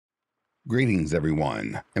Greetings,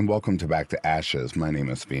 everyone, and welcome to Back to Ashes. My name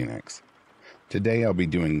is Phoenix. Today I'll be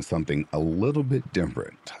doing something a little bit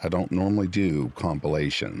different. I don't normally do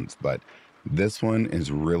compilations, but this one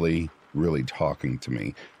is really talking to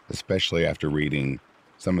me, especially after reading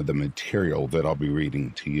some of the material that I'll be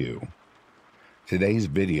reading to you. Today's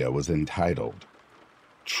video is entitled,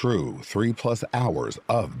 True 3+ Hours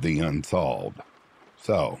of the Unsolved.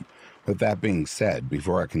 So, with that being said,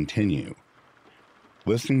 before I continue,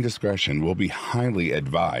 listening discretion will be highly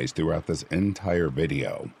advised throughout this entire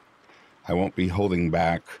video. I won't be holding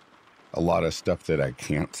back a lot of stuff that I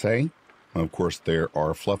can't say. Of course, there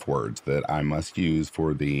are fluff words that I must use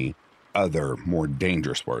for the other, more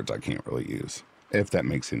dangerous words I can't really use, if that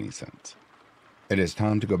makes any sense. It is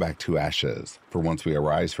time to go back to ashes, for once we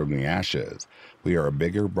arise from the ashes, we are a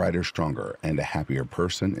bigger, brighter, stronger, and a happier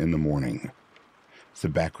person in the morning.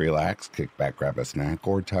 Sit back, relax, kick back, grab a snack,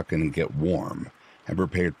 or tuck in and get warm, and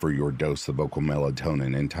prepared for your dose of vocal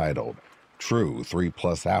melatonin entitled, True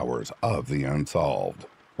 3+ Hours of the Unsolved.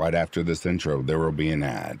 Right after this intro, there will be an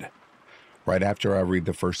ad. Right after I read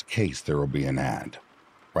the first case, there will be an ad.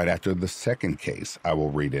 Right after the second case, I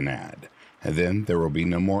will read an ad. And then there will be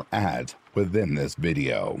no more ads within this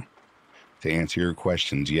video. To answer your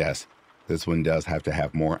questions, yes, this one does have to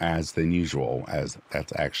have more ads than usual, as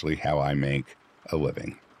that's actually how I make a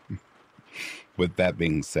living. With that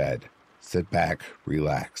being said, sit back,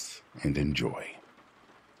 relax, and enjoy.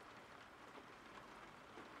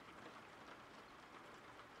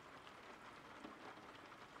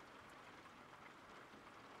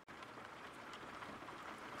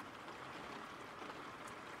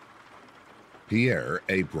 Pierre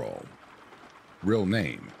April. Real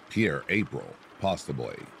name, Pierre April,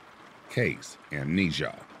 possibly. Case,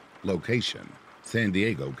 amnesia. Location, San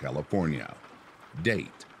Diego, California.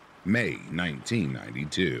 Date, May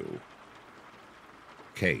 1992.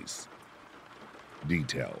 Case.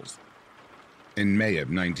 Details. In May of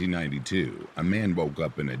 1992, a man woke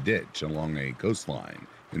up in a ditch along a coastline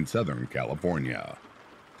in Southern California.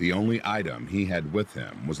 The only item he had with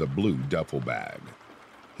him was a blue duffel bag.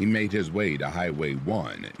 He made his way to Highway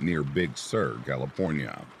 1 near Big Sur,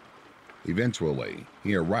 California. Eventually,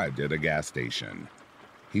 he arrived at a gas station.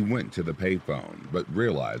 He went to the payphone, but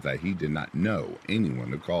realized that he did not know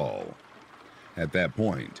anyone to call. At that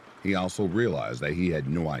point, he also realized that he had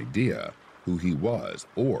no idea who he was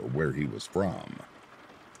or where he was from.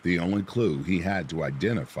 The only clue he had to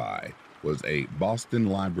identify was a Boston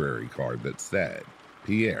Library card that said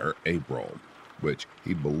Pierre April, which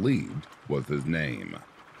he believed was his name.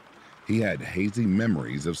 He had hazy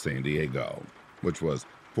memories of San Diego, which was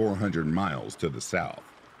 400 miles to the south.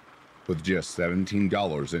 With just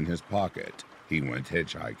 $17 in his pocket, he went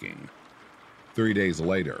hitchhiking. 3 days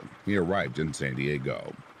later, he arrived in San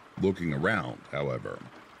Diego. Looking around, however,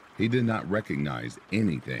 he did not recognize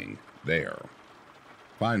anything there.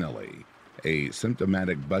 Finally, a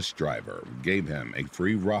symptomatic bus driver gave him a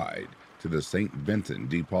free ride to the St. Vincent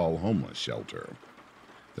de Paul homeless shelter.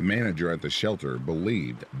 The manager at the shelter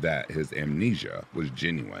believed that his amnesia was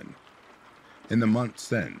genuine. In the months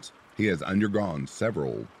since, he has undergone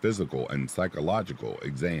several physical and psychological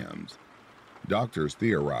exams. Doctors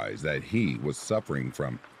theorize that he was suffering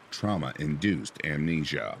from trauma-induced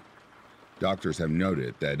amnesia. Doctors have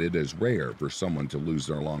noted that it is rare for someone to lose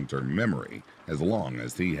their long-term memory as long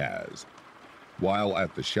as he has. While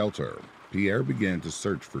at the shelter, Pierre began to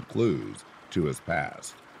search for clues to his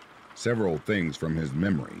past. Several things from his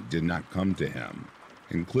memory did not come to him,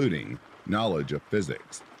 including knowledge of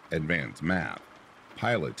physics, advanced math,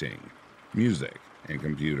 piloting, music, and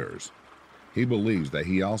computers. He believes that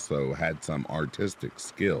he also had some artistic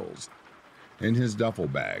skills. In his duffel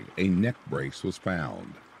bag, a neck brace was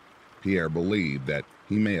found. Pierre believed that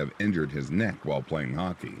he may have injured his neck while playing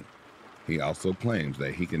hockey. He also claims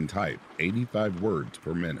that he can type 85 words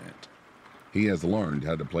per minute. He has learned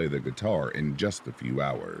how to play the guitar in just a few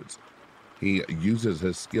hours. He uses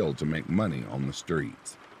his skill to make money on the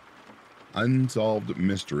streets. Unsolved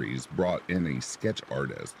Mysteries brought in a sketch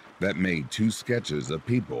artist that made 2 sketches of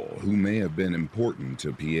people who may have been important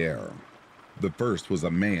to Pierre. The first was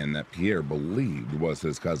a man that Pierre believed was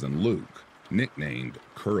his cousin Luke, nicknamed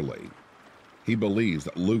Curly. He believes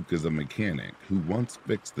that Luke is a mechanic who once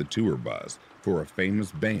fixed the tour bus for a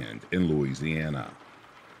famous band in Louisiana.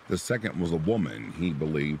 The second was a woman he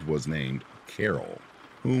believed was named Carol,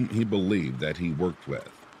 whom he believed that he worked with.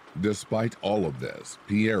 Despite all of this,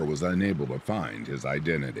 Pierre was unable to find his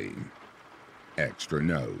identity. Extra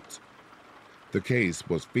notes. The case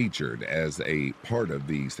was featured as a part of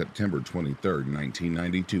the September 23,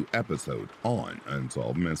 1992 episode on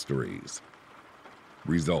Unsolved Mysteries.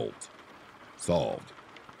 Result: solved.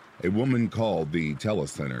 A woman called the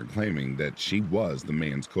telecenter claiming that she was the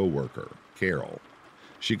man's co-worker, Carol.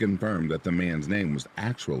 She confirmed that the man's name was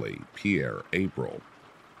actually Pierre April.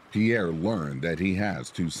 Pierre learned that he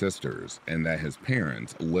has two sisters and that his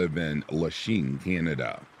parents live in Lachine,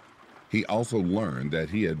 Canada. He also learned that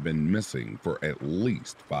he had been missing for at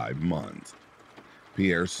least 5 months.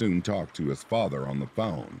 Pierre soon talked to his father on the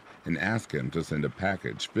phone and asked him to send a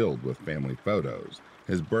package filled with family photos,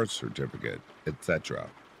 his birth certificate, etc.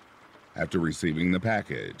 After receiving the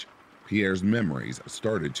package, Pierre's memories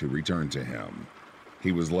started to return to him.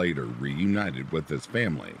 He was later reunited with his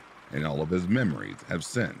family, and all of his memories have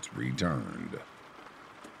since returned.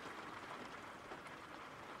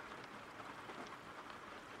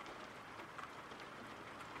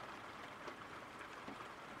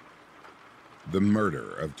 The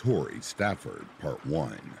Murder of Tori Stafford, Part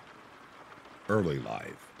 1. Early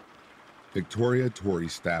life. Victoria Tori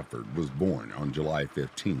Stafford was born on July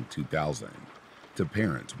 15, 2000, to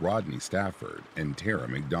parents Rodney Stafford and Tara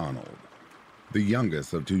McDonald. The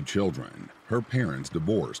youngest of 2 children, her parents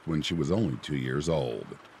divorced when she was only 2 years old,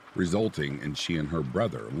 resulting in she and her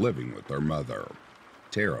brother living with their mother,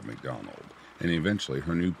 Tara McDonald, and eventually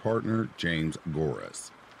her new partner, James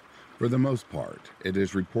Goris. For the most part, it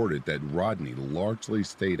is reported that Rodney largely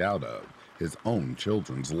stayed out of his own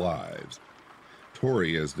children's lives.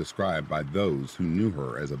 Tori is described by those who knew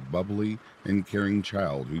her as a bubbly and caring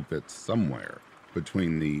child who fits somewhere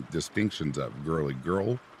between the distinctions of girly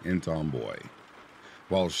girl and tomboy.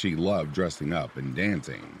 While she loved dressing up and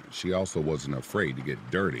dancing, she also wasn't afraid to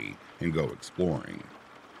get dirty and go exploring.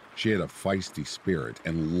 She had a feisty spirit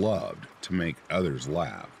and loved to make others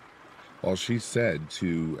laugh. While she's said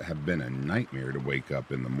to have been a nightmare to wake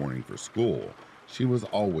up in the morning for school, she was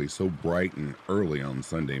always so bright and early on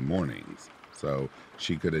Sunday mornings, so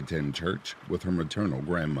she could attend church with her maternal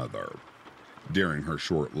grandmother. During her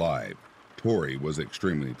short life, Tori was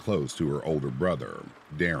extremely close to her older brother,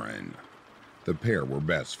 Darren. The pair were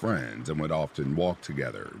best friends and would often walk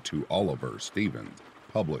together to Oliver Stevens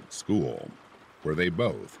Public School, where they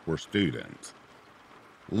both were students.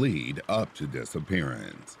 Lead up to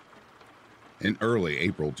disappearance. In early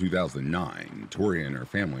April 2009, Tori and her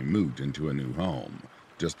family moved into a new home,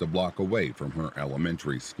 just a block away from her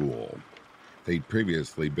elementary school. They'd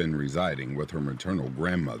previously been residing with her maternal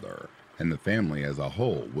grandmother, and the family as a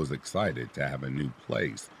whole was excited to have a new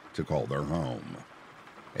place to call their home.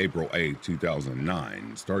 April 8,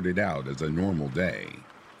 2009 started out as a normal day.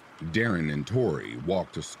 Darren and Tori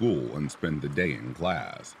walked to school and spent the day in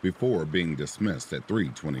class before being dismissed at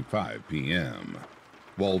 3:25 p.m.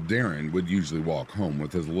 While Darren would usually walk home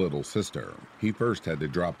with his little sister, he first had to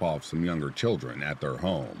drop off some younger children at their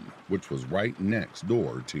home, which was right next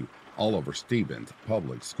door to Oliver Stevens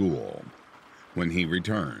Public School. When he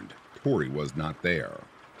returned, Tori was not there,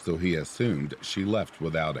 so he assumed she left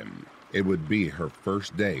without him. It would be her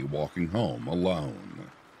first day walking home alone.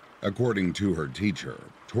 According to her teacher,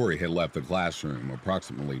 Tori had left the classroom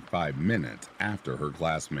approximately 5 minutes after her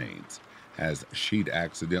classmates, as she'd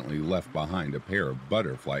accidentally left behind a pair of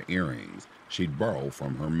butterfly earrings she'd borrowed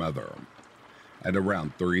from her mother. At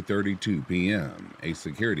around 3:32 p.m., a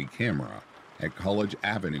security camera at College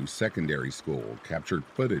Avenue Secondary School captured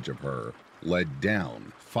footage of her led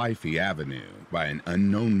down Fyfie Avenue by an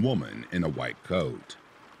unknown woman in a white coat.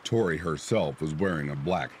 Tori herself was wearing a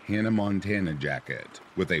black Hannah Montana jacket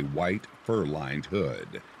with a white fur-lined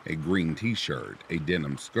hood, a green t-shirt, a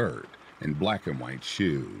denim skirt, and black and white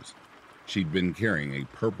shoes. She'd been carrying a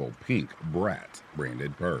purple-pink Bratz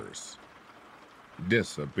branded purse.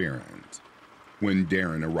 Disappearance. When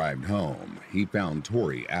Darren arrived home, he found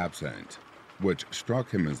Tori absent, which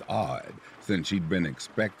struck him as odd since she'd been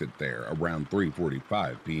expected there around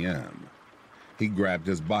 3:45 p.m. He grabbed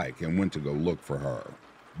his bike and went to go look for her,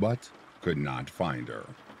 but could not find her.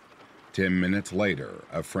 10 minutes later,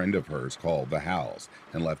 a friend of hers called the house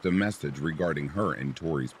and left a message regarding her and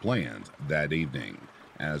Tori's plans that evening,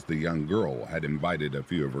 as the young girl had invited a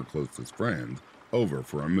few of her closest friends over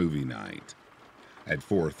for a movie night. At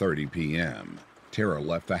 4:30 p.m., Tara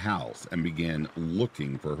left the house and began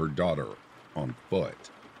looking for her daughter on foot.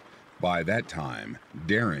 By that time,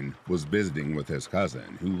 Darren was visiting with his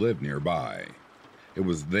cousin who lived nearby. It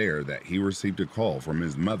was there that he received a call from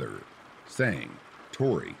his mother saying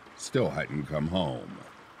Tori still hadn't come home.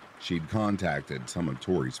 She'd contacted some of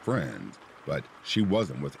Tori's friends, but she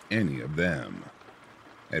wasn't with any of them.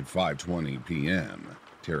 At 5:20 p.m.,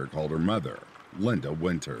 Tara called her mother, Linda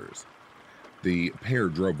Winters. The pair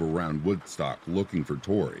drove around Woodstock looking for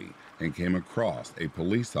Tori and came across a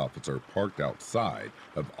police officer parked outside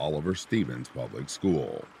of Oliver Stevens Public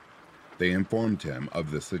School. They informed him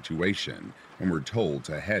of the situation and were told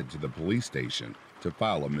to head to the police station to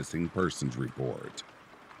file a missing persons report.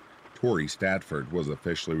 Tori Stafford was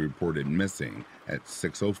officially reported missing at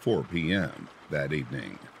 6:04 p.m. that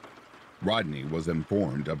evening. Rodney was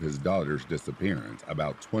informed of his daughter's disappearance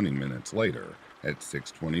about 20 minutes later at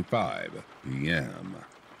 6:25 p.m.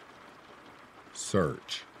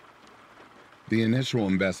 Search. The initial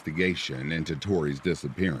investigation into Tori's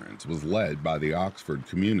disappearance was led by the Oxford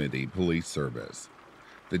Community Police Service.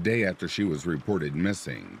 The day after she was reported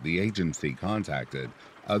missing, the agency contacted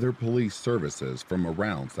other police services from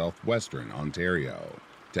around southwestern Ontario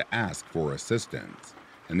to ask for assistance,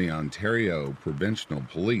 and the Ontario Provincial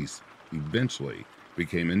Police eventually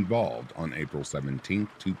became involved on April 17,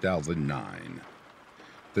 2009.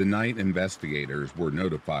 The night investigators were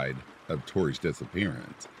notified of Tori's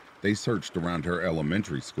disappearance, they searched around her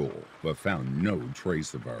elementary school but found no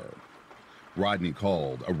trace of her. Rodney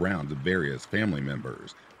called around to various family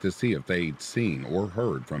members to see if they'd seen or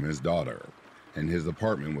heard from his daughter, and his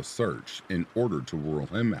apartment was searched in order to rule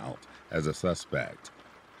him out as a suspect.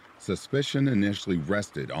 Suspicion initially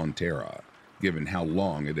rested on Tara, given how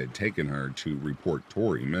long it had taken her to report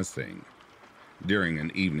Tori missing. During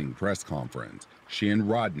an evening press conference, she and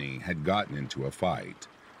Rodney had gotten into a fight,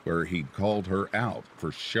 where he'd called her out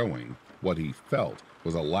for showing what he felt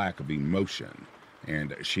was a lack of emotion,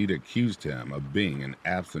 and she'd accused him of being an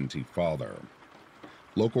absentee father.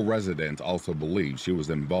 Local residents also believed she was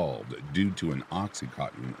involved due to an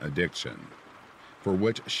Oxycontin addiction, for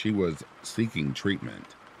which she was seeking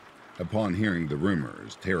treatment. Upon hearing the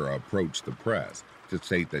rumors, Tara approached the press to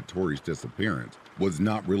state that Tori's disappearance was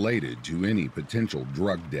not related to any potential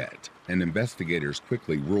drug debt, and investigators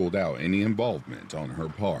quickly ruled out any involvement on her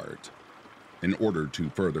part. In order to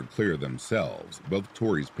further clear themselves, both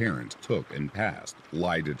Tori's parents took and passed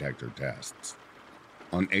lie detector tests.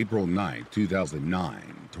 On April 9,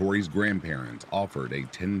 2009, Tori's grandparents offered a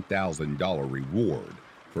 $10,000 reward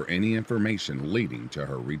for any information leading to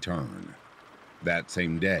her return. That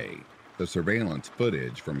same day, the surveillance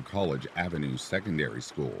footage from College Avenue Secondary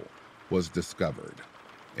School was discovered.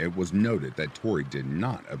 It was noted that Tori did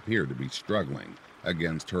not appear to be struggling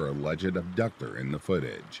against her alleged abductor in the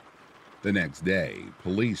footage. The next day,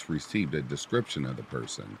 police received a description of the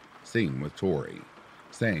person seen with Tori,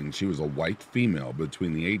 saying she was a white female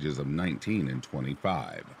between the ages of 19 and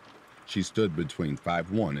 25. She stood between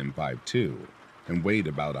 5'1" and 5'2", and weighed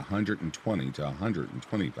about 120 to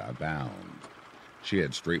 125 pounds. She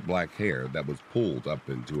had straight black hair that was pulled up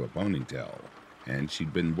into a ponytail, and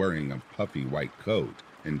she'd been wearing a puffy white coat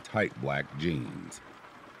and tight black jeans.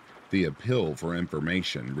 The appeal for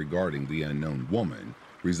information regarding the unknown woman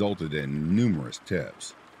resulted in numerous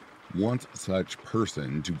tips. One such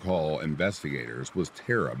person to call investigators was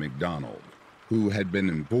Tara McDonald, who had been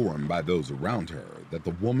informed by those around her that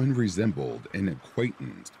the woman resembled an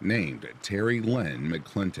acquaintance named Terry Lynn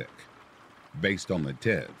McClintock. Based on the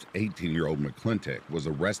tips, 18-year-old McClintock was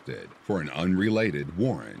arrested for an unrelated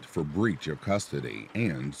warrant for breach of custody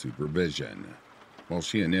and supervision. While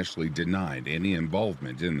she initially denied any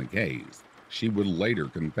involvement in the case, she would later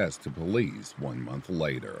confess to police 1 month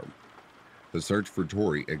later. The search for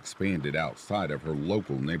Tori expanded outside of her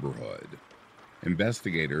local neighborhood.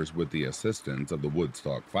 Investigators, with the assistance of the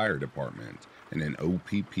Woodstock Fire Department and an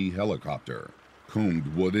OPP helicopter,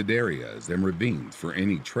 combed wooded areas and ravines for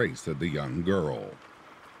any trace of the young girl.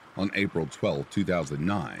 On April 12,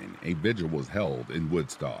 2009, a vigil was held in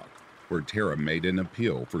Woodstock, where Tara made an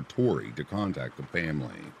appeal for Tori to contact the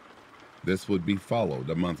family. This would be followed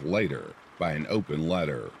a month later by an open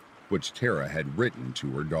letter, which Tara had written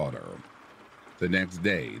to her daughter. The next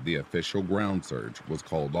day, the official ground search was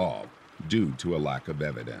called off due to a lack of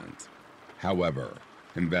evidence. However,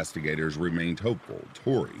 investigators remained hopeful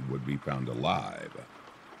Tori would be found alive.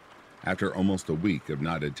 After almost a week of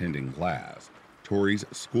not attending class, Tori's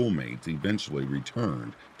schoolmates eventually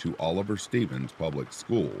returned to Oliver Stevens Public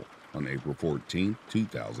School on April 14,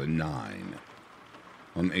 2009.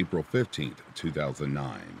 On April 15,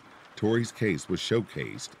 2009, Tori's case was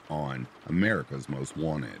showcased on America's Most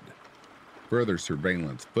Wanted. Further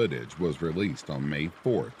surveillance footage was released on May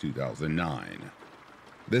 4, 2009.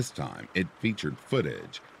 This time, it featured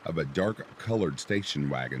footage of a dark-colored station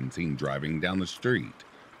wagon seen driving down the street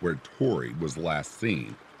where Tori was last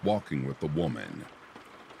seen walking with the woman.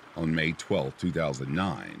 On May 12,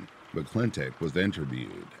 2009, McClintock was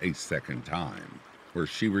interviewed a second time, where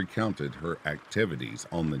she recounted her activities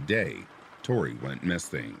on the day Tori went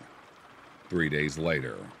missing. 3 days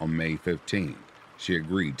later, on May 15th, she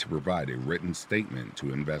agreed to provide a written statement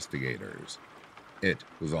to investigators. It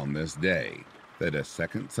was on this day that a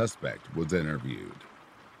second suspect was interviewed.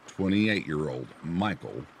 28-year-old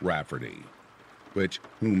Michael Rafferty,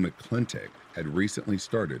 whom McClintock had recently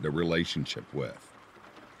started a relationship with.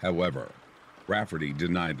 However, Rafferty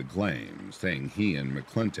denied the claim, saying he and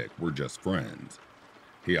McClintock were just friends.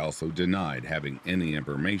 He also denied having any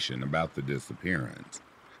information about the disappearance,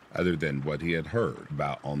 other than what he had heard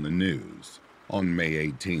about on the news. On May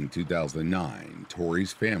 18, 2009,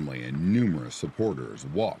 Tori's family and numerous supporters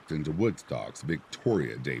walked into Woodstock's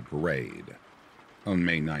Victoria Day Parade. On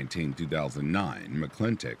May 19, 2009,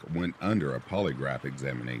 McClintock went under a polygraph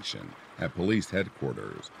examination at police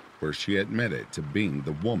headquarters, where she admitted to being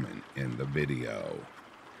the woman in the video.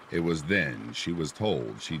 It was then she was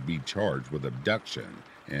told she'd be charged with abduction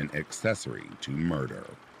and accessory to murder.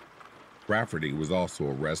 Rafferty was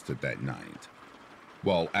also arrested that night.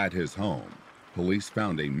 While at his home, police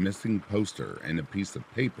found a missing poster and a piece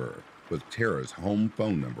of paper with Tara's home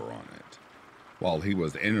phone number on it. While he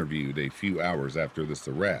was interviewed a few hours after this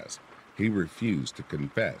arrest, he refused to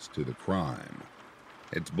confess to the crime.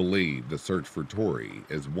 It's believed the search for Tori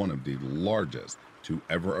is one of the largest to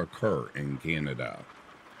ever occur in Canada.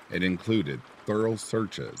 It included thorough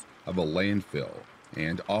searches of a landfill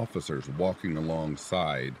and officers walking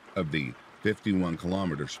alongside of the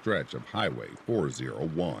 51-kilometer stretch of Highway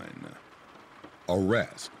 401.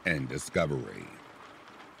 Arrest and discovery.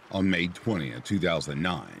 On May 20,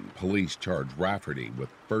 2009, police charged Rafferty with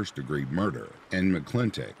first-degree murder and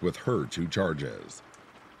McClintock with her 2 charges.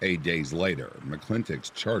 8 days later, McClintock's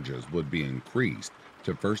charges would be increased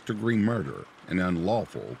to first-degree murder and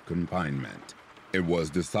unlawful confinement. It was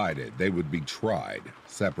decided they would be tried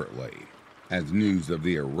separately. As news of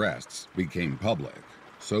the arrests became public,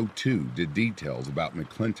 so too did details about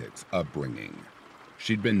McClintock's upbringing.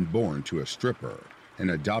 She'd been born to a stripper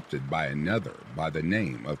and adopted by another by the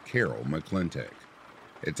name of Carol McClintock.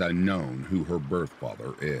 It's unknown who her birth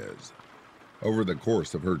father is. Over the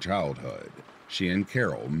course of her childhood, she and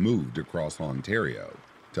Carol moved across Ontario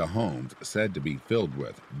to homes said to be filled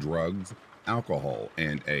with drugs, alcohol,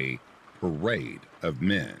 and a parade of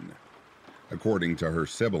men. According to her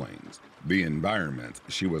siblings, the environments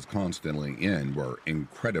she was constantly in were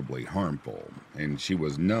incredibly harmful, and she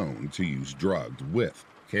was known to use drugs with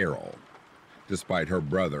Carol. Despite her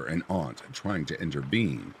brother and aunt trying to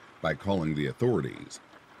intervene by calling the authorities,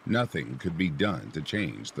 nothing could be done to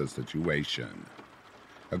change the situation.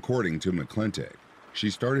 According to McClintock, she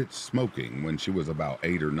started smoking when she was about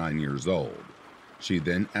 8 or 9 years old. She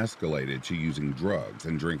then escalated to using drugs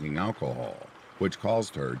and drinking alcohol, which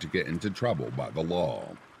caused her to get into trouble by the law.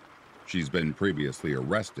 She's been previously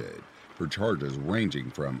arrested for charges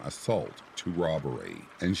ranging from assault to robbery,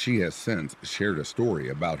 and she has since shared a story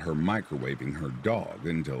about her microwaving her dog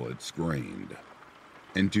until it screamed.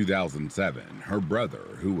 In 2007, her brother,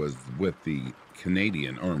 who was with the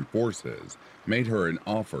Canadian Armed Forces, made her an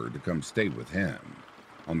offer to come stay with him,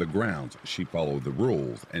 on the grounds she followed the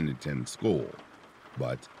rules and attend school,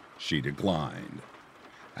 but she declined.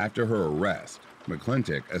 After her arrest,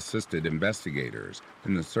 McClintock assisted investigators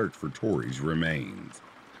in the search for Tori's remains,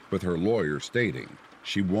 with her lawyer stating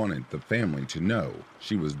she wanted the family to know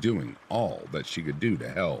she was doing all that she could do to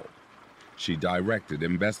help. She directed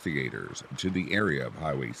investigators to the area of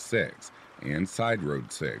Highway 6 and Side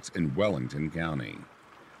Road 6 in Wellington County,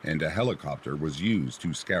 and a helicopter was used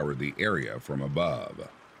to scour the area from above.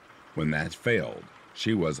 When that failed,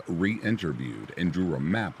 she was re-interviewed and drew a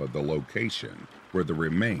map of the location where the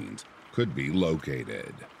remains could be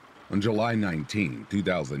located. On July 19,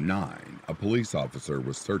 2009, a police officer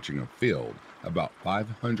was searching a field about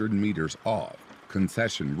 500 meters off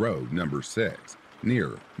Concession Road number 6,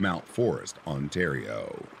 near Mount Forest,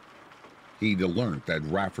 Ontario. He'd learned that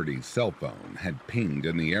Rafferty's cell phone had pinged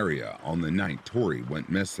in the area on the night Tori went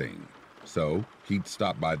missing, so he'd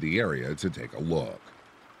stopped by the area to take a look.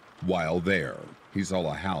 While there, he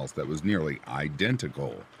saw a house that was nearly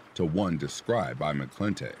identical to one described by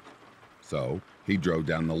McClintock, so he drove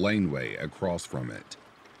down the laneway across from it.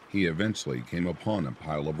 He eventually came upon a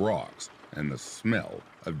pile of rocks and the smell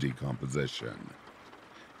of decomposition.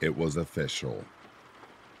 It was official.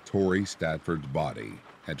 Tori Stafford's body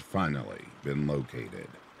had finally been located.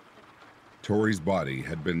 Tori's body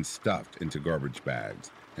had been stuffed into garbage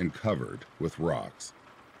bags and covered with rocks.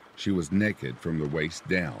 She was naked from the waist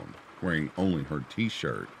down, wearing only her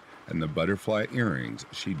t-shirt and the butterfly earrings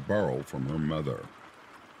she'd borrowed from her mother.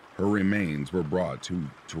 Her remains were brought to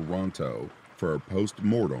Toronto for a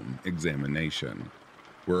post-mortem examination,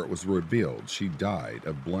 where it was revealed she died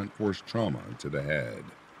of blunt force trauma to the head.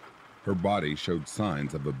 Her body showed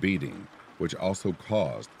signs of a beating, which also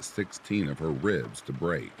caused 16 of her ribs to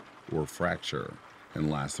break or fracture, and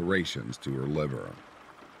lacerations to her liver.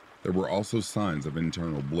 There were also signs of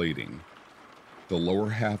internal bleeding. The lower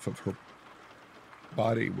half of her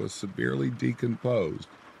body was severely decomposed,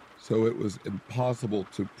 so it was impossible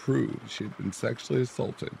to prove she had been sexually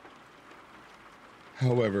assaulted.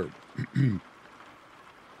 However,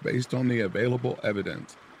 based on the available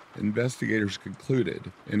evidence, investigators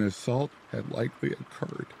concluded an assault had likely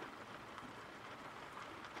occurred.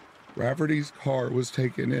 Rafferty's car was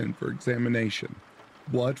taken in for examination.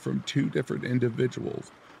 Blood from 2 different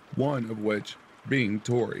individuals, one of which, being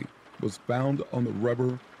Tori, was found on the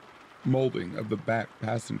rubber molding of the back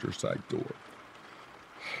passenger side door.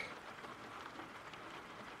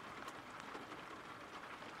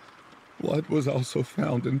 Blood was also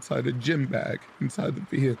found inside a gym bag inside the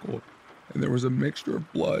vehicle, and there was a mixture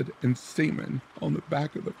of blood and semen on the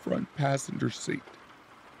back of the front passenger seat.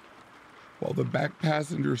 While the back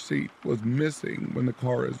passenger seat was missing when the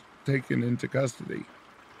car is taken into custody,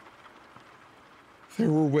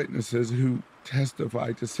 there were witnesses who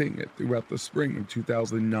testified to seeing it throughout the spring of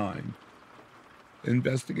 2009.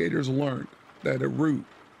 Investigators learned that a route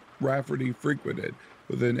Rafferty frequented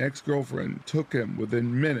with an ex-girlfriend took him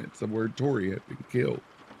within minutes of where Tori had been killed.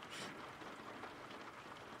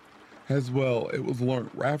 As well, it was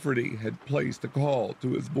learned Rafferty had placed a call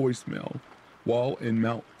to his voicemail while in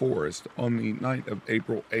Mount Forest on the night of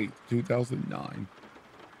April 8, 2009.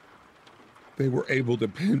 They were able to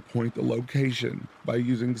pinpoint the location by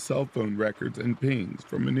using cell phone records and pings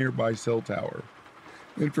from a nearby cell tower,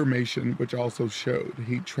 information which also showed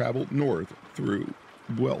he traveled north through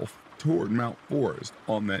Guelph toward Mount Forest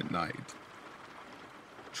on that night.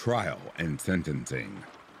 Trial and sentencing.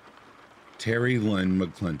 Terry Lynn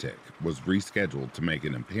McClintock was rescheduled to make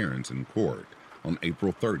an appearance in court on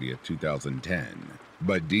April 30, 2010,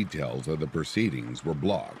 but details of the proceedings were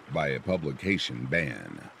blocked by a publication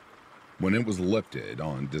ban. When it was lifted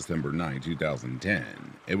on December 9, 2010,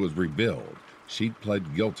 it was revealed she'd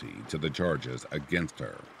pled guilty to the charges against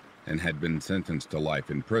her and had been sentenced to life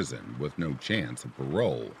in prison with no chance of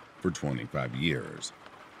parole for 25 years.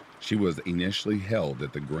 She was initially held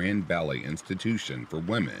at the Grand Valley Institution for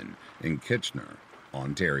Women in Kitchener,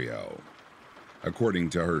 Ontario.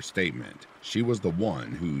 According to her statement, she was the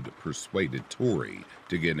one who'd persuaded Tori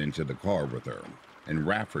to get into the car with her, and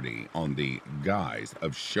Rafferty on the guise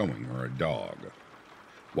of showing her a dog.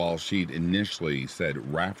 While she'd initially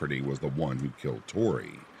said Rafferty was the one who killed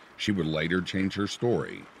Tori, she would later change her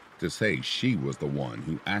story to say she was the one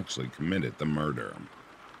who actually committed the murder.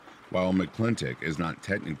 While McClintock is not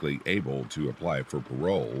technically able to apply for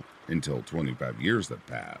parole until 25 years have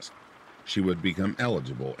passed, she would become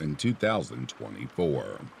eligible in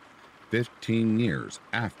 2024, 15 years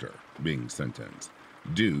after being sentenced,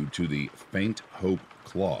 due to the faint hope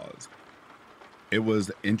clause. It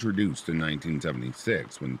was introduced in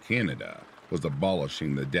 1976 when Canada was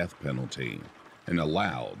abolishing the death penalty and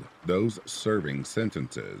allowed those serving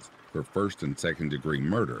sentences for first and second degree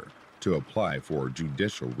murder to apply for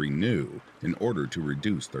judicial renew in order to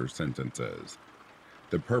reduce their sentences.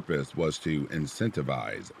 The purpose was to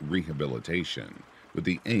incentivize rehabilitation with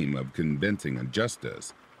the aim of convincing a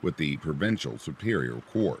justice with the Provincial Superior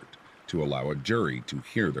Court to allow a jury to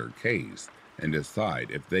hear their case and decide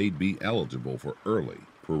if they'd be eligible for early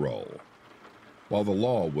parole. While the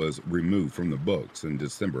law was removed from the books in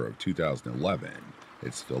December of 2011,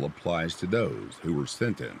 it still applies to those who were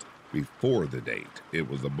sentenced before the date it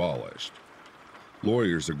was abolished.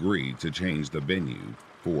 Lawyers agreed to change the venue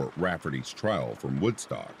for Rafferty's trial from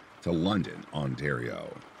Woodstock to London,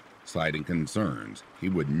 Ontario, citing concerns he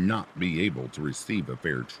would not be able to receive a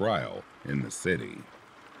fair trial in the city.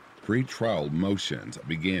 Pre-trial motions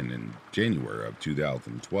began in January of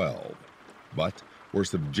 2012, but were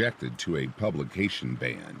subjected to a publication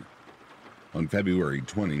ban. On February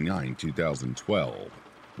 29, 2012,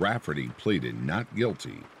 Rafferty pleaded not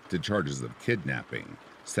guilty to charges of kidnapping,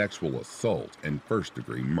 sexual assault, and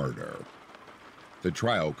first-degree murder. The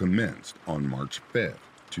trial commenced on March 5,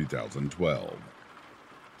 2012.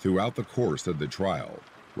 Throughout the course of the trial,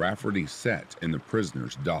 Rafferty sat in the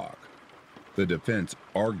prisoner's dock. The defense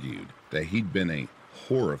argued that he'd been a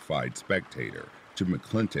horrified spectator to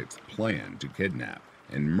McClintock's plan to kidnap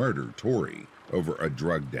and murder Tori over a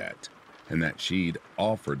drug debt, and that she'd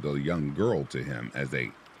offered the young girl to him as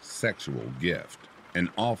a sexual gift, an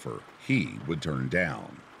offer he would turn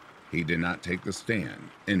down. He did not take the stand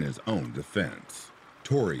in his own defense.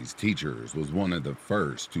 Tori's teachers was one of the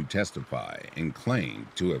first to testify and claimed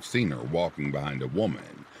to have seen her walking behind a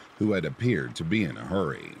woman who had appeared to be in a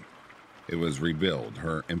hurry. It was revealed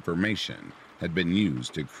her information had been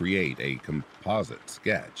used to create a composite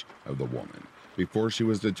sketch of the woman before she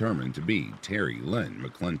was determined to be Terry Lynn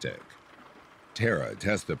McClintock. Tara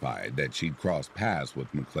testified that she'd crossed paths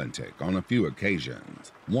with McClintock on a few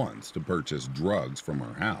occasions, once to purchase drugs from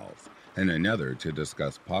her house and another to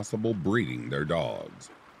discuss possible breeding their dogs.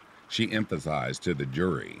 She emphasized to the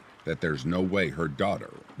jury that there's no way her daughter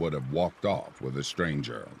would have walked off with a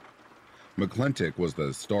stranger. McClintock was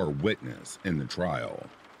the star witness in the trial.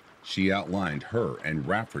 She outlined her and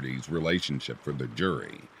Rafferty's relationship for the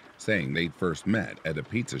jury, saying they'd first met at a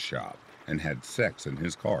pizza shop and had sex in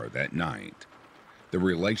his car that night. The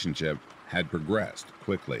relationship had progressed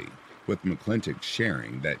quickly, with McClintock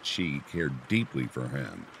sharing that she cared deeply for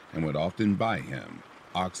him and would often buy him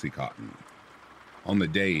Oxycontin. On the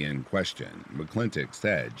day in question, McClintock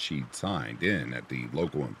said she'd signed in at the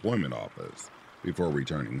local employment office before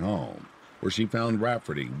returning home, where she found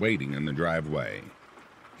Rafferty waiting in the driveway.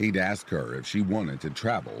 He'd asked her if she wanted to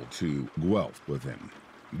travel to Guelph with him,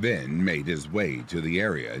 then made his way to the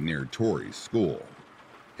area near Tori's school.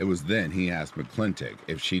 It was then he asked McClintock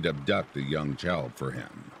if she'd abduct the young child for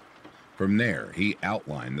him. From there, he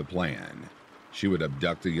outlined the plan. She would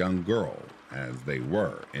abduct a young girl, as they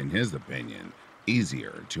were, in his opinion,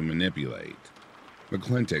 easier to manipulate.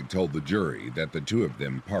 McClintock told the jury that the two of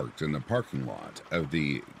them parked in the parking lot of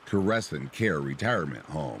the Crescent Care retirement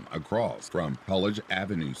home across from College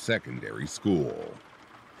Avenue Secondary School.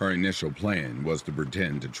 Her initial plan was to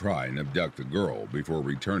pretend to try and abduct the girl before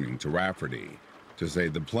returning to Rafferty, to say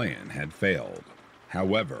the plan had failed.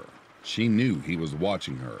 However, she knew he was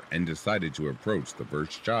watching her and decided to approach the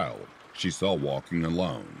first child she saw walking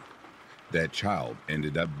alone. That child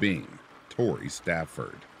ended up being Tori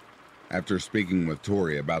Stafford. After speaking with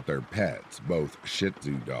Tori about their pets, both Shih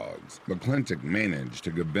Tzu dogs, McClintock managed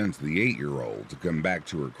to convince the 8-year-old to come back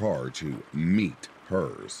to her car to meet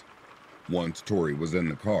hers. Once Tori was in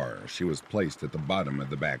the car, she was placed at the bottom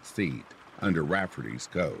of the back seat, under Rafferty's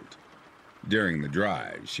coat. During the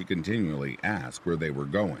drive, she continually asked where they were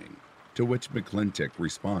going, to which McClintock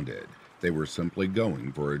responded they were simply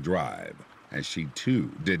going for a drive, as she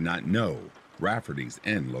too did not know Rafferty's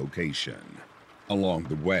end location. Along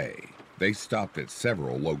the way, they stopped at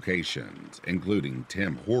several locations, including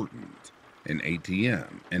Tim Hortons, an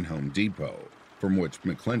ATM, and Home Depot, from which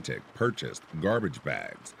McClintock purchased garbage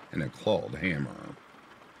bags and a clawed hammer.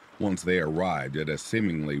 Once they arrived at a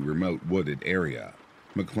seemingly remote wooded area,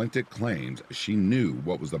 McClintock claims she knew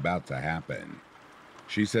what was about to happen.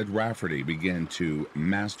 She said Rafferty began to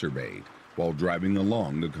masturbate while driving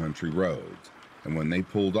along the country roads, and when they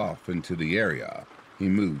pulled off into the area, he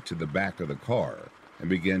moved to the back of the car and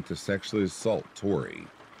began to sexually assault Tori,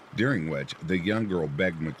 during which the young girl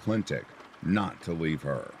begged McClintock not to leave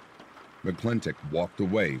her. McClintock walked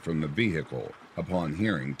away from the vehicle upon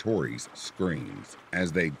hearing Tori's screams,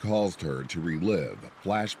 as they'd caused her to relive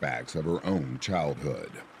flashbacks of her own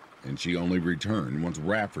childhood, and she only returned once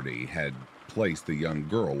Rafferty had placed the young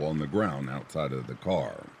girl on the ground outside of the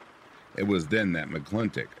car. It was then that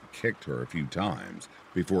McClintock kicked her a few times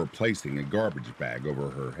before placing a garbage bag over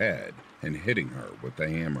her head and hitting her with the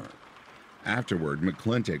hammer. Afterward,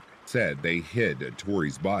 McClintock said they hid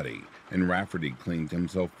Tori's body and Rafferty cleaned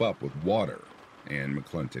himself up with water and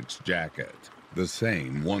McClintock's jacket, the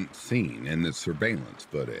same once seen in the surveillance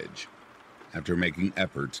footage. After making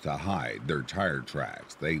efforts to hide their tire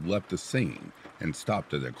tracks, they left the scene and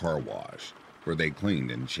stopped at a car wash, where they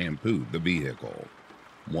cleaned and shampooed the vehicle.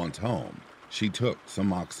 Once home, she took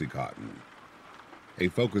some Oxycontin. A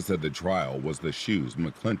focus of the trial was the shoes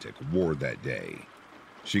McClintock wore that day.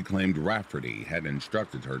 She claimed Rafferty had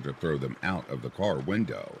instructed her to throw them out of the car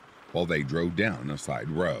window while they drove down a side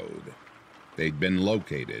road. They'd been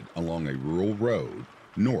located along a rural road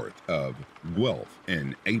north of Guelph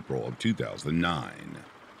in April of 2009.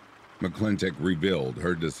 McClintock revealed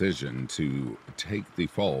her decision to take the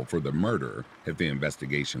fall for the murder if the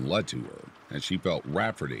investigation led to her, as she felt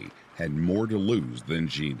Rafferty had more to lose than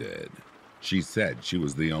she did. She said she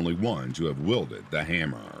was the only one to have wielded the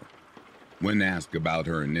hammer. When asked about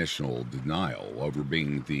her initial denial over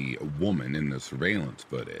being the woman in the surveillance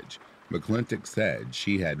footage, McClintock said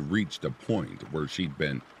she had reached a point where she'd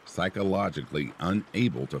been psychologically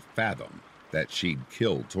unable to fathom that she'd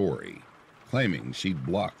killed Tori, claiming she'd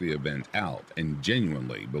blocked the event out and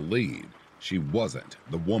genuinely believed she wasn't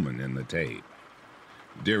the woman in the tape.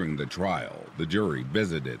 During the trial, the jury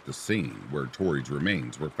visited the scene where Tori's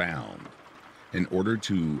remains were found in order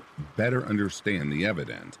to better understand the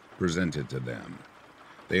evidence presented to them.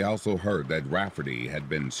 They also heard that Rafferty had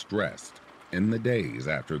been stressed in the days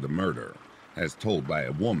after the murder, as told by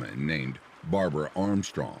a woman named Barbara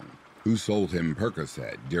Armstrong, who sold him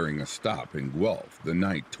Percocet during a stop in Guelph the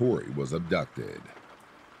night Tori was abducted.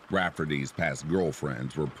 Rafferty's past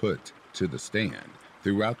girlfriends were put to the stand,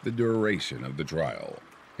 throughout the duration of the trial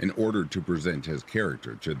in order to present his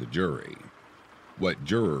character to the jury. What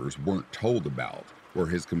jurors weren't told about were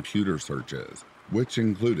his computer searches, which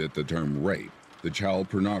included the term rape, the child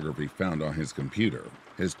pornography found on his computer,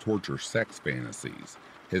 his torture sex fantasies,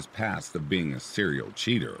 his past of being a serial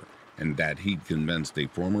cheater, and that he'd convinced a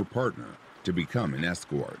former partner to become an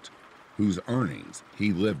escort, whose earnings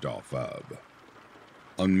he lived off of.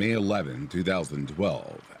 On May 11,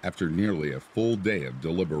 2012, after nearly a full day of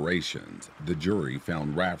deliberations, the jury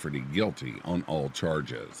found Rafferty guilty on all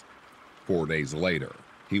charges. 4 days later,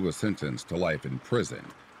 he was sentenced to life in prison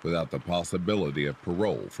without the possibility of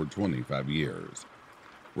parole for 25 years.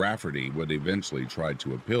 Rafferty would eventually try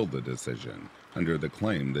to appeal the decision under the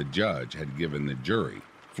claim the judge had given the jury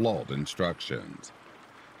flawed instructions.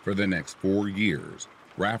 For the next 4 years,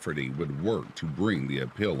 Rafferty would work to bring the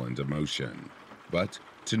appeal into motion, but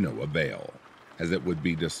to no avail, as it would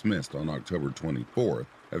be dismissed on October 24th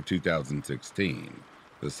of 2016,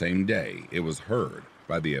 the same day it was heard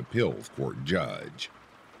by the appeals court judge.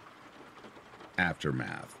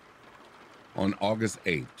 Aftermath. On August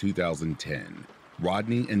 8, 2010,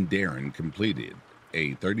 Rodney and Darren completed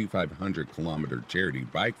a 3,500-kilometer charity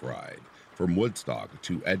bike ride from Woodstock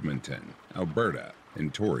to Edmonton, Alberta,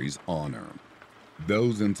 in Tori's honor.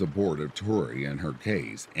 Those in support of Tori and her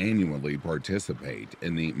case annually participate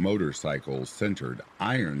in the motorcycle-centered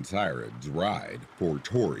Ironsides Ride for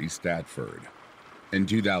Tori Statford. In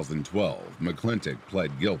 2012, McClintock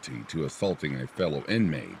pled guilty to assaulting a fellow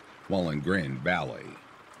inmate while in Grand Valley.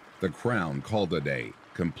 The Crown called it a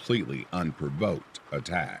completely unprovoked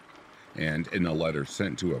attack, and in a letter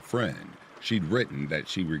sent to a friend, she'd written that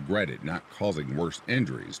she regretted not causing worse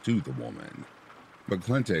injuries to the woman.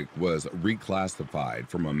 McClintock was reclassified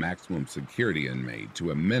from a maximum security inmate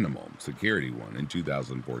to a minimum security one in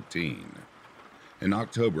 2014. In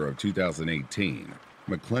October of 2018,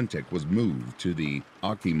 McClintock was moved to the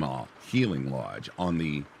Okima Healing Lodge on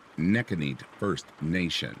the Nekanit First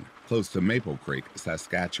Nation, close to Maple Creek,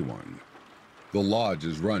 Saskatchewan. The lodge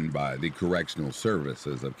is run by the Correctional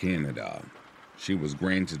Services of Canada. She was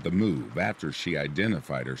granted the move after she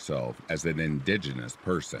identified herself as an Indigenous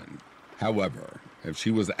person. However, if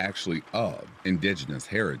she was actually of Indigenous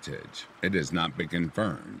heritage, it has not been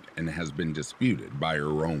confirmed and has been disputed by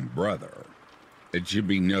her own brother. It should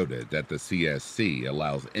be noted that the CSC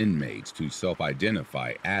allows inmates to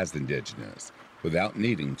self-identify as Indigenous without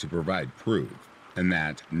needing to provide proof, and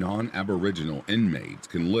that non-Aboriginal inmates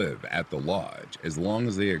can live at the lodge as long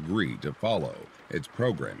as they agree to follow its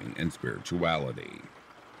programming and spirituality.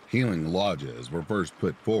 Healing lodges were first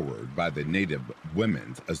put forward by the Native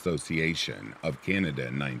Women's Association of Canada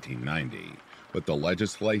in 1990, with the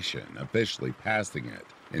legislation officially passing it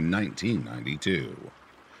in 1992.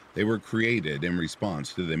 They were created in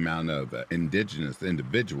response to the amount of Indigenous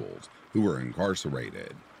individuals who were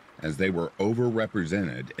incarcerated, as they were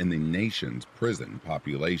overrepresented in the nation's prison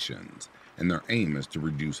populations, and their aim is to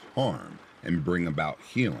reduce harm and bring about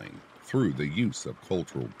healing through the use of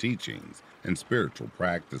cultural teachings and spiritual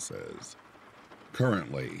practices.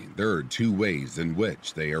 Currently, there are 2 ways in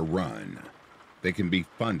which they are run. They can be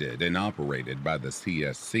funded and operated by the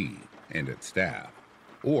CSC and its staff,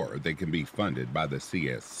 or they can be funded by the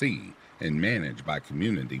CSC and managed by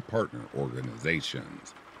community partner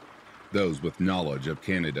organizations. Those with knowledge of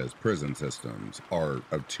Canada's prison systems are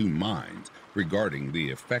of 2 minds regarding the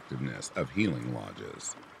effectiveness of healing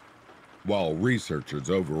lodges. While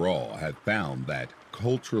researchers overall have found that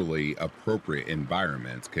culturally appropriate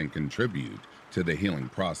environments can contribute to the healing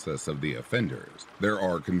process of the offenders, there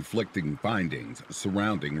are conflicting findings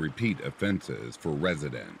surrounding repeat offenses for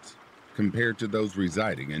residents, compared to those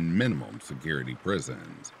residing in minimum security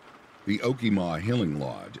prisons. The Okima Healing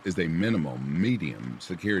Lodge is a minimum medium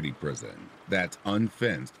security prison that's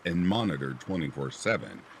unfenced and monitored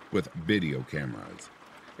 24/7 with video cameras.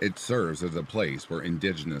 It serves as a place where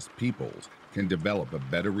Indigenous peoples can develop a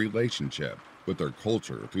better relationship with their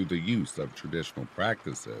culture through the use of traditional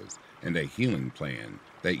practices and a healing plan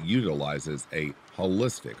that utilizes a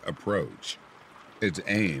holistic approach. Its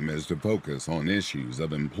aim is to focus on issues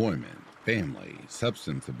of employment, family,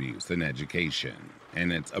 substance abuse, and education,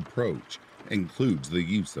 and its approach includes the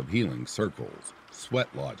use of healing circles, sweat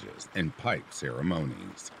lodges, and pipe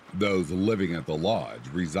ceremonies. Those living at the lodge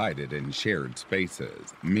resided in shared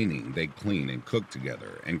spaces, meaning they clean and cook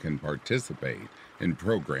together and can participate in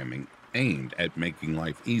programming aimed at making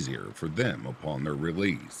life easier for them upon their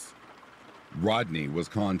release. Rodney was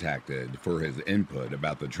contacted for his input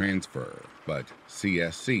about the transfer, but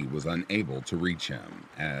CSC was unable to reach him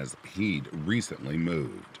as he'd recently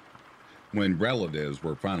moved. When relatives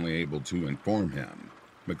were finally able to inform him,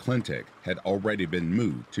 McClintock had already been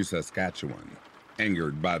moved to Saskatchewan.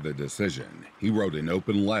 Angered by the decision, he wrote an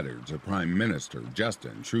open letter to Prime Minister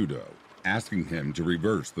Justin Trudeau, asking him to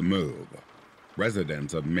reverse the move.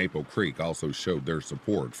 Residents of Maple Creek also showed their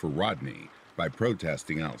support for Rodney by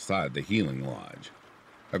protesting outside the Healing Lodge.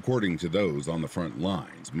 According to those on the front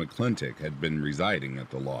lines, McClintock had been residing at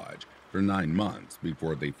the lodge for 9 months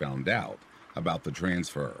before they found out about the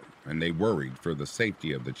transfer, and they worried for the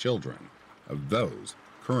safety of the children of those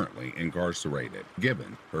currently incarcerated,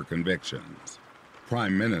 given her convictions.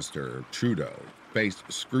 Prime Minister Trudeau faced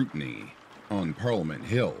scrutiny on Parliament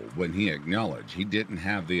Hill when he acknowledged he didn't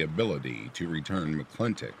have the ability to return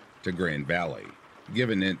McClintock to Grand Valley,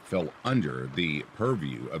 given it fell under the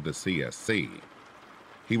purview of the CSC.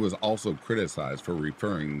 He was also criticized for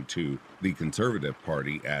referring to the Conservative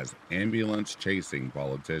Party as ambulance-chasing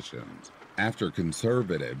politicians, after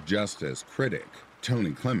Conservative justice critic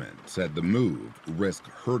Tony Clement said the move risked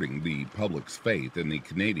hurting the public's faith in the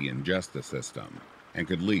Canadian justice system and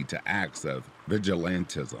could lead to acts of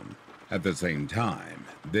vigilantism. At the same time,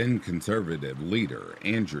 then Conservative leader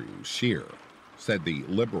Andrew Scheer said the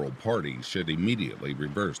Liberal Party should immediately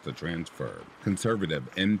reverse the transfer. Conservative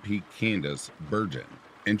MP Candice Bergen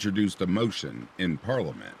introduced a motion in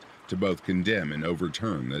Parliament to both condemn and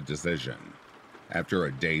overturn the decision. After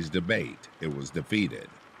a day's debate, it was defeated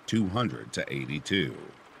 200 to 82,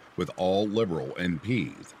 with all Liberal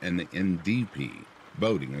MPs and the NDP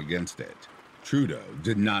voting against it. Trudeau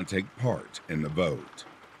did not take part in the vote.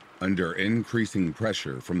 Under increasing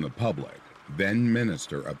pressure from the public, then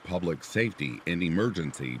Minister of Public Safety and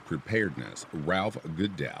Emergency Preparedness Ralph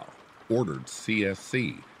Goodale ordered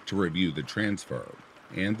CSC to review the transfer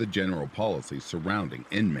and the general policy surrounding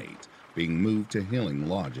inmates being moved to healing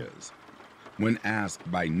lodges. When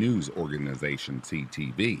asked by news organization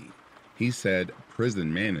CTV, he said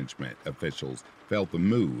prison management officials felt the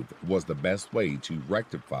move was the best way to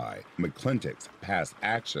rectify McClintock's past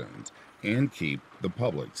actions and keep the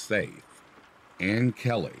public safe. Ann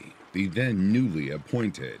Kelly, the then newly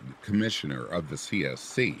appointed commissioner of the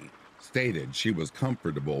CSC, stated she was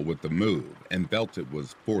comfortable with the move and felt it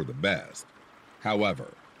was for the best.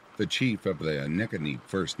 However, the chief of the Nittany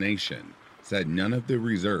First Nation said none of the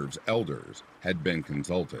reserve's elders had been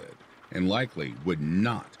consulted and likely would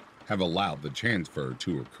not have allowed the transfer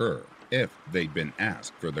to occur if they'd been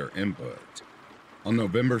asked for their input. On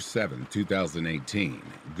November 7, 2018,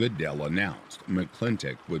 Goodale announced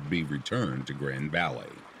McClintock would be returned to Grand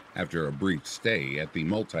Valley after a brief stay at the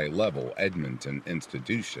multi-level Edmonton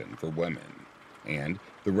Institution for Women, and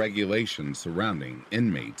the regulations surrounding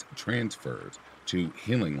inmates' transfers to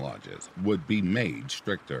healing lodges would be made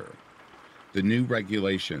stricter. The new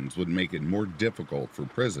regulations would make it more difficult for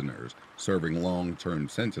prisoners serving long-term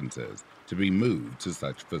sentences to be moved to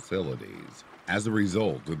such facilities. As a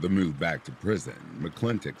result of the move back to prison,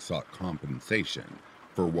 McClintock sought compensation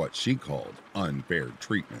for what she called unfair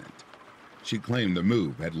treatment. She claimed the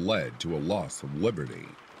move had led to a loss of liberty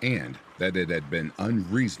and that it had been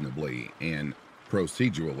unreasonably and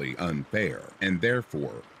procedurally unfair and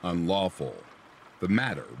therefore unlawful. The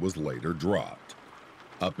matter was later dropped.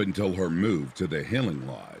 Up until her move to the Healing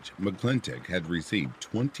Lodge, McClintock had received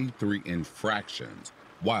 23 infractions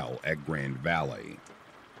while at Grand Valley.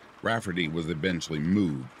 Rafferty was eventually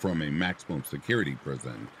moved from a maximum security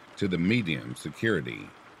prison to the medium security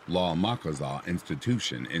La Makaza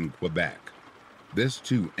institution in Quebec. This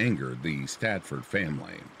too angered the Stadford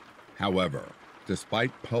family. However,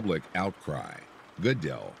 despite public outcry,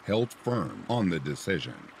 Goodale held firm on the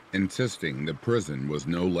decision, insisting the prison was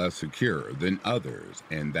no less secure than others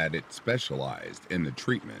and that it specialized in the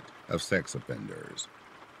treatment of sex offenders.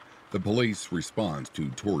 The police response to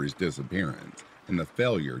Tori's disappearance and the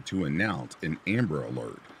failure to announce an Amber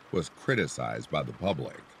Alert was criticized by the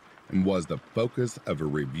public and was the focus of a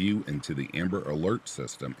review into the Amber Alert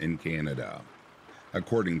system in Canada.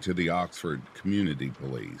 According to the Oxford Community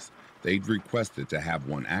Police, they'd requested to have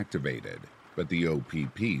one activated, but the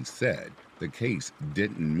OPP said the case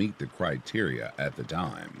didn't meet the criteria at the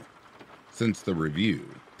time. Since the review,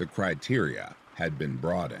 the criteria had been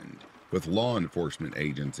broadened, with law enforcement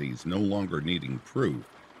agencies no longer needing proof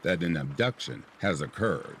that an abduction has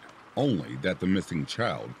occurred, only that the missing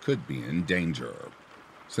child could be in danger.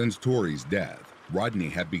 Since Tori's death, Rodney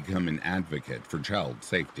had become an advocate for child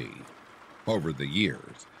safety. Over the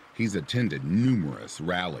years, he's attended numerous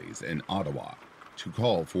rallies in Ottawa to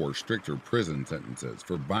call for stricter prison sentences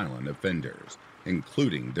for violent offenders,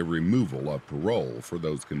 including the removal of parole for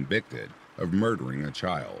those convicted of murdering a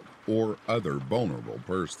child or other vulnerable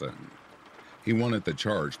person. He wanted the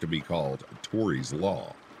charge to be called Tori's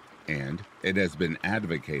Law and it has been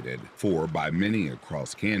advocated for by many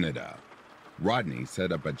across Canada. Rodney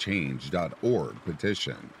set up a change.org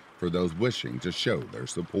petition for those wishing to show their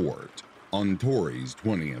support. On Tori's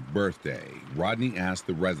 20th birthday, Rodney asked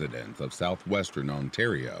the residents of southwestern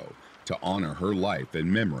Ontario to honor her life and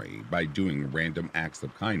memory by doing random acts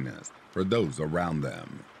of kindness for those around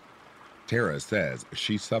them. Tara says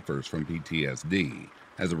she suffers from PTSD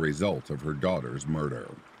as a result of her daughter's murder.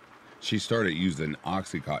 She started using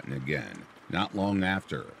Oxycontin again not long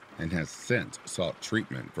after and has since sought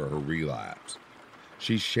treatment for her relapse.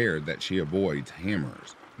 She shared that she avoids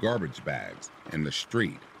hammers, garbage bags, and the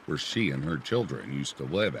street where she and her children used to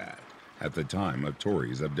live at the time of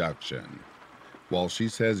Tori's abduction. While she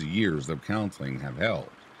says years of counseling have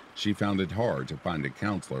helped, she found it hard to find a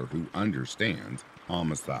counselor who understands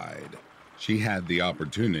homicide. She had the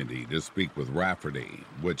opportunity to speak with Rafferty,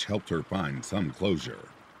 which helped her find some closure,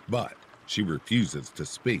 but she refuses to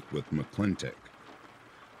speak with McClintock.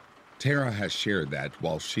 Tara has shared that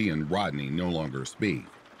while she and Rodney no longer speak,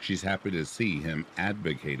 she's happy to see him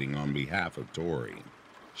advocating on behalf of Tori.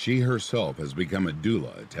 She herself has become a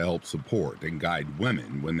doula to help support and guide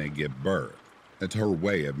women when they give birth. It's her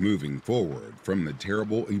way of moving forward from the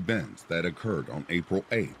terrible events that occurred on April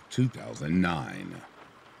 8, 2009.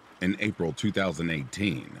 In April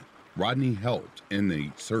 2018, Rodney helped in the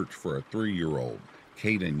search for a 3-year-old,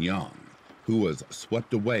 Caden Young, who was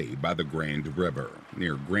swept away by the Grand River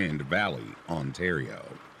near Grand Valley, Ontario,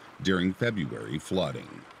 during February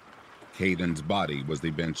flooding. Caden's body was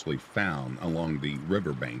eventually found along the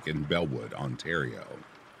riverbank in Bellwood, Ontario.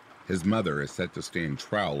 His mother is set to stand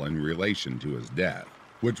trial in relation to his death,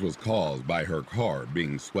 which was caused by her car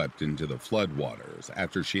being swept into the floodwaters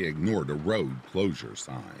after she ignored a road closure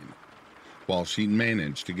sign. While she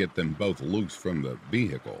managed to get them both loose from the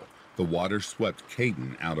vehicle, the water swept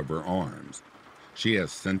Caden out of her arms. She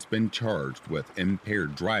has since been charged with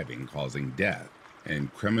impaired driving causing death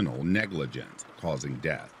and criminal negligence causing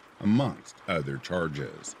death, amongst other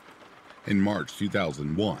charges. In March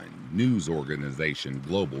 2001, news organization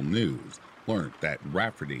Global News learned that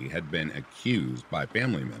Rafferty had been accused by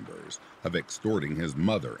family members of extorting his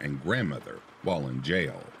mother and grandmother while in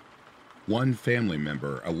jail. One family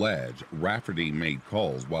member alleged Rafferty made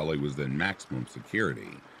calls while he was in maximum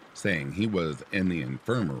security, saying he was in the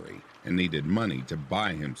infirmary and needed money to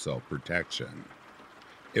buy himself protection.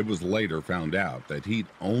 It was later found out that he'd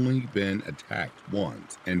only been attacked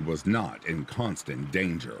once and was not in constant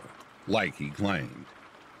danger, like he claimed.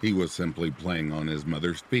 He was simply playing on his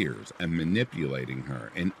mother's fears and manipulating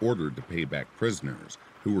her in order to pay back prisoners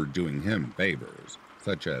who were doing him favors,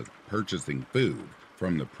 such as purchasing food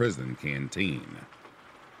from the prison canteen.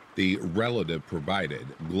 The relative provided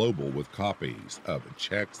Global with copies of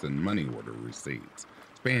checks and money order receipts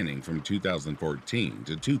spanning from 2014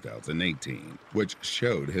 to 2018, which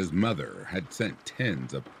showed his mother had sent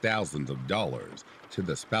tens of thousands of dollars to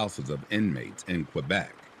the spouses of inmates in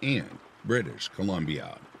Quebec and British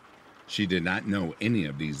Columbia. She did not know any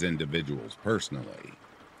of these individuals personally.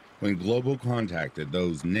 When Global contacted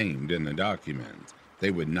those named in the documents,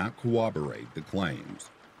 they would not corroborate the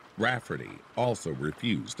claims. Rafferty also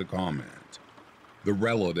refused to comment. The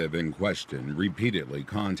relative in question repeatedly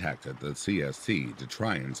contacted the CSC to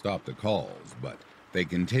try and stop the calls, but they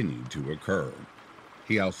continued to occur.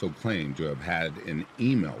 He also claimed to have had an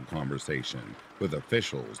email conversation with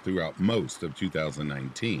officials throughout most of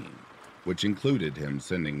 2019, which included him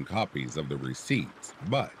sending copies of the receipts,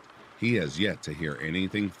 but he has yet to hear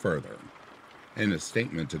anything further. In a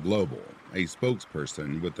statement to Global, a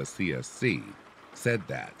spokesperson with the CSC said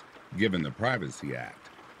that, given the Privacy Act,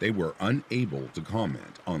 they were unable to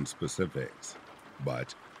comment on specifics,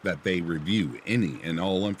 but that they review any and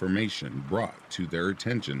all information brought to their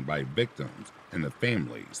attention by victims and the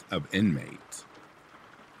families of inmates.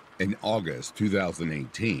 In August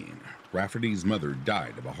 2018, Rafferty's mother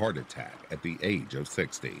died of a heart attack at the age of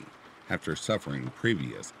 60 after suffering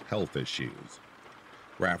previous health issues.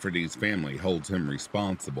 Rafferty's family holds him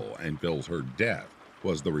responsible and feels her death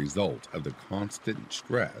was the result of the constant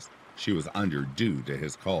stress she was under due to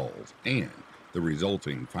his calls and the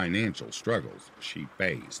resulting financial struggles she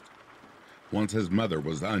faced. Once his mother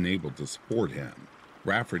was unable to support him,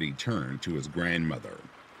 Rafferty turned to his grandmother,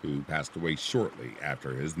 who passed away shortly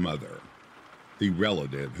after his mother. The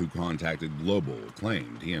relative who contacted Global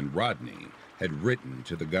claimed he and Rodney had written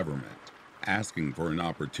to the government, asking for an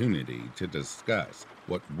opportunity to discuss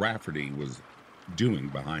what Rafferty was doing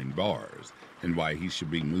behind bars and why he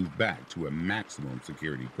should be moved back to a maximum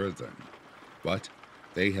security prison. But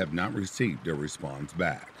they have not received a response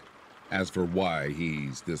back. As for why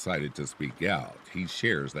he's decided to speak out, he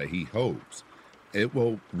shares that he hopes It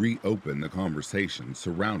will reopen the conversation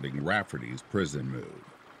surrounding Rafferty's prison move.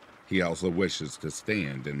 He also wishes to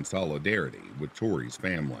stand in solidarity with Tori's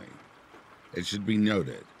family. It should be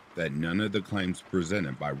noted that none of the claims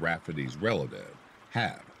presented by Rafferty's relative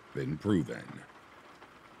have been proven.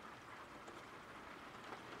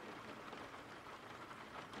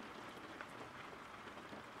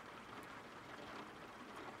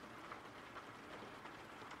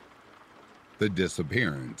 The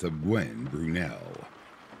disappearance of Gwen Brunel.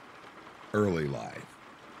 Early life.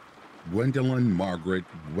 Gwendolyn Margaret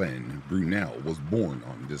Gwen Brunel was born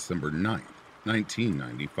on December 9,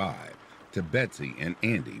 1995, to Betsy and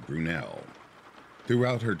Andy Brunel.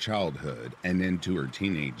 Throughout her childhood and into her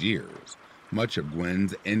teenage years, much of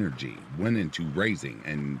Gwen's energy went into raising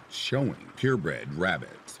and showing purebred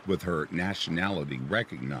rabbits, with her nationality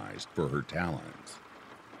recognized for her talents.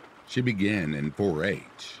 She began in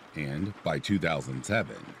 4-H and, by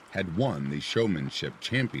 2007, had won the Showmanship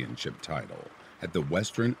Championship title at the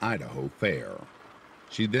Western Idaho Fair.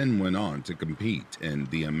 She then went on to compete in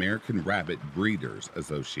the American Rabbit Breeders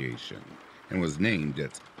Association and was named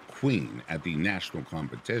its queen at the national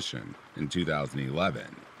competition in 2011.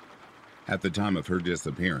 At the time of her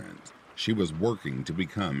disappearance, she was working to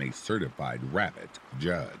become a certified rabbit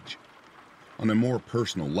judge. On a more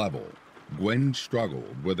personal level, Gwen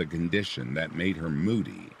struggled with a condition that made her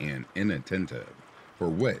moody and inattentive, for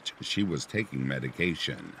which she was taking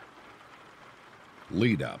medication.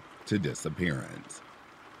 Lead up to disappearance.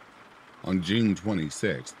 On June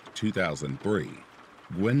 26, 2003,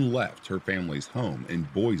 Gwen left her family's home in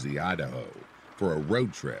Boise, Idaho, for a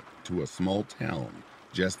road trip to a small town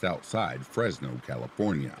just outside Fresno,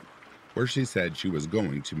 California, where she said she was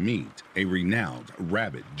going to meet a renowned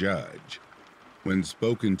rabbit judge. When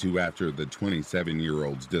spoken to after the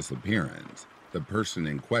 27-year-old's disappearance, the person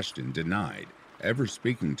in question denied ever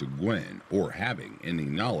speaking to Gwen or having any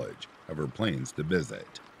knowledge of her plans to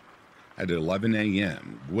visit. At 11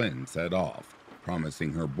 a.m., Gwen set off,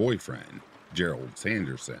 promising her boyfriend, Gerald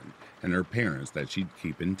Sanderson, and her parents that she'd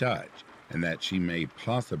keep in touch and that she may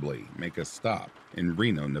possibly make a stop in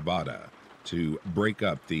Reno, Nevada, to break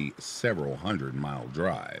up the several hundred-mile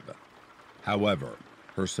drive. However,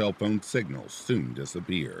 her cell phone signal soon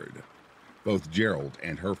disappeared. Both Gerald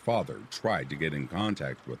and her father tried to get in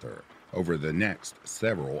contact with her over the next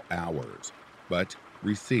several hours, but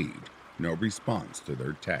received no response to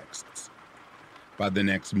their texts. By the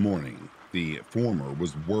next morning, the former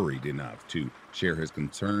was worried enough to share his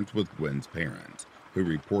concerns with Gwen's parents, who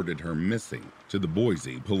reported her missing to the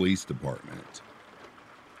Boise Police Department.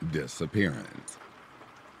 Disappearance.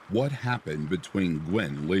 What happened between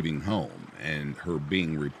Gwen leaving home and her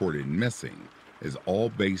being reported missing is all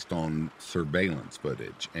based on surveillance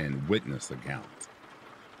footage and witness accounts.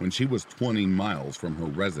 When she was 20 miles from her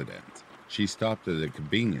residence, she stopped at a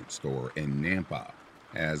convenience store in Nampa,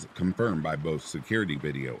 as confirmed by both security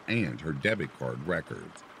video and her debit card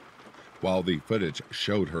records. While the footage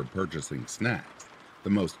showed her purchasing snacks, the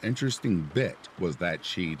most interesting bit was that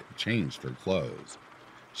she'd changed her clothes.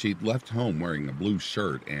 She'd left home wearing a blue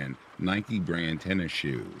shirt and Nike brand tennis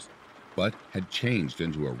shoes, but had changed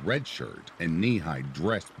into a red shirt and knee-high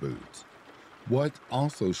dress boots. What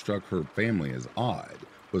also struck her family as odd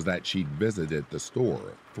was that she'd visited the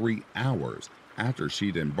store 3 hours after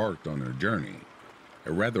she'd embarked on her journey,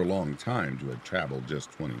 a rather long time to have traveled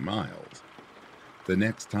just 20 miles. The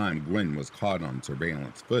next time Gwen was caught on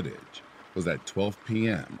surveillance footage was at 12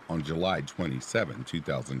 p.m. on July 27,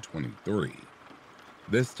 2023.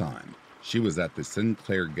 This time, she was at the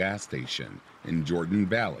Sinclair gas station in Jordan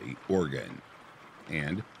Valley, Oregon,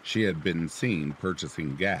 and she had been seen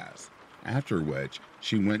purchasing gas, after which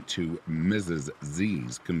she went to Mrs.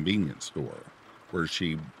 Z's convenience store, where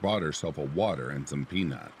she bought herself a water and some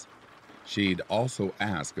peanuts. She'd also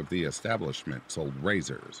asked if the establishment sold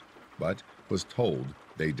razors, but was told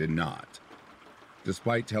they did not.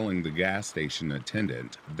 Despite telling the gas station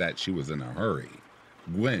attendant that she was in a hurry,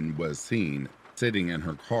 Gwen was seen sitting in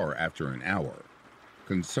her car after an hour.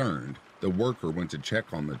 Concerned, the worker went to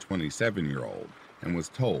check on the 27-year-old and was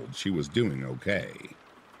told she was doing okay.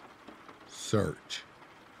 Search.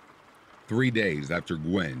 3 days after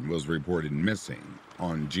Gwen was reported missing,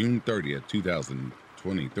 on June 30th,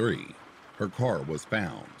 2023, her car was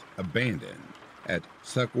found abandoned at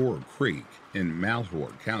Suckore Creek in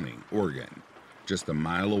Malheur County, Oregon, just a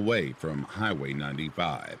mile away from Highway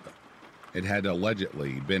 95. It had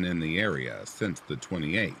allegedly been in the area since the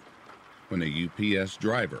 28th, when a UPS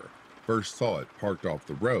driver first saw it parked off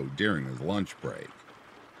the road during his lunch break.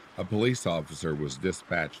 A police officer was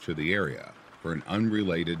dispatched to the area for an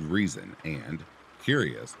unrelated reason and,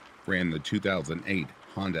 curious, ran the 2008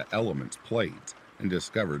 Honda Elements plates and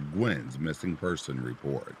discovered Gwen's missing person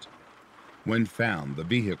report. When found, the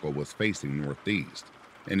vehicle was facing northeast,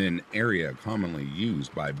 in an area commonly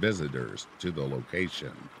used by visitors to the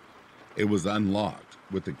location. It was unlocked,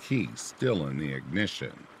 with the key still in the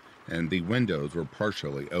ignition, and the windows were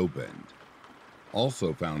partially opened.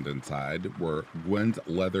 Also found inside were Gwen's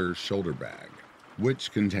leather shoulder bag,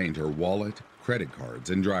 which contained her wallet, credit cards,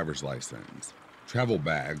 and driver's license. Travel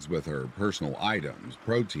bags with her personal items,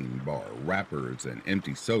 protein bar, wrappers, and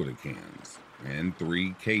empty soda cans, and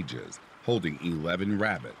 3 cages holding 11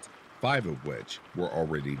 rabbits, 5 of which were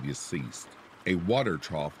already deceased. A water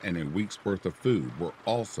trough and a week's worth of food were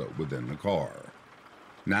also within the car.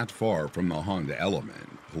 Not far from the Honda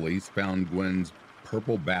Element, police found Gwen's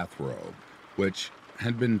purple bathrobe, which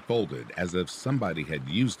had been folded as if somebody had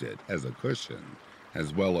used it as a cushion,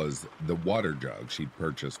 as well as the water jug she'd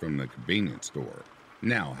purchased from the convenience store,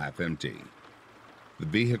 now half empty. The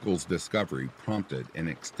vehicle's discovery prompted an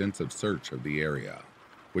extensive search of the area,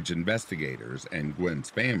 which investigators and Gwen's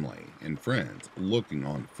family and friends looking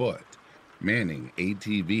on foot, manning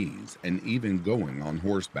ATVs, and even going on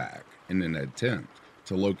horseback in an attempt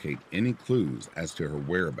to locate any clues as to her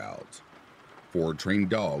whereabouts. 4 trained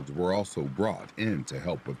dogs were also brought in to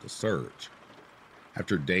help with the search.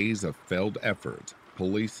 After days of failed efforts,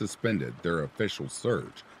 police suspended their official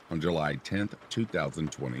search on July 10,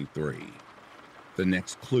 2023. The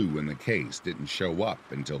next clue in the case didn't show up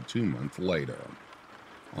until 2 months later.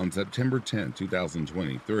 On September 10,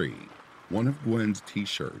 2023, one of Gwen's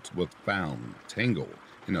t-shirts was found tangled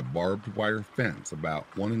in a barbed wire fence about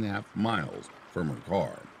 1.5 miles from her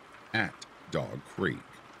car at Dog Creek.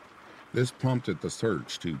 This prompted the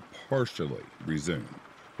search to partially resume,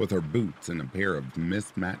 with her boots and a pair of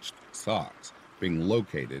mismatched socks being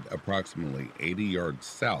located approximately 80 yards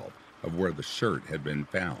south of where the shirt had been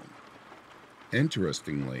found.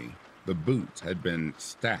 Interestingly, the boots had been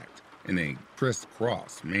stacked in a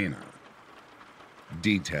crisscross manner.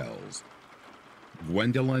 Details: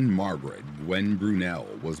 Gwendolyn Margaret Gwen Brunel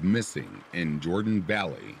was missing in Jordan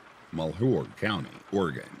Valley, Malheur County,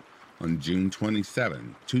 Oregon, on June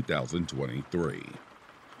 27, 2023.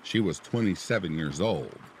 She was 27 years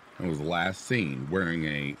old and was last seen wearing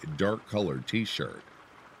a dark-colored t-shirt,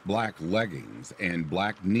 black leggings, and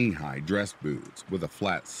black knee-high dress boots with a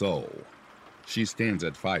flat sole. She stands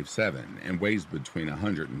at 5'7" and weighs between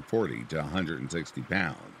 140 to 160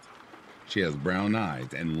 pounds. She has brown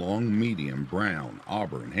eyes and long medium brown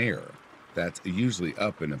auburn hair that's usually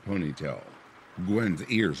up in a ponytail. Gwen's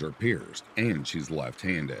ears are pierced and she's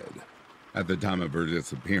left-handed. At the time of her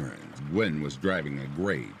disappearance, Gwen was driving a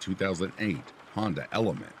gray 2008 Honda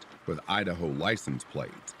Element with Idaho license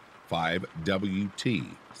plates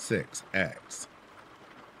 5WT6X.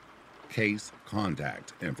 Case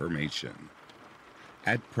contact information.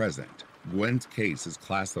 At present, Gwen's case is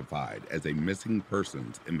classified as a missing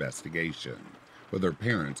persons investigation, with her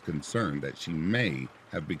parents concerned that she may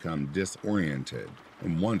have become disoriented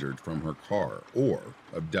and wandered from her car or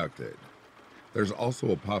abducted. There's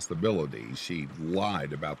also a possibility she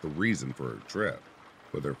lied about the reason for her trip,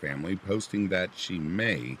 with her family posting that she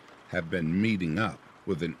may have been meeting up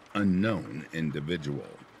with an unknown individual.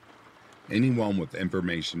 Anyone with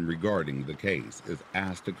information regarding the case is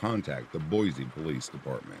asked to contact the Boise Police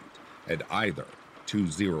Department at either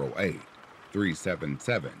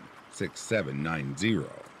 208-377-6790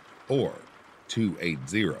 or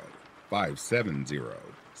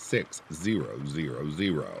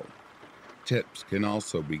 280-570-6000. Tips can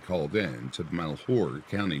also be called in to the Malheur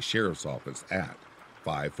County Sheriff's Office at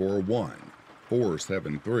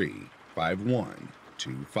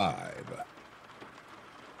 541-473-5125.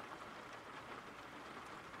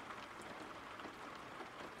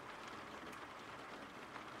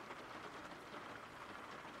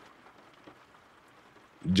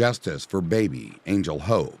 Justice for baby Angel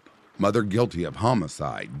Hope, mother guilty of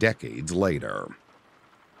homicide decades later.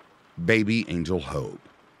 Baby Angel Hope.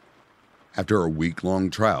 After a week-long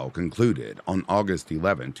trial concluded on August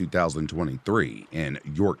 11, 2023 in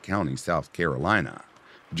York County, South Carolina,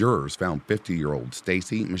 jurors found 50-year-old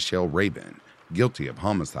Stacy Michelle Rabin guilty of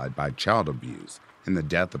homicide by child abuse in the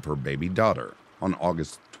death of her baby daughter on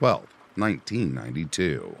August 12,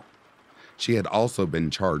 1992. She had also been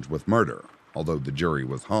charged with murder, although the jury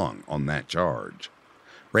was hung on that charge.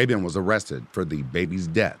 Rabin was arrested for the baby's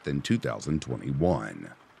death in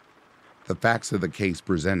 2021. The facts of the case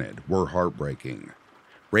presented were heartbreaking.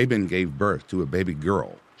 Rabin gave birth to a baby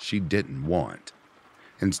girl she didn't want.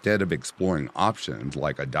 Instead of exploring options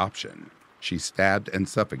like adoption, she stabbed and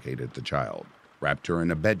suffocated the child, wrapped her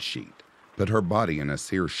in a bedsheet, put her body in a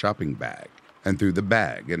Sears shopping bag, and threw the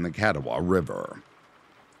bag in the Catawba River.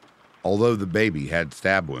 Although the baby had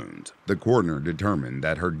stab wounds, the coroner determined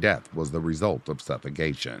that her death was the result of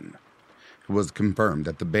suffocation. It was confirmed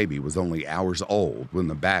that the baby was only hours old when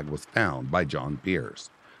the bag was found by John Pierce,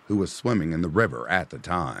 who was swimming in the river at the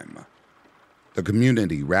time. The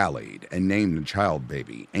community rallied and named the child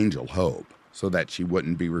baby Angel Hope so that she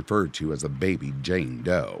wouldn't be referred to as a baby Jane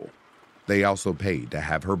Doe. They also paid to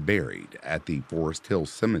have her buried at the Forest Hill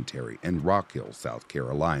Cemetery in Rock Hill, South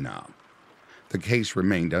Carolina. The case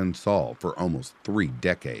remained unsolved for almost 3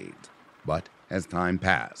 decades, but as time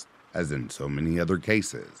passed, as in so many other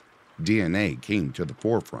cases, DNA came to the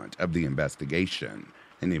forefront of the investigation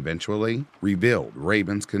and eventually revealed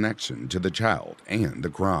Rabin's connection to the child and the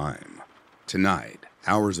crime. Tonight,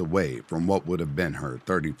 hours away from what would have been her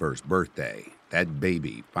 31st birthday, that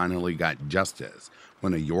baby finally got justice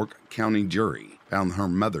when a York County jury found her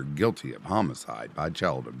mother guilty of homicide by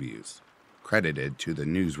child abuse, credited to the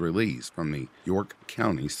news release from the York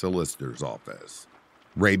County Solicitor's Office.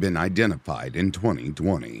 Rabin identified in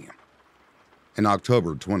 2020. In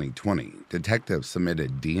October 2020, detectives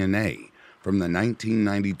submitted DNA from the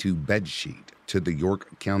 1992 bedsheet to the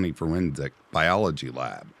York County Forensic Biology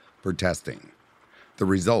Lab for testing. The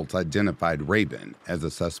results identified Rabin as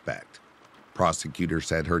a suspect. Prosecutors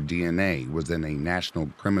said her DNA was in a national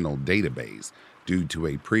criminal database due to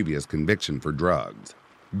a previous conviction for drugs.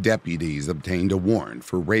 Deputies obtained a warrant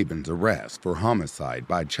for Rabin's arrest for homicide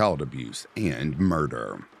by child abuse and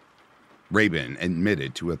murder. Rabin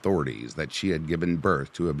admitted to authorities that she had given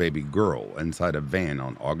birth to a baby girl inside a van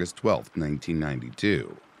on August 12,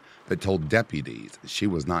 1992, but told deputies she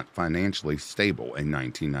was not financially stable in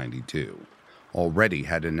 1992, already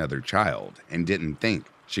had another child, and didn't think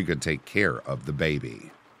she could take care of the baby.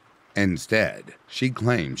 Instead, she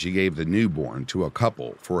claimed she gave the newborn to a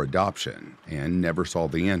couple for adoption and never saw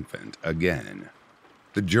the infant again.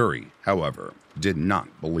 The jury, however, did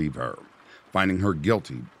not believe her, finding her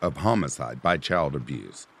guilty of homicide by child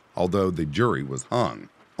abuse, although the jury was hung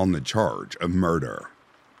on the charge of murder.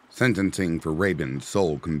 Sentencing for Rabin's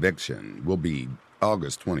sole conviction will be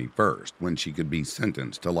August 21st, when she could be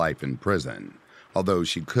sentenced to life in prison, although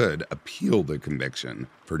she could appeal the conviction.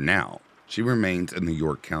 For now, she remains in the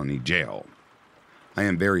York County Jail. I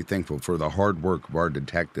am very thankful for the hard work of our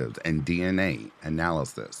detectives and DNA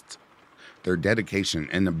analysts. Their dedication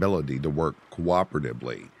and ability to work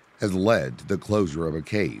cooperatively has led to the closure of a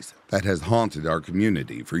case that has haunted our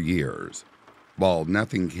community for years. While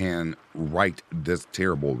nothing can right this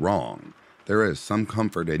terrible wrong, there is some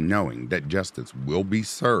comfort in knowing that justice will be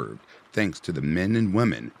served thanks to the men and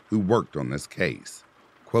women who worked on this case.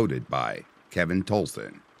 Quoted by Kevin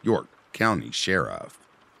Tolson, York County Sheriff.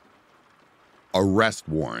 Arrest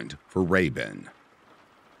warrant for Rabin.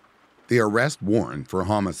 The arrest warrant for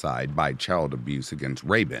homicide by child abuse against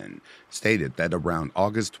Rabin stated that around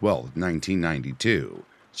August 12, 1992,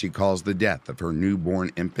 she caused the death of her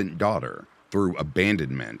newborn infant daughter through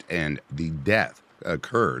abandonment, and the death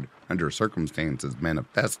occurred under circumstances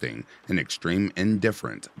manifesting an extreme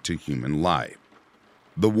indifference to human life.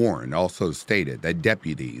 The warrant also stated that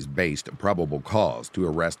deputies based probable cause to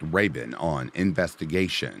arrest Rabin on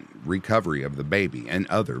investigation, recovery of the baby and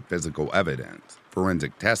other physical evidence,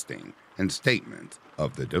 forensic testing, and statements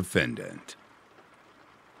of the defendant.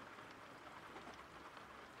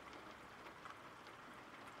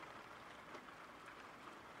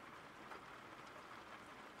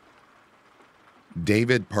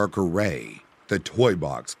 David Parker Ray, the Toy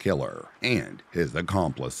Box Killer, and his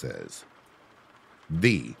accomplices.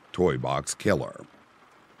 The Toy Box Killer.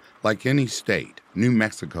 Like any state, New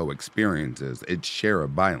Mexico experiences its share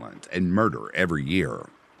of violence and murder every year,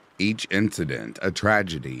 each incident a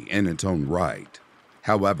tragedy in its own right.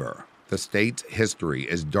 However, the state's history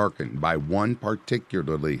is darkened by one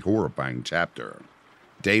particularly horrifying chapter.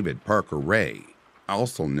 David Parker Ray,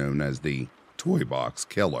 also known as the Toy Box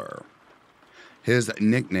Killer. His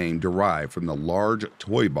nickname derived from the large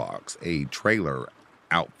toy box, a trailer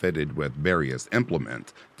outfitted with various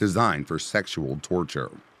implements designed for sexual torture,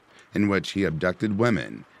 in which he abducted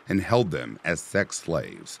women and held them as sex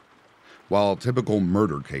slaves. While typical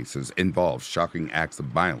murder cases involve shocking acts of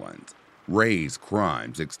violence, Ray's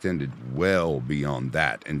crimes extended well beyond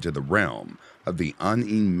that into the realm of the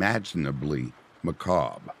unimaginably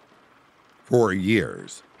macabre. For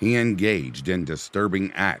years, he engaged in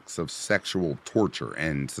disturbing acts of sexual torture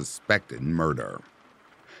and suspected murder.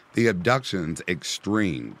 The abductions,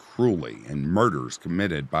 extreme, cruelty, and murders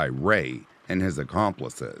committed by Ray and his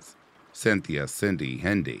accomplices, Cynthia Cindy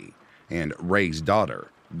Hendy, and Ray's daughter,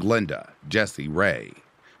 Glenda Jessie Ray,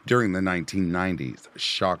 during the 1990s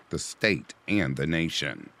shocked the state and the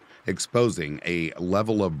nation, exposing a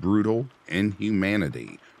level of brutal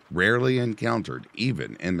inhumanity rarely encountered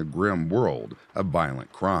even in the grim world of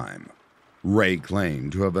violent crime. Ray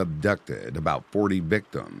claimed to have abducted about 40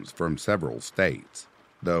 victims from several states,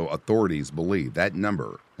 though authorities believe that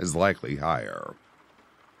number is likely higher.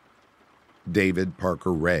 David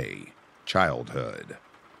Parker Ray, childhood.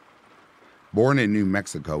 Born in New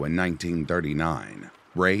Mexico in 1939,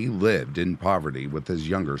 Ray lived in poverty with his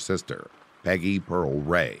younger sister, Peggy Pearl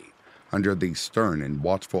Ray, under the stern and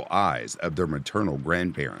watchful eyes of their maternal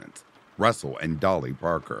grandparents, Russell and Dolly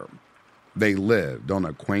Parker. They lived on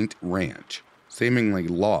a quaint ranch, seemingly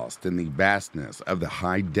lost in the vastness of the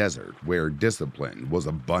high desert where discipline was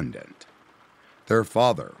abundant. Their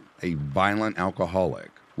father, a violent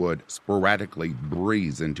alcoholic, would sporadically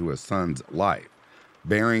breeze into his son's life,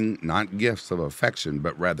 bearing not gifts of affection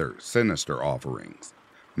but rather sinister offerings,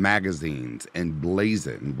 magazines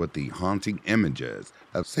emblazoned with the haunting images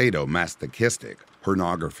of sadomasochistic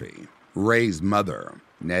pornography. Ray's mother,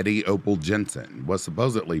 Nettie Opal Jensen, was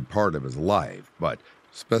supposedly part of his life, but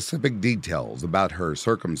specific details about her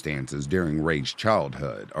circumstances during Ray's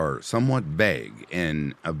childhood are somewhat vague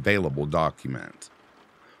in available documents.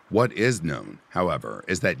 What is known, however,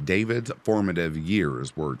 is that David's formative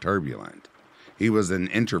years were turbulent. He was an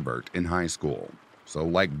introvert in high school, so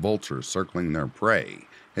like vultures circling their prey,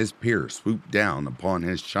 his peers swooped down upon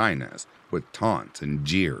his shyness with taunts and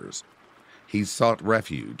jeers. He sought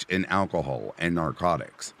refuge in alcohol and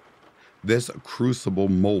narcotics. This crucible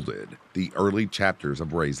molded the early chapters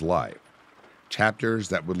of Ray's life, chapters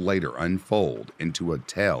that would later unfold into a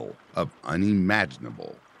tale of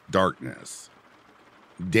unimaginable darkness.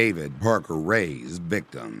 David Parker Ray's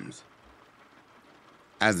victims.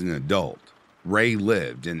 As an adult, Ray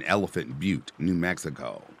lived in Elephant Butte, New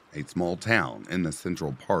Mexico, a small town in the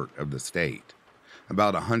central part of the state,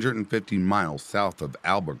 about 150 miles south of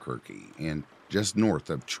Albuquerque and just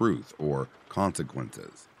north of Truth or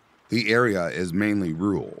Consequences. The area is mainly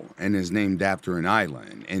rural and is named after an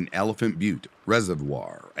island in Elephant Butte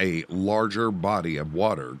Reservoir, a larger body of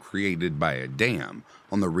water created by a dam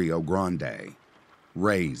on the Rio Grande.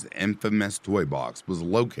 Ray's infamous toy box was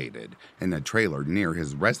located in a trailer near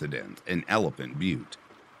his residence in Elephant Butte.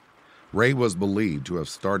 Ray was believed to have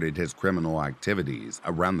started his criminal activities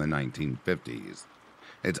around the 1950s.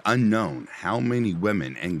 It's unknown how many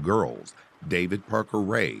women and girls David Parker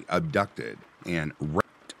Ray abducted and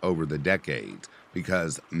raped over the decades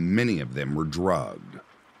because many of them were drugged.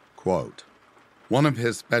 Quote, "One of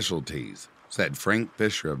his specialties," said Frank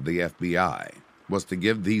Fisher of the FBI, "was to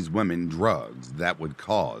give these women drugs that would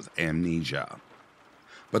cause amnesia."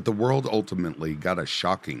 But the world ultimately got a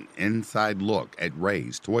shocking inside look at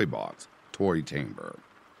Ray's toy box, toy chamber.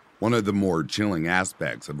 One of the more chilling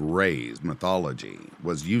aspects of Ray's mythology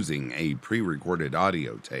was using a pre-recorded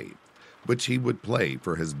audio tape, which he would play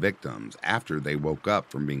for his victims after they woke up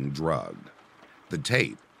from being drugged. The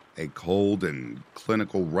tape, a cold and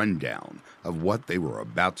clinical rundown of what they were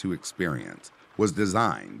about to experience, was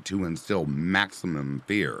designed to instill maximum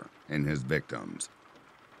fear in his victims.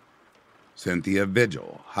 Cynthia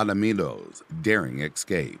Vigil Jaramillo's daring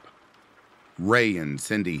escape. Ray and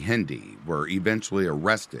Cindy Hendy were eventually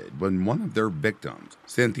arrested when one of their victims,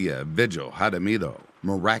 Cynthia Vigil Jaramillo,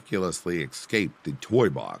 miraculously escaped the toy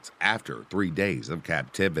box after 3 days of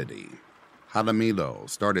captivity. Jaramillo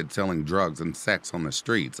started selling drugs and sex on the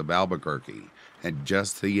streets of Albuquerque at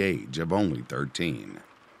just the age of only 13.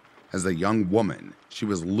 As a young woman, she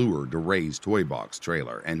was lured to Ray's toy box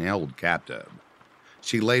trailer and held captive.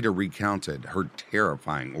 She later recounted her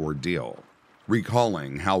terrifying ordeal,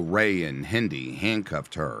 recalling how Ray and Hendy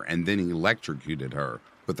handcuffed her and then electrocuted her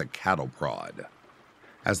with a cattle prod.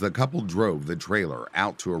 As the couple drove the trailer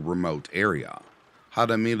out to a remote area,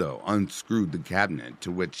 Jaramillo unscrewed the cabinet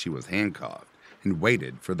to which she was handcuffed and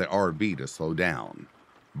waited for the RV to slow down.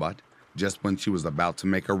 But just when she was about to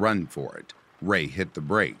make a run for it, Ray hit the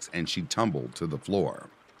brakes and she tumbled to the floor.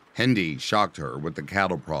 Hendy shocked her with the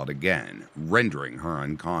cattle prod again, rendering her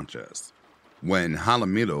unconscious. When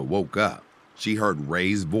Jaramillo woke up, she heard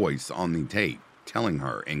Ray's voice on the tape telling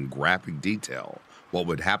her in graphic detail what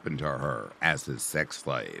would happen to her as his sex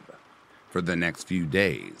slave. For the next few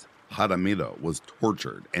days, Jaramillo was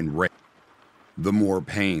tortured and raped. "The more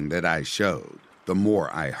pain that I showed, the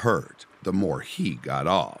more I hurt, the more he got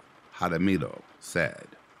off," Jaramillo said.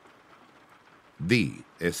 The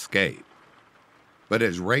escape. But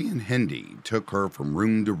as Ray and Hendy took her from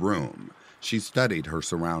room to room, she studied her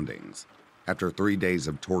surroundings. After 3 days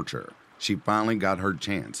of torture, she finally got her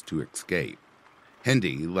chance to escape.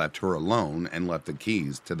 Hendy left her alone and left the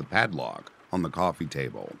keys to the padlock on the coffee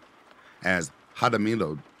table. As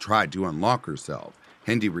Jaramillo tried to unlock herself,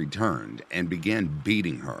 Hendy returned and began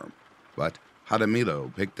beating her, but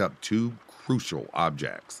Hadamito picked up two crucial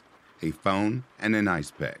objects, a phone and an ice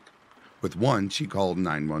pick. With one, she called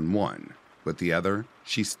 911. With the other,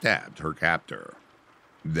 she stabbed her captor.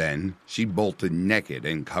 Then, she bolted naked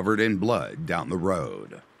and covered in blood down the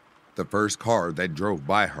road. The first car that drove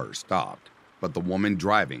by her stopped, but the woman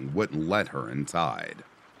driving wouldn't let her inside.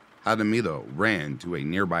 Hadamito ran to a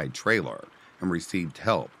nearby trailer and received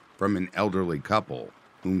help from an elderly couple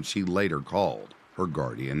whom she later called her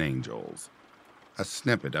guardian angels. A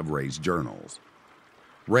snippet of Ray's journals.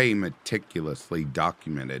 Ray meticulously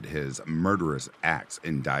documented his murderous acts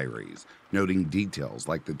in diaries, noting details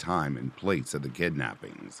like the time and place of the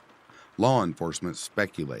kidnappings. Law enforcement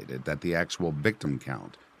speculated that the actual victim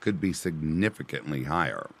count could be significantly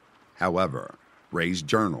higher. However, Ray's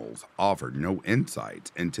journals offered no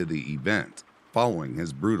insights into the events following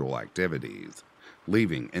his brutal activities,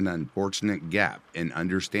 leaving an unfortunate gap in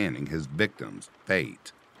understanding his victim's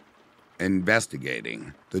fate.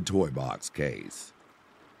 Investigating the toy box case.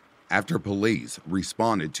 After police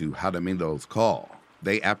responded to Hadamito's call,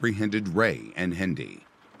 they apprehended Ray and Hindi.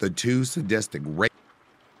 The two sadistic rapers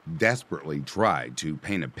desperately tried to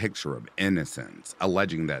paint a picture of innocence,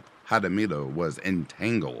 alleging that Hadamito was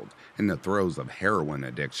entangled in the throes of heroin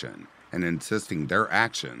addiction and insisting their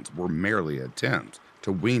actions were merely attempts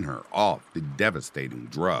to wean her off the devastating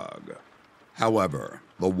drug. However,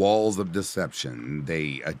 the walls of deception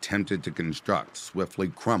they attempted to construct swiftly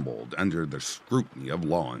crumbled under the scrutiny of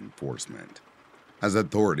law enforcement. As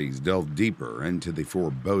authorities delved deeper into the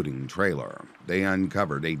foreboding trailer, they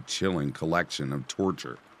uncovered a chilling collection of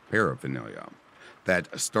torture paraphernalia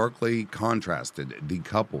that starkly contrasted the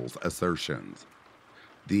couple's assertions.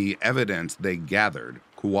 The evidence they gathered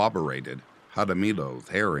corroborated Hadamito's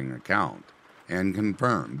harrowing account and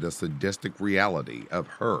confirmed the sadistic reality of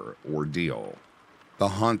her ordeal. The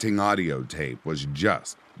haunting audio tape was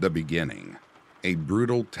just the beginning, a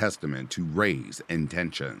brutal testament to Ray's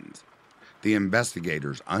intentions. The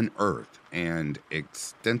investigators unearthed an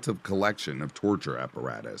extensive collection of torture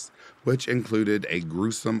apparatus, which included a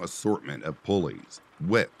gruesome assortment of pulleys,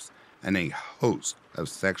 whips, and a host of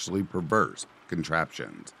sexually perverse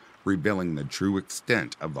contraptions, revealing the true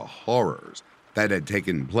extent of the horrors that had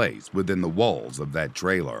taken place within the walls of that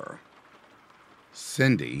trailer.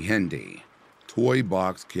 Cindy Hindi, toy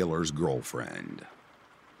box killer's girlfriend.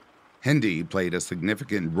 Hindi played a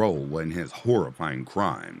significant role in his horrifying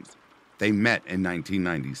crimes. They met in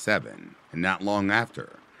 1997, and not long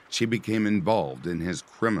after, she became involved in his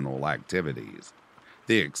criminal activities.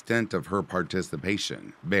 The extent of her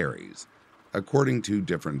participation varies, according to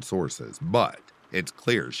different sources, but it's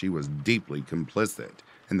clear she was deeply complicit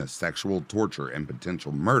in the sexual torture and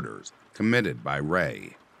potential murders committed by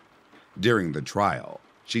Ray. During the trial,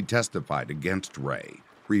 she testified against Ray,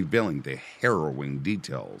 revealing the harrowing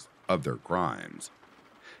details of their crimes.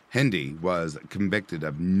 Hindi was convicted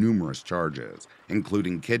of numerous charges,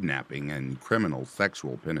 including kidnapping and criminal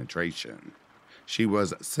sexual penetration. She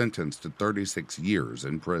was sentenced to 36 years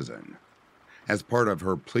in prison. As part of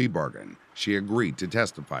her plea bargain, she agreed to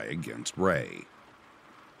testify against Ray.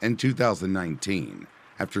 In 2019,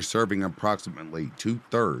 after serving approximately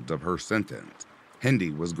 2/3 of her sentence,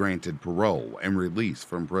 Hindi was granted parole and release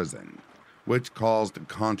from prison, which caused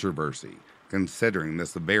controversy considering the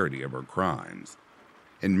severity of her crimes.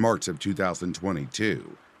 In March of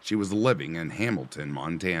 2022, she was living in Hamilton,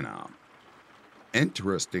 Montana.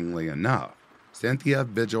 Interestingly enough, Cynthia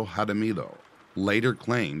Vigil Hadamito later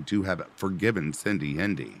claimed to have forgiven Cindy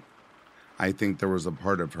Hindi. I think there was a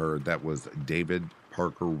part of her that was David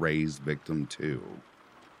Parker Ray's victim too.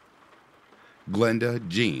 Glenda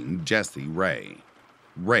Jean Jessie Ray,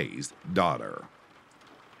 Ray's daughter.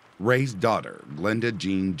 Ray's daughter, Glenda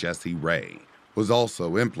Jean Jessie Ray, was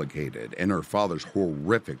also implicated in her father's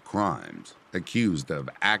horrific crimes, accused of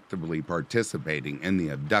actively participating in the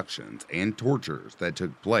abductions and tortures that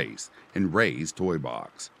took place in Ray's toy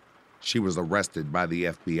box. She was arrested by the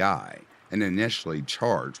FBI and initially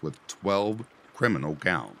charged with 12 criminal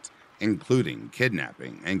counts, including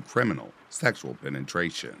kidnapping and criminal sexual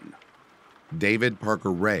penetration. David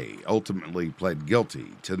Parker Ray ultimately pled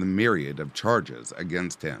guilty to the myriad of charges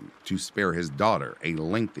against him to spare his daughter a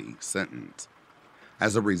lengthy sentence.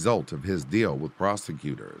 As a result of his deal with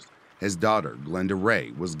prosecutors, his daughter, Glenda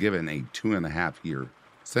Ray, was given a 2.5-year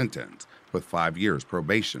sentence with 5 years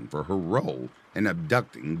probation for her role in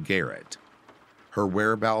abducting Garrett. Her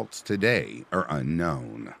whereabouts today are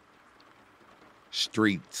unknown.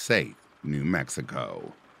 Street Safe, New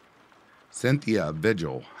Mexico. Cynthia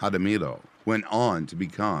Vigil Hadamito went on to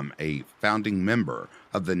become a founding member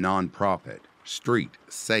of the nonprofit Street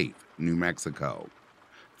Safe, New Mexico.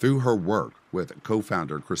 Through her work with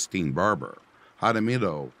co-founder Christine Barber,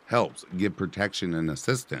 Jaramillo helps give protection and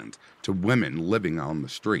assistance to women living on the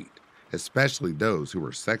street, especially those who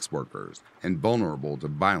are sex workers and vulnerable to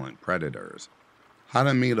violent predators.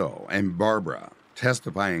 Jaramillo and Barbara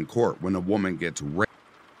testify in court when a woman gets raped,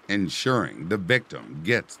 ensuring the victim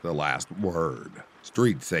gets the last word.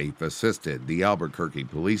 StreetSafe assisted the Albuquerque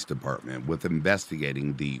Police Department with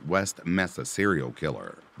investigating the West Mesa serial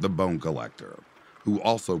killer, the Bone Collector, who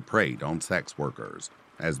also preyed on sex workers,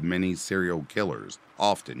 as many serial killers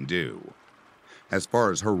often do. As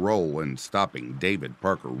far as her role in stopping David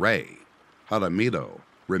Parker Ray, Jaramillo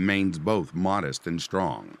remains both modest and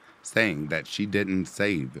strong, saying that she didn't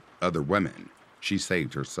save other women, she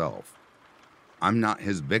saved herself. "I'm not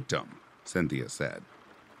his victim," Cynthia said.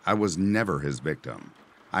 "I was never his victim.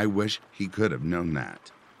 I wish he could have known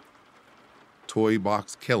that." Toy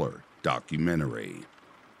Box Killer documentary.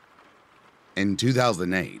 In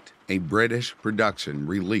 2008, a British production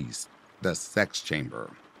released The Sex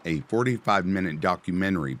Chamber, a 45-minute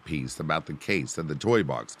documentary piece about the case of the Toy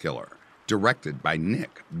Box Killer, directed by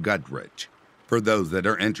Nick Goodrich. For those that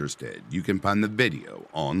are interested, you can find the video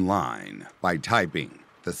online by typing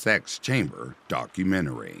The Sex Chamber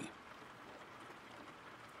documentary.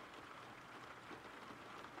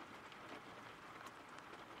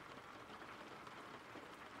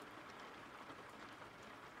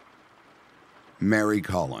 Mary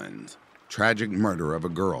Collins, tragic murder of a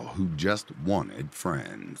girl who just wanted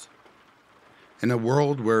friends. In a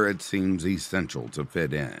world where it seems essential to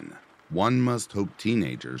fit in, one must hope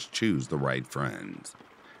teenagers choose the right friends.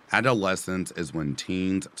 Adolescence is when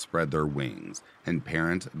teens spread their wings and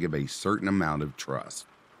parents give a certain amount of trust.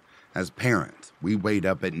 As parents, we wait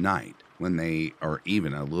up at night when they are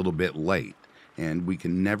even a little bit late, and we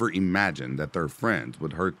can never imagine that their friends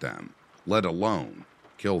would hurt them, let alone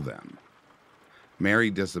kill them.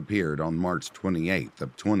 Mary disappeared on March 28th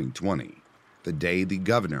of 2020, the day the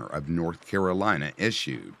governor of North Carolina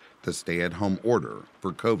issued the stay-at-home order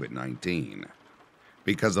for COVID-19.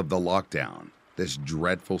 Because of the lockdown, this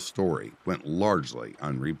dreadful story went largely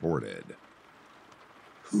unreported.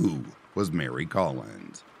 Who was Mary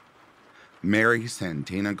Collins? Mary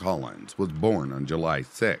Santina Collins was born on July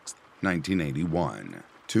 6, 1981,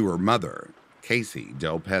 to her mother, Casey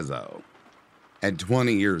Del Pezzo. At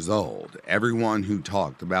 20 years old, everyone who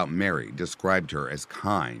talked about Mary described her as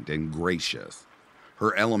kind and gracious.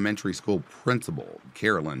 Her elementary school principal,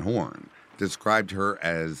 Carolyn Horn, described her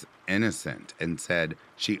as innocent and said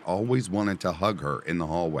she always wanted to hug her in the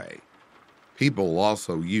hallway. People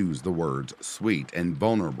also used the words sweet and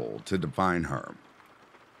vulnerable to define her.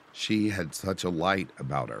 She had such a light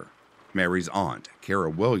about her, Mary's aunt, Kara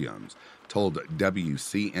Williams, told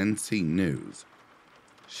WCNC News.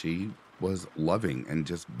 She was loving and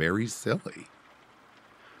just very silly.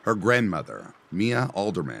 Her grandmother, Mia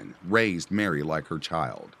Alderman, raised Mary like her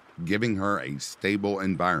child, giving her a stable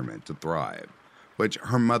environment to thrive, which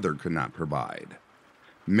her mother could not provide.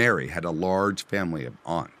 Mary had a large family of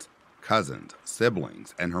aunts, cousins,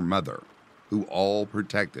 siblings, and her mother, who all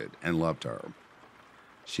protected and loved her.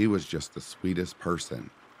 She was just the sweetest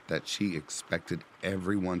person that she expected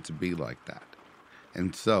everyone to be like that.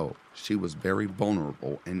 And so she was very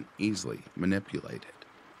vulnerable and easily manipulated.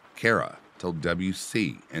 Kara told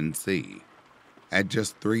WCNC. At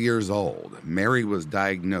just 3 years old, Mary was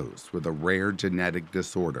diagnosed with a rare genetic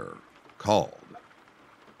disorder called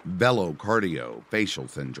velocardiofacial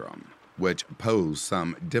syndrome, which posed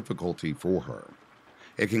some difficulty for her.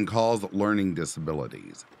 It can cause learning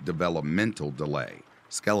disabilities, developmental delay,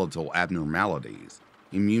 skeletal abnormalities,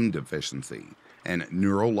 immune deficiency, and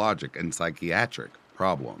neurologic and psychiatric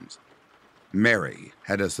problems. Mary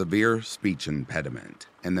had a severe speech impediment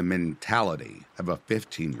and the mentality of a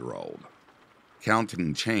 15-year-old.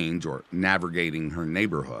 Counting change or navigating her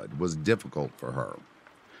neighborhood was difficult for her.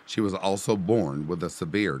 She was also born with a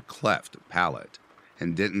severe cleft palate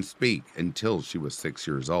and didn't speak until she was 6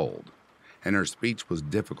 years old, and her speech was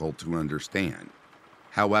difficult to understand.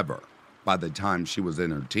 However, by the time she was in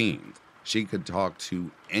her teens, she could talk to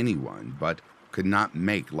anyone but could not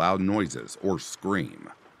make loud noises or scream.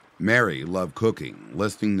 Mary loved cooking,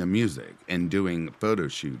 listening to music, and doing photo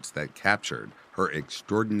shoots that captured her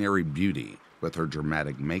extraordinary beauty with her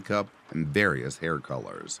dramatic makeup and various hair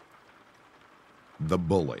colors. The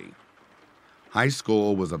bully. High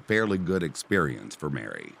school was a fairly good experience for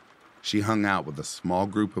Mary. She hung out with a small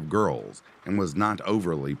group of girls and was not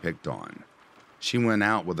overly picked on. She went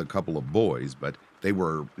out with a couple of boys, but they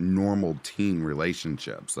were normal teen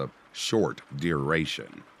relationships of short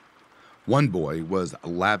duration. One boy was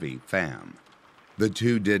Lavi Pham. The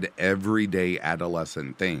two did everyday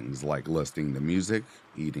adolescent things like listening to music,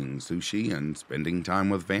 eating sushi, and spending time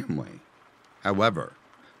with family. However,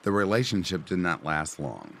 the relationship did not last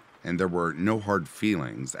long, and there were no hard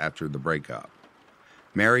feelings after the breakup.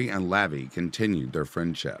 Mary and Lavi continued their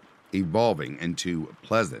friendship, evolving into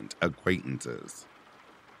pleasant acquaintances.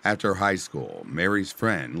 After high school, Mary's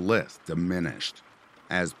friend list diminished.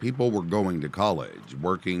 As people were going to college,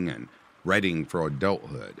 working, and readying for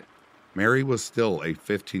adulthood, Mary was still a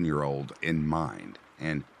 15-year-old in mind,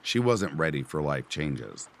 and she wasn't ready for life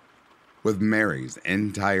changes. With Mary's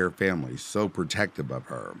entire family so protective of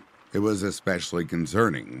her, it was especially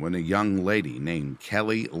concerning when a young lady named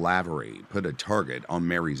Kelly Lavery put a target on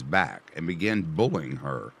Mary's back and began bullying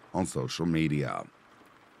her on social media.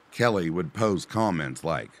 Kelly would post comments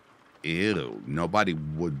like, "Ew, nobody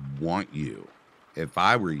would want you. If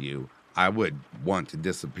I were you, I would want to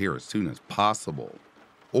disappear as soon as possible."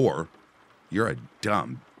 Or, "You're a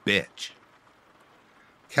dumb bitch."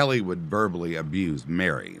 Kelly would verbally abuse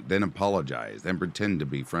Mary, then apologize and pretend to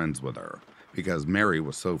be friends with her. Because Mary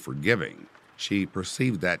was so forgiving, she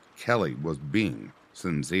perceived that Kelly was being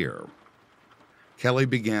sincere. Kelly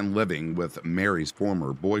began living with Mary's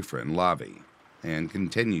former boyfriend, Lavi, and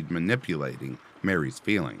continued manipulating Mary's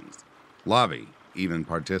feelings. Lavi even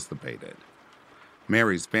participated.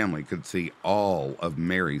 Mary's family could see all of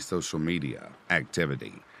Mary's social media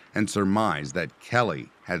activity and surmised that Kelly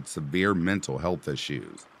had severe mental health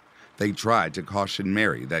issues. They tried to caution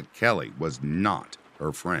Mary that Kelly was not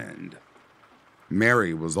her friend.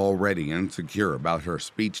 Mary was already insecure about her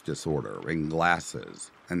speech disorder and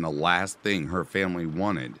glasses, and the last thing her family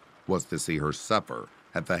wanted was to see her suffer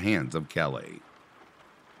at the hands of Kelly.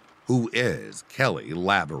 Who is Kelly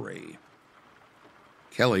Lavery?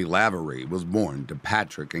 Kelly Lavery was born to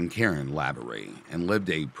Patrick and Karen Lavery and lived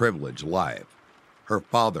a privileged life. Her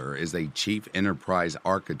father is a chief enterprise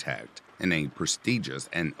architect in a prestigious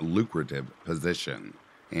and lucrative position,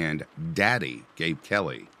 and Daddy gave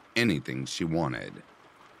Kelly anything she wanted.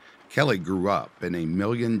 Kelly grew up in a $1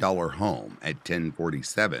 million home at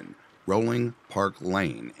 1047 Rolling Park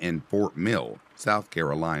Lane in Fort Mill, South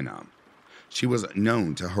Carolina. She was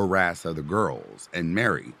known to harass other girls, and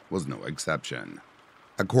Mary was no exception.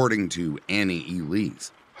 According to Annie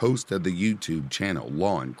Elise, host of the YouTube channel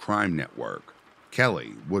Law and Crime Network,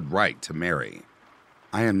 Kelly would write to Mary,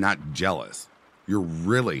 "I am not jealous. You're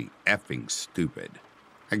really effing stupid.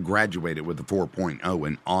 I graduated with a 4.0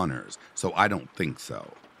 in honors, so I don't think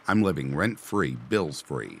so. I'm living rent-free,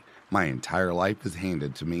 bills-free. My entire life is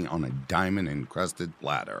handed to me on a diamond-encrusted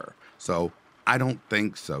platter, so I don't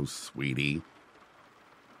think so, sweetie."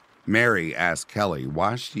 Mary asked Kelly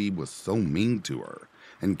why she was so mean to her,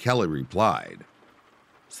 and Kelly replied,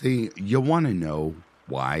 "See, you want to know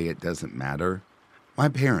why it doesn't matter? My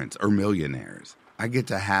parents are millionaires. I get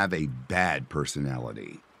to have a bad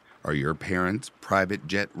personality. Are your parents private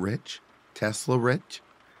jet rich? Tesla rich?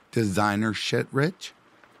 Designer shit rich?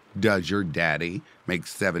 Does your daddy make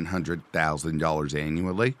 $700,000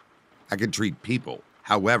 annually? I can treat people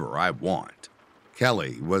however I want."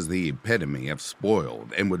 Kelly was the epitome of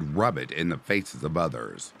spoiled and would rub it in the faces of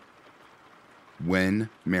others. When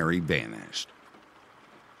Mary vanished.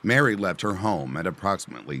 Mary left her home at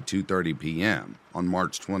approximately 2:30 p.m. on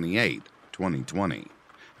March 28, 2020,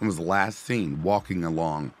 and was last seen walking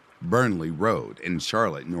along Burnley Road in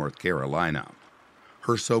Charlotte, North Carolina.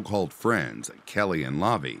 Her so-called friends, Kelly and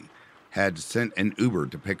Lavi, had sent an Uber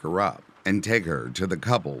to pick her up and take her to the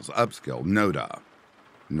couple's upscale Noda,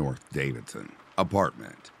 North Davidson,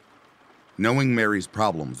 apartment. Knowing Mary's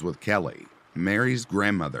problems with Kelly, Mary's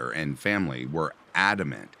grandmother and family were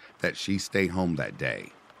adamant that she stay home that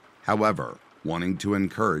day. However, wanting to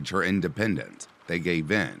encourage her independence, they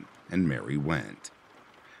gave in and Mary went.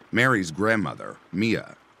 Mary's grandmother,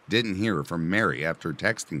 Mia, didn't hear from Mary after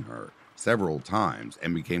texting her several times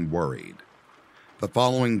and became worried. The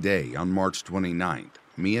following day, on March 29th,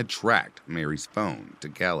 Mia tracked Mary's phone to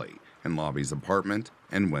Kelly and Lavi's apartment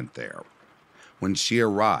and went there. When she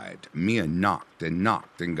arrived, Mia knocked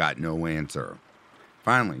and got no answer.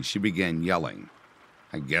 Finally, she began yelling,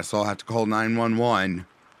 "I guess I'll have to call 911.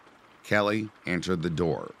 Kelly answered the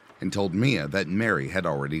door and told Mia that Mary had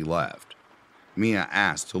already left. Mia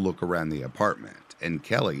asked to look around the apartment, and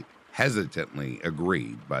Kelly hesitantly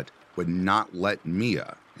agreed but would not let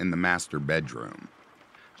Mia in the master bedroom.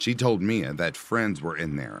 She told Mia that friends were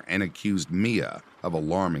in there and accused Mia of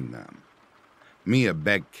alarming them. Mia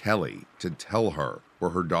begged Kelly to tell her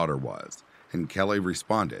where her daughter was, and Kelly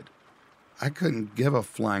responded, "I couldn't give a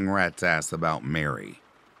flying rat's ass about Mary."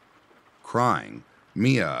 Crying,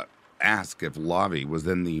 Mia asked if Lavi was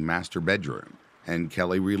in the master bedroom, and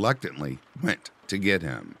Kelly reluctantly went to get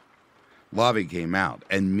him. Lavi came out,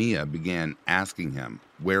 and Mia began asking him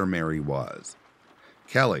where Mary was.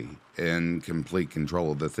 Kelly, in complete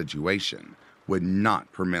control of the situation, would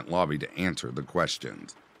not permit Lavi to answer the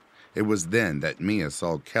questions. It was then that Mia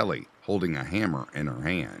saw Kelly holding a hammer in her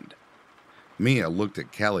hand. Mia looked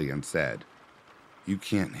at Kelly and said, "You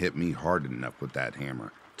can't hit me hard enough with that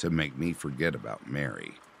hammer to make me forget about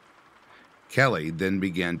Mary." Kelly then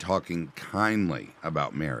began talking kindly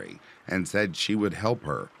about Mary and said she would help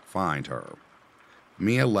her find her.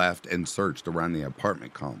 Mia left and searched around the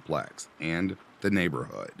apartment complex and the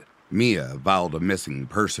neighborhood. Mia filed a missing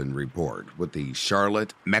person report with the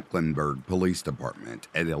Charlotte Mecklenburg Police Department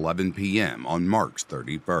at 11 p.m. on March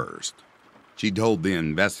 31st. She told the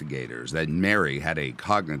investigators that Mary had a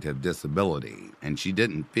cognitive disability and she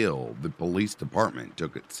didn't feel the police department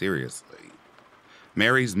took it seriously.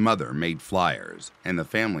 Mary's mother made flyers and the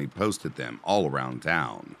family posted them all around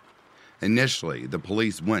town. Initially, the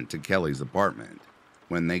police went to Kelly's apartment.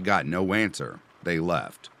 When they got no answer, they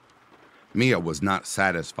left. Mia was not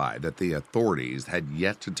satisfied that the authorities had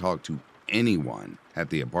yet to talk to anyone at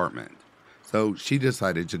the apartment, so she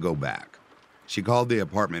decided to go back. She called the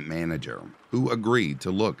apartment manager, who agreed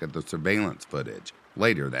to look at the surveillance footage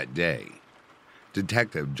later that day.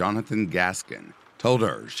 Detective Jonathan Gaskin told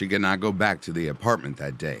her she could not go back to the apartment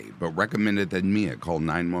that day, but recommended that Mia call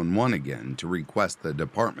 911 again to request the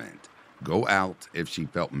department go out if she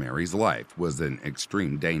felt Mary's life was in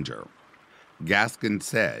extreme danger. Gaskin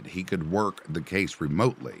said he could work the case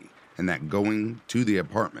remotely and that going to the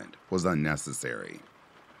apartment was unnecessary.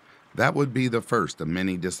 That would be the first of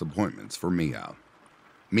many disappointments for Mia.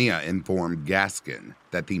 Mia informed Gaskin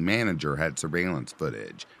that the manager had surveillance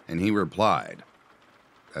footage, and he replied,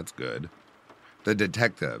 "That's good." The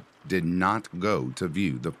detective did not go to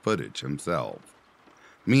view the footage himself.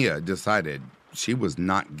 Mia decided she was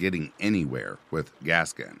not getting anywhere with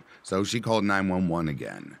Gaskin, so she called 911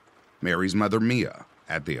 again. Mary's mother, Mia,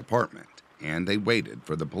 at the apartment, and they waited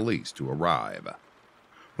for the police to arrive.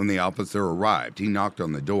 When the officer arrived, he knocked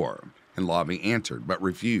on the door, and Lavi answered but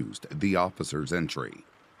refused the officer's entry.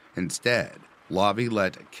 Instead, Lavi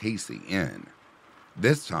let Casey in.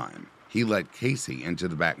 This time, he let Casey into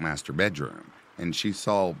the back master bedroom, and she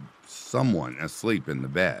saw someone asleep in the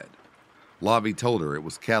bed. Lavi told her it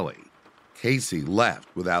was Kelly. Casey left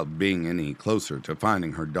without being any closer to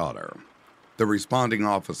finding her daughter. The responding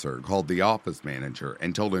officer called the office manager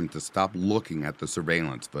and told him to stop looking at the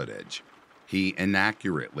surveillance footage. He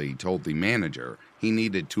inaccurately told the manager he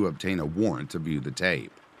needed to obtain a warrant to view the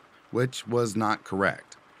tape, which was not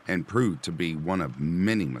correct and proved to be one of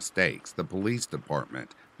many mistakes the police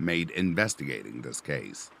department made investigating this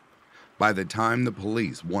case. By the time the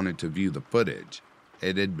police wanted to view the footage,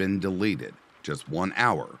 it had been deleted just 1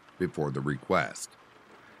 hour before the request.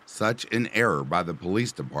 Such an error by the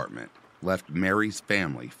police department left Mary's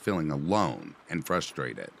family feeling alone and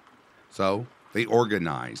frustrated. So they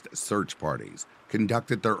organized search parties,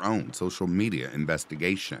 conducted their own social media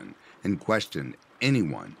investigation, and questioned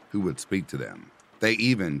anyone who would speak to them. They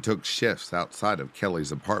even took shifts outside of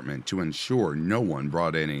Kelly's apartment to ensure no one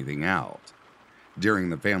brought anything out.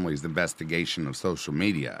 During the family's investigation of social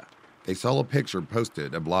media, they saw a picture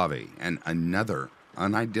posted of Lavi and another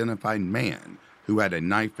unidentified man who had a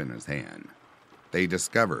knife in his hand. They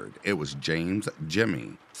discovered it was James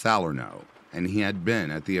Jimmy Salerno, and he had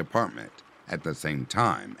been at the apartment at the same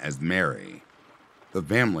time as Mary. The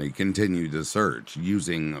family continued to search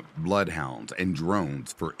using bloodhounds and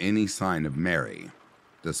drones for any sign of Mary.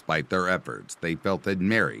 Despite their efforts, they felt that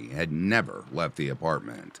Mary had never left the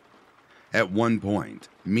apartment. At one point,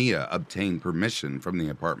 Mia obtained permission from the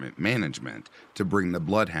apartment management to bring the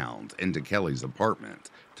bloodhounds into Kelly's apartment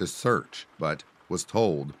to search, but was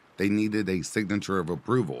told they needed a signature of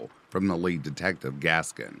approval from the lead detective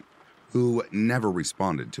Gaskin, who never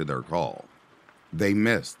responded to their call. They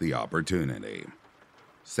missed the opportunity.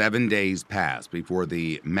 7 days passed before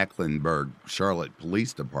the Mecklenburg Charlotte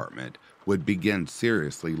Police Department would begin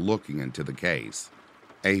seriously looking into the case.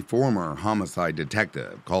 A former homicide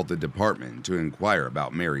detective called the department to inquire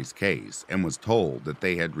about Mary's case and was told that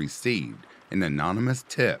they had received an anonymous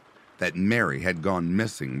tip that Mary had gone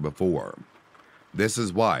missing before. This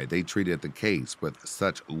is why they treated the case with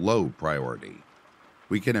such low priority.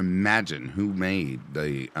 We can imagine who made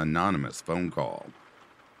the anonymous phone call.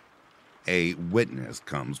 A witness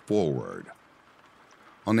comes forward.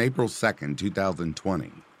 On April 2,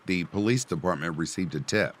 2020, the police department received a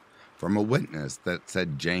tip from a witness that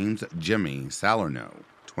said James Jimmy Salerno,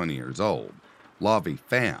 20 years old, Lavi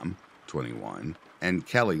Pham, 21, and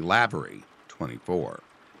Kelly Lavery, 24,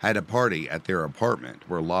 had a party at their apartment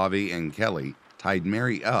where Lavi and Kelly tied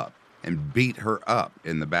Mary up and beat her up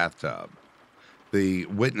in the bathtub. The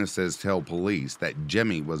witnesses tell police that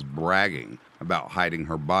Jimmy was bragging about hiding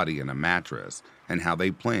her body in a mattress and how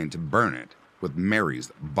they planned to burn it with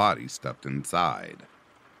Mary's body stuffed inside.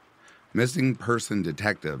 Missing person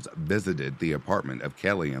detectives visited the apartment of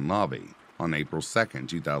Kelly and Lavi on April 2,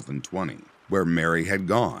 2020, where Mary had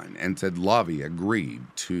gone, and said Lavi agreed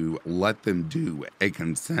to let them do a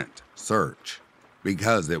consent search.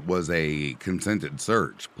 Because it was a consented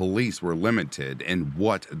search, police were limited in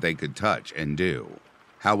what they could touch and do.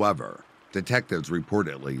 However, detectives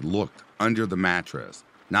reportedly looked under the mattress,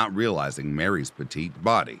 not realizing Mary's petite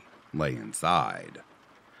body lay inside.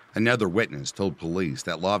 Another witness told police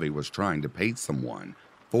that Lavi was trying to pay someone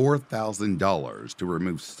 $4,000 to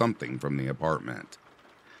remove something from the apartment.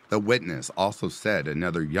 The witness also said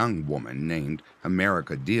another young woman named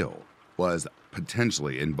America Deal was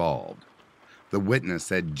potentially involved. The witness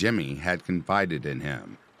said Jimmy had confided in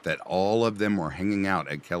him that all of them were hanging out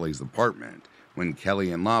at Kelly's apartment when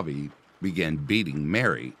Kelly and Lavi began beating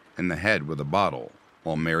Mary in the head with a bottle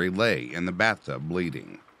while Mary lay in the bathtub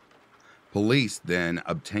bleeding. Police then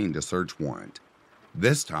obtained a search warrant.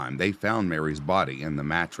 This time they found Mary's body in the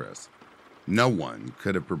mattress. No one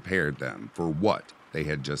could have prepared them for what they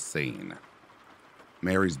had just seen.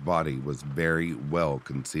 Mary's body was very well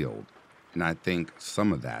concealed, and I think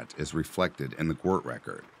some of that is reflected in the court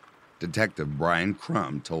record. Detective Brian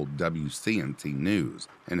Crum told WCNC News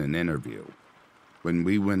in an interview, "When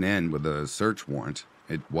we went in with a search warrant,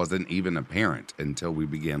 it wasn't even apparent until we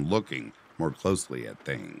began looking more closely at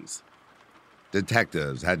things."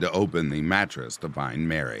 Detectives had to open the mattress to find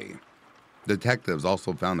Mary. Detectives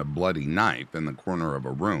also found a bloody knife in the corner of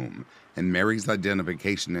a room and Mary's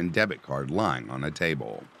identification and debit card lying on a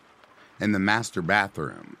table. In the master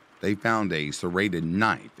bathroom, they found a serrated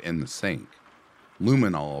knife in the sink.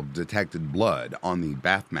 Luminol detected blood on the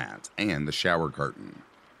bath mats and the shower curtain.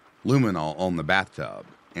 Luminol on the bathtub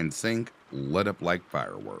and sink lit up like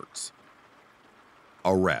fireworks.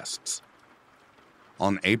 Arrests.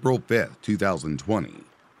 On April 5, 2020,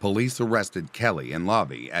 police arrested Kelly and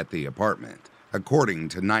Lavi at the apartment, according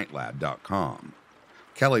to nightlab.com.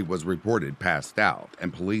 Kelly was reported passed out,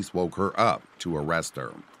 and police woke her up to arrest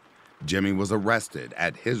her. Jimmy was arrested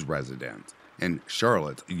at his residence in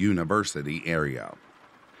Charlotte's University area.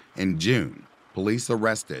 In June, police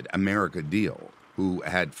arrested America Deal, who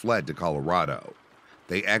had fled to Colorado.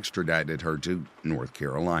 They extradited her to North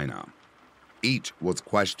Carolina. Each was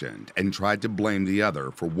questioned and tried to blame the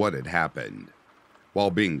other for what had happened.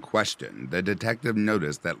 While being questioned, the detective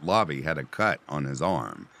noticed that Lavi had a cut on his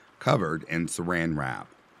arm, covered in saran wrap.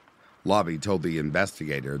 Lavi told the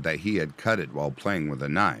investigator that he had cut it while playing with a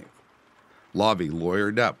knife. Lavi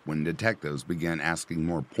lawyered up when detectives began asking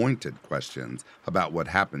more pointed questions about what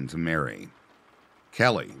happened to Mary.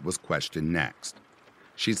 Kelly was questioned next.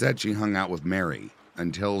 She said she hung out with Mary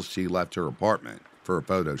until she left her apartment for a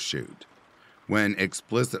photo shoot. When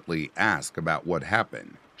explicitly asked about what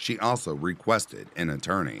happened, she also requested an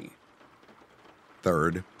attorney.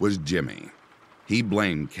 Third was Jimmy. He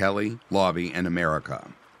blamed Kelly, Lavi, and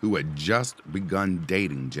America, who had just begun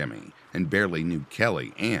dating Jimmy and barely knew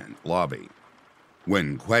Kelly and Lavi.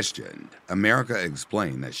 When questioned, America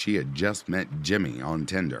explained that she had just met Jimmy on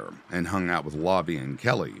Tinder and hung out with Lavi and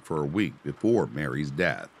Kelly for a week before Mary's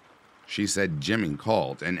death. She said Jimmy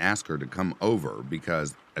called and asked her to come over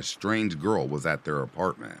because a strange girl was at their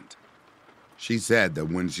apartment. She said that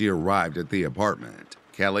when she arrived at the apartment,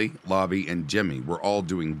 Kelly, Lavi, and Jimmy were all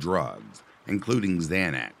doing drugs, including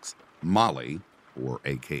Xanax, Molly, or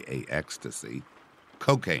aka ecstasy,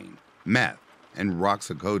 cocaine, meth, and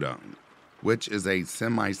roxicodone, which is a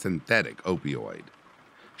semi-synthetic opioid.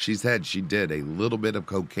 She said she did a little bit of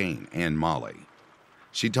cocaine and Molly.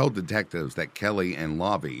 She told detectives that Kelly and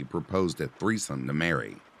Lavi proposed a threesome to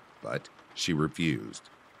Mary, but she refused.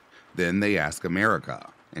 Then they asked America,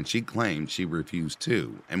 and she claimed she refused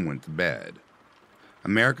too and went to bed.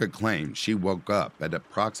 America claimed she woke up at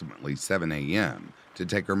approximately 7 a.m. to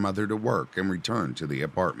take her mother to work and return to the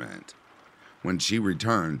apartment. When she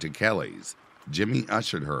returned to Kelly's, Jimmy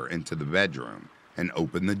ushered her into the bedroom and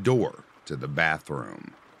opened the door to the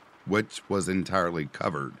bathroom, which was entirely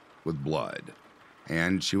covered with blood,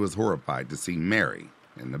 and she was horrified to see Mary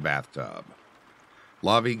in the bathtub.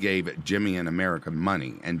 Lavi gave Jimmy and America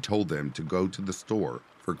money and told them to go to the store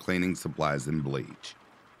for cleaning supplies and bleach.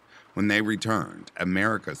 When they returned,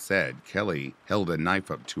 America said Kelly held a knife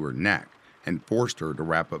up to her neck and forced her to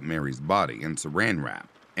wrap up Mary's body in saran wrap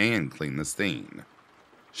and clean the scene.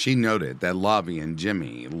 She noted that Lavi and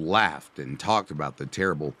Jimmy laughed and talked about the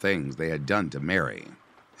terrible things they had done to Mary.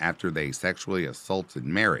 After they sexually assaulted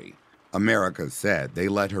Mary, America said they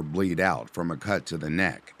let her bleed out from a cut to the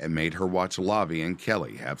neck and made her watch Lavi and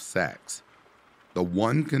Kelly have sex. The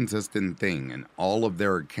one consistent thing in all of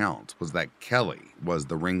their accounts was that Kelly was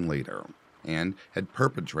the ringleader and had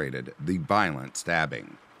perpetrated the violent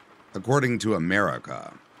stabbing. According to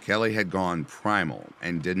America, Kelly had gone primal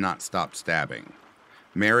and did not stop stabbing.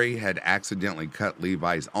 Mary had accidentally cut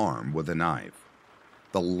Levi's arm with a knife.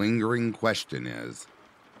 The lingering question is,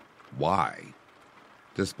 why?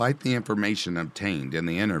 Despite the information obtained in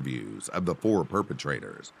the interviews of the 4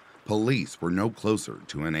 perpetrators, police were no closer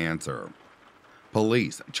to an answer.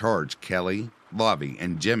 Police charged Kelly, Lavi,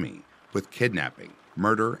 and Jimmy with kidnapping,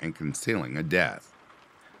 murder, and concealing a death.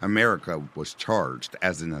 America was charged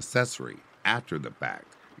as an accessory after the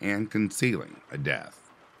fact and concealing a death.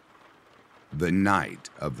 The night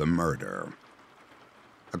of the murder.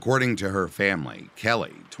 According to her family,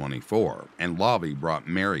 Kelly, 24, and Lavi brought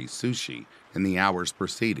Mary sushi in the hours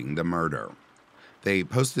preceding the murder. They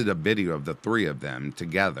posted a video of the 3 of them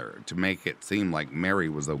together to make it seem like Mary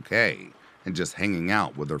was okay and just hanging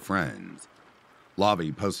out with her friends.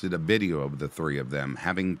 Lavi posted a video of the 3 of them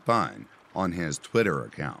having fun on his Twitter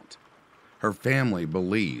account. Her family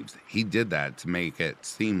believes he did that to make it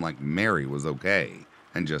seem like Mary was okay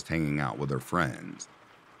and just hanging out with her friends.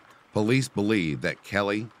 Police believe that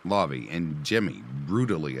Kelly, Lavi, and Jimmy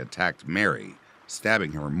brutally attacked Mary,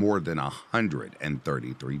 stabbing her more than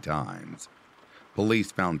 133 times.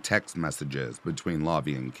 Police found text messages between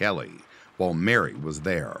Lavi and Kelly while Mary was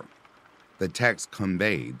there. The text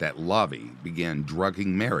conveyed that Lavi began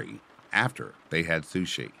drugging Mary after they had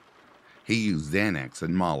sushi. He used Xanax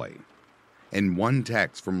and Molly. In one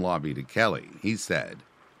text from Lavi to Kelly, he said,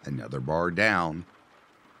 "Another bar down."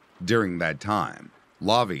 During that time,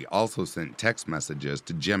 Lavi also sent text messages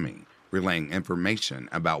to Jimmy, relaying information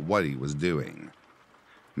about what he was doing.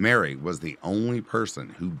 Mary was the only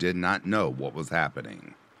person who did not know what was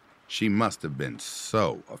happening. She must have been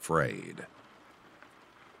so afraid.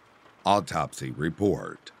 Autopsy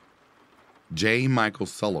report. J. Michael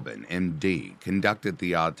Sullivan, M.D., conducted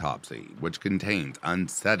the autopsy, which contains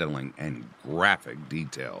unsettling and graphic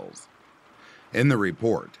details. In the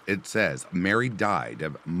report, it says Mary died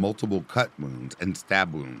of multiple cut wounds and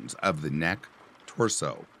stab wounds of the neck,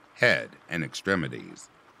 torso, head, and extremities.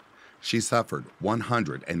 She suffered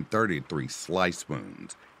 133 slice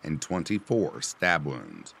wounds and 24 stab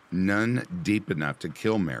wounds, none deep enough to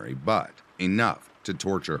kill Mary, but enough to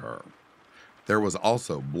torture her. There was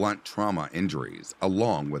also blunt trauma injuries,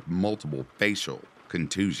 along with multiple facial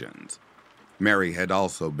contusions. Mary had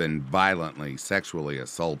also been violently sexually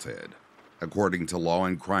assaulted. According to Law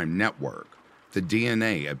and Crime Network, the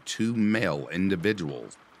DNA of 2 male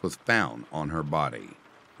individuals was found on her body.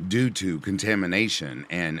 Due to contamination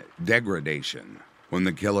and degradation, when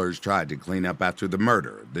the killers tried to clean up after the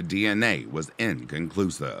murder, the DNA was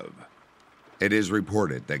inconclusive. It is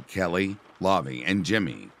reported that Kelly, Lavi, and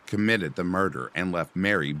Jimmy committed the murder and left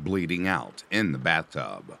Mary bleeding out in the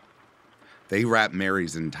bathtub. They wrapped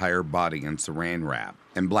Mary's entire body in saran wrap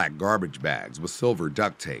and black garbage bags with silver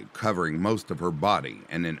duct tape covering most of her body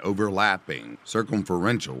in an overlapping,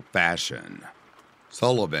 circumferential fashion.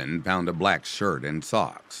 Sullivan found a black shirt and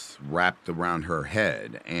socks wrapped around her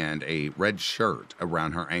head and a red shirt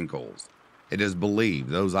around her ankles. It is believed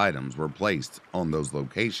those items were placed on those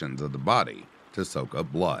locations of the body to soak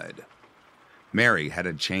up blood. Mary had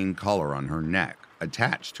a chain collar on her neck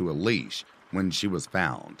attached to a leash when she was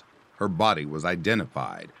found. Her body was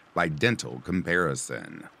identified by dental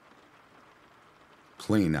comparison.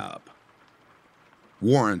 Cleanup.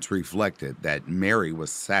 Warrants reflected that Mary was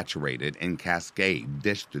saturated in Cascade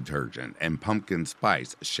dish detergent and pumpkin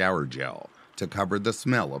spice shower gel to cover the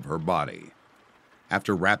smell of her body.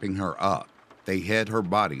 After wrapping her up, they hid her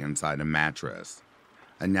body inside a mattress.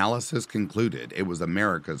 Analysis concluded it was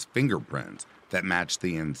America's fingerprints that matched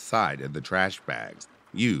the inside of the trash bags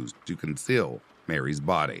used to conceal Mary's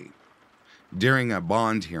body. During a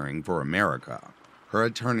bond hearing for America, her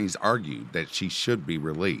attorneys argued that she should be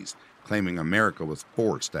released, claiming America was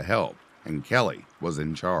forced to help and Kelly was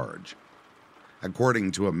in charge.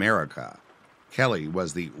 According to America, Kelly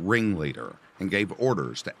was the ringleader and gave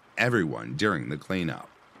orders to everyone during the cleanup.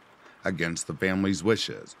 Against the family's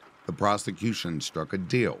wishes, the prosecution struck a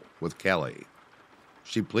deal with Kelly.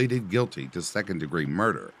 She pleaded guilty to second-degree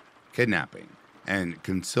murder, kidnapping, and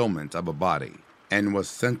concealment of a body, and was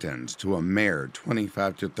sentenced to a mere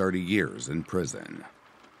 25 to 30 years in prison.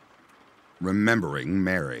 Remembering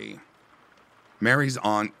Mary. Mary's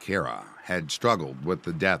aunt, Kara, had struggled with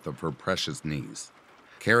the death of her precious niece.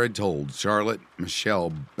 Kara told Charlotte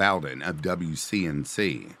Michelle Bowden of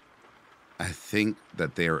WCNC, "I think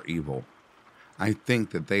that they are evil. I think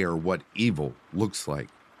that they are what evil looks like.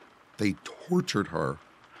 They tortured her.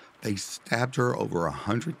 They stabbed her over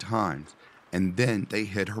 100 times, and then they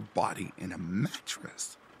hid her body in a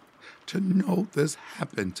mattress. To know this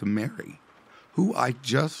happened to Mary, who I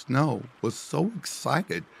just know was so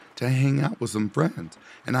excited to hang out with some friends,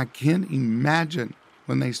 and I can't imagine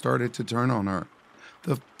when they started to turn on her,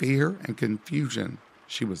 the fear and confusion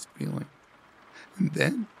she was feeling. And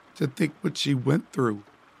then to think what she went through.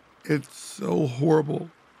 It's so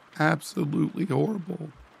horrible, absolutely horrible.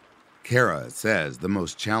 Kara says the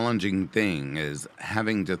most challenging thing is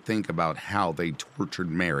having to think about how they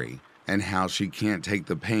tortured Mary and how she can't take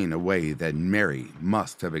the pain away that Mary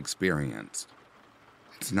must have experienced.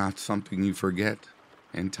 It's not something you forget,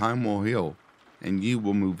 and time will heal, and you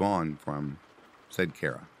will move on from, said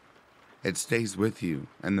Kara. It stays with you,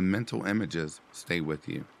 and the mental images stay with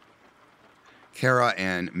you. Kara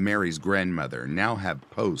and Mary's grandmother now have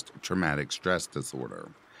post-traumatic stress disorder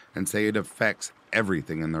and say it affects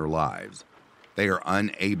everything in their lives. They are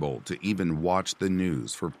unable to even watch the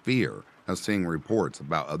news for fear of seeing reports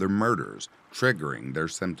about other murders triggering their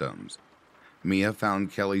symptoms. Mia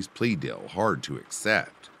found Kelly's plea deal hard to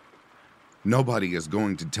accept. Nobody is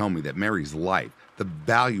going to tell me that Mary's life, the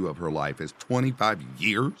value of her life, is 25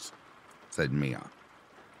 years, said Mia.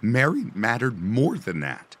 Mary mattered more than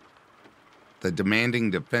that. The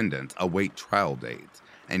demanding defendants await trial dates,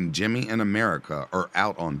 and Jimmy and America are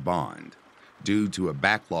out on bond. Due to a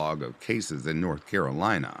backlog of cases in North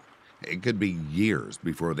Carolina, it could be years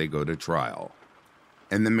before they go to trial.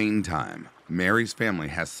 In the meantime, Mary's family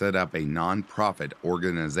has set up a non-profit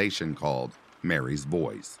organization called Mary's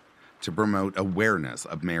Voice to promote awareness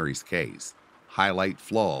of Mary's case, highlight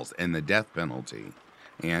flaws in the death penalty,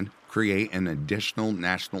 and create an additional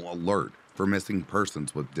national alert for missing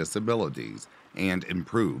persons with disabilities and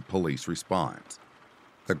improve police response.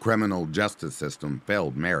 The criminal justice system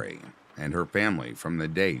failed Mary and her family from the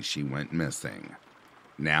day she went missing.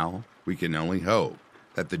 Now, we can only hope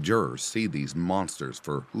that the jurors see these monsters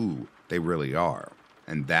for who they really are,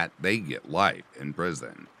 and that they get life in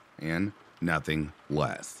prison, and nothing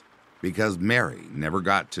less. Because Mary never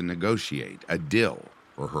got to negotiate a deal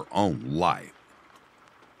for her own life.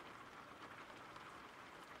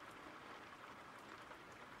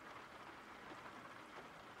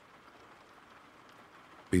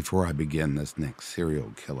 Before I begin this next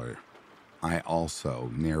serial killer, I also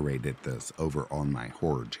narrated this over on my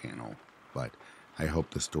horror channel, but I hope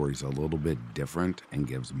the story's a little bit different and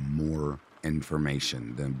gives more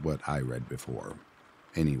information than what I read before.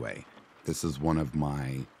 Anyway, this is one of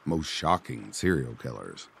my most shocking serial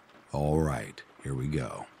killers. All right, here we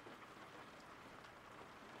go.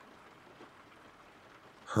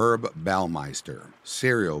 Herb Baumeister,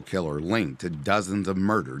 serial killer linked to dozens of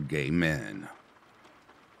murdered gay men.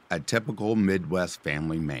 A typical Midwest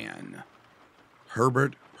family man.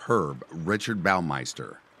 Herbert Herb Richard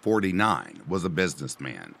Baumeister, 49, was a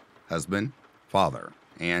businessman, husband, father,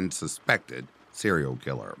 and suspected serial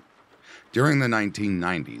killer. During the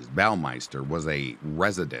 1990s, Baumeister was a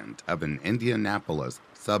resident of an Indianapolis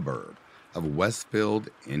suburb of Westfield,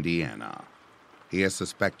 Indiana. He is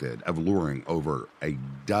suspected of luring over a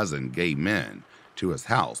dozen gay men to his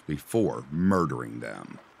house before murdering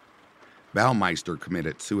them. Baumeister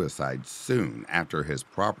committed suicide soon after his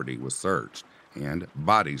property was searched and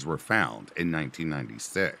bodies were found in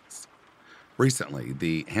 1996. Recently,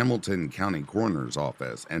 the Hamilton County Coroner's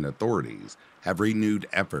Office and authorities have renewed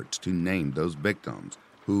efforts to name those victims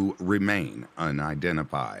who remain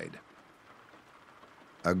unidentified.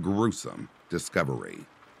 A gruesome discovery.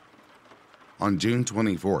 On June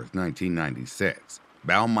 24, 1996,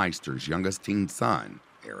 Baumeister's youngest teen son,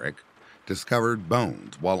 Eric, discovered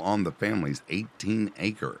bones while on the family's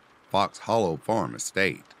 18-acre Fox Hollow Farm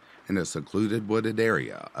estate in a secluded wooded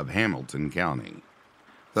area of Hamilton County.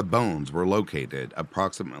 The bones were located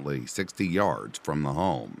approximately 60 yards from the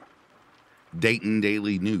home. Dayton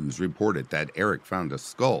Daily News reported that Eric found a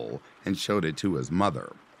skull and showed it to his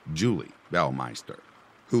mother, Julie Baumeister,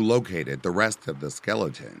 who located the rest of the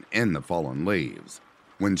skeleton in the fallen leaves.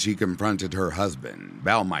 When she confronted her husband,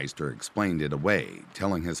 Baumeister explained it away,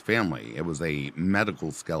 telling his family it was a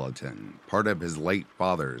medical skeleton, part of his late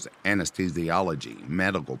father's anesthesiology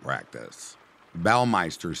medical practice.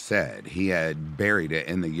 Baumeister said he had buried it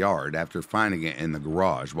in the yard after finding it in the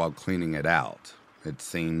garage while cleaning it out. It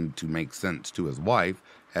seemed to make sense to his wife,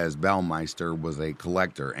 as Baumeister was a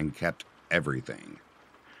collector and kept everything.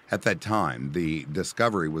 At that time, the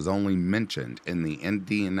discovery was only mentioned in the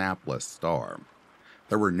Indianapolis Star.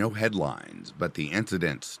 There were no headlines, but the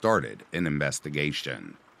incident started an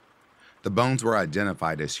investigation. The bones were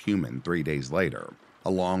identified as human 3 days later,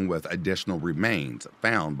 along with additional remains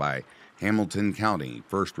found by Hamilton County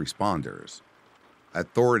first responders.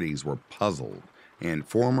 Authorities were puzzled, and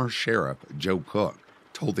former Sheriff Joe Cook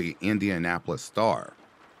told the Indianapolis Star,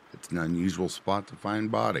 "It's an unusual spot to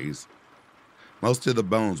find bodies." Most of the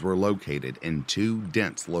bones were located in two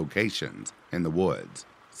dense locations in the woods,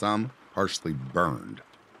 some partially burned.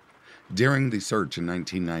 During the search in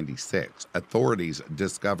 1996, authorities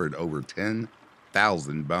discovered over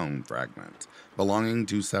 10,000 bone fragments belonging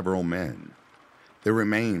to several men. The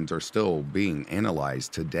remains are still being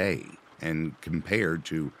analyzed today and compared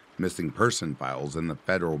to missing person files in the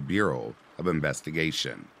Federal Bureau of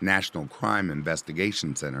Investigation, National Crime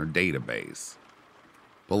Investigation Center database.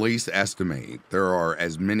 Police estimate there are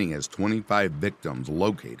as many as 25 victims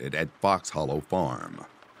located at Fox Hollow Farm.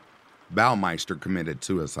 Baumeister committed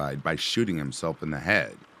suicide by shooting himself in the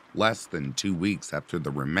head less than 2 weeks after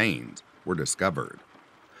the remains were discovered.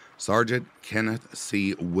 Sergeant Kenneth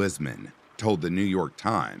C. Wiseman told the New York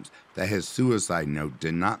Times that his suicide note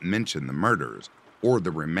did not mention the murders or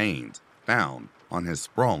the remains found on his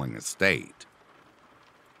sprawling estate.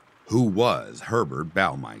 Who was Herbert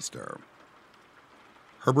Baumeister?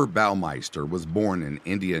 Herbert Baumeister was born in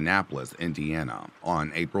Indianapolis, Indiana,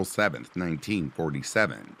 on April 7,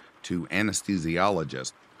 1947, to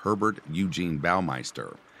anesthesiologist Herbert Eugene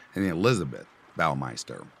Baumeister and Elizabeth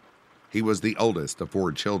Baumeister. He was the oldest of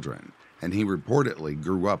 4 children, and he reportedly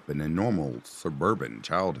grew up in a normal suburban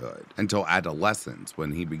childhood until adolescence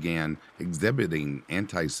when he began exhibiting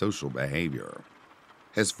antisocial behavior.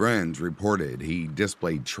 His friends reported he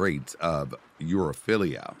displayed traits of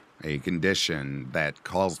urophilia, a condition that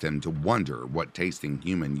caused him to wonder what tasting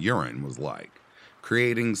human urine was like,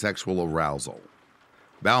 creating sexual arousal.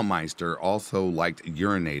 Baumeister also liked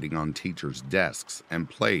urinating on teachers' desks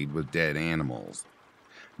and played with dead animals.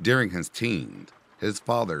 During his teens, his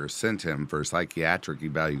father sent him for psychiatric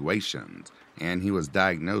evaluations, and he was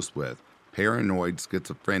diagnosed with paranoid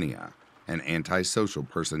schizophrenia and antisocial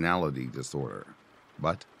personality disorder,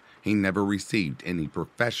 but he never received any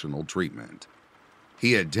professional treatment.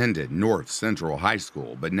 He attended North Central High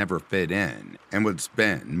School but never fit in and would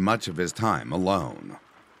spend much of his time alone.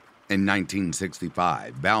 In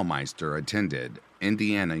 1965, Baumeister attended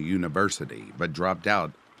Indiana University but dropped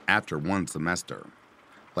out after 1 semester.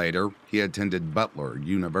 Later, he attended Butler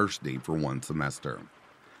University for 1 semester.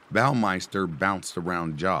 Baumeister bounced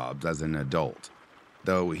around jobs as an adult.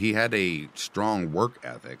 Though he had a strong work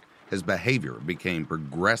ethic, his behavior became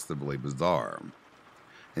progressively bizarre.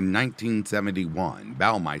 In 1971,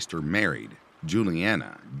 Baumeister married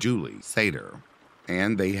Juliana "Julie" Sater,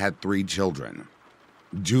 and they had 3 children.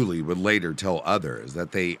 Julie would later tell others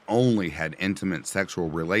that they only had intimate sexual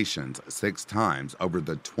relations 6 times over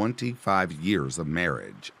the 25 years of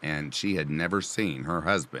marriage, and she had never seen her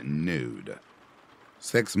husband nude.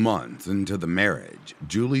 6 months into the marriage,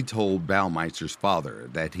 Julie told Baumeister's father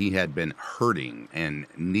that he had been hurting and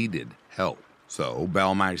needed help. So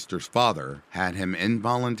Baumeister's father had him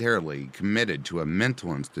involuntarily committed to a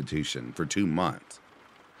mental institution for 2 months.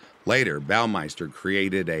 Later, Baumeister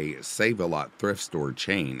created a Save-A-Lot thrift store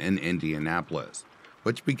chain in Indianapolis,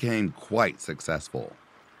 which became quite successful.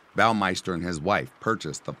 Baumeister and his wife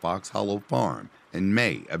purchased the Fox Hollow Farm in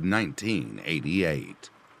May of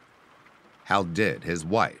 1988. How did his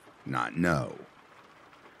wife not know?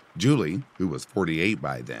 Julie, who was 48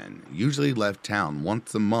 by then, usually left town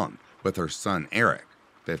once a month with her son Eric,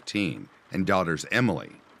 15, and daughters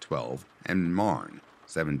Emily, 12, and Marn,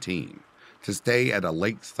 17. To stay at a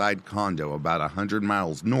lakeside condo about 100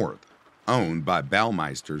 miles north, owned by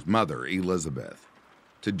Baumeister's mother, Elizabeth.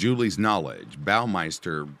 To Julie's knowledge,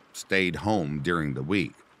 Baumeister stayed home during the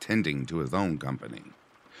week, tending to his own company.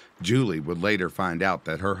 Julie would later find out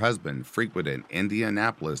that her husband frequented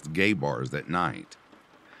Indianapolis gay bars at night.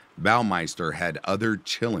 Baumeister had other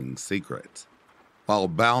chilling secrets. While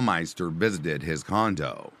Baumeister visited his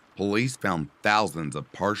condo, police found thousands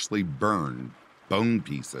of partially burned bone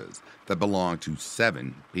pieces that belonged to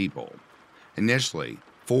 7 people. Initially,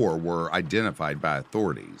 4 were identified by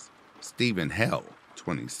authorities: Stephen Hell,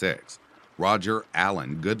 26, Roger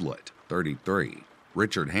Allen Goodlett, 33,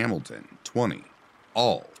 Richard Hamilton, 20,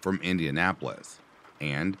 all from Indianapolis,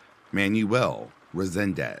 and Manuel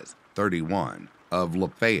Resendez, 31, of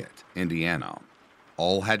Lafayette, Indiana.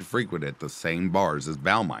 All had frequented the same bars as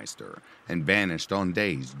Baumeister and vanished on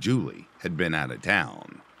days Julie had been out of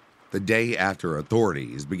town. The day after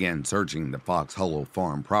authorities began searching the Fox Hollow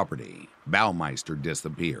Farm property, Baumeister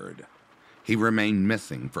disappeared. He remained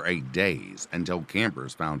missing for 8 days until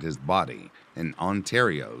campers found his body in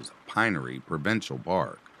Ontario's Pinery Provincial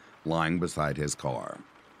Park, lying beside his car.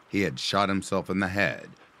 He had shot himself in the head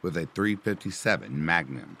with a .357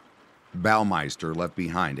 Magnum. Baumeister left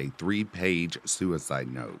behind a 3-page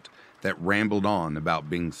suicide note that rambled on about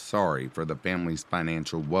being sorry for the family's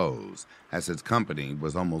financial woes as his company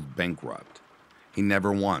was almost bankrupt. He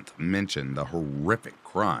never once mentioned the horrific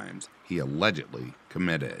crimes he allegedly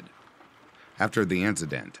committed. After the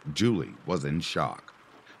incident, Julie was in shock.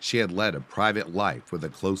 She had led a private life with a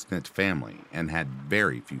close-knit family and had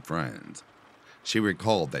very few friends. She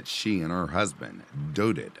recalled that she and her husband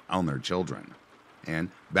doted on their children, and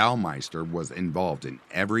Baumeister was involved in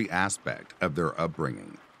every aspect of their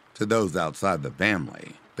upbringing. To those outside the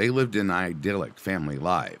family, they lived an idyllic family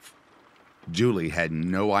life. Julie had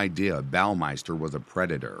no idea Baumeister was a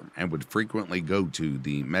predator and would frequently go to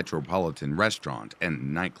the Metropolitan Restaurant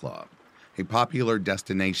and nightclub, a popular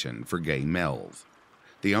destination for gay males.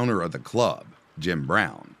 The owner of the club, Jim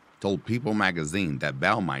Brown, told People magazine that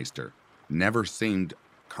Baumeister never seemed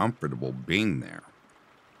comfortable being there.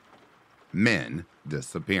 Men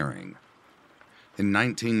disappearing. In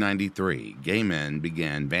 1993, gay men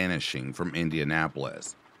began vanishing from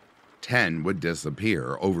Indianapolis. 10 would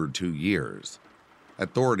disappear over 2 years.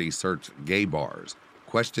 Authorities searched gay bars,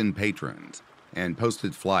 questioned patrons, and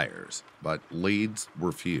posted flyers, but leads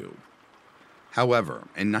were few. However,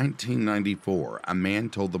 in 1994, a man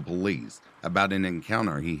told the police about an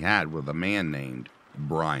encounter he had with a man named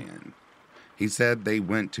Brian. He said they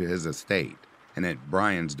went to his estate, and at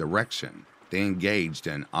Brian's direction, they engaged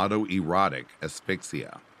in autoerotic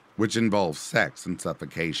asphyxia, which involves sex and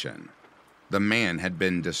suffocation. The man had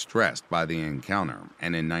been distressed by the encounter,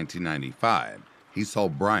 and in 1995, he saw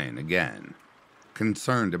Brian again.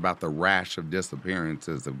 Concerned about the rash of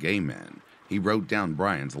disappearances of gay men, he wrote down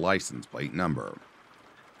Brian's license plate number.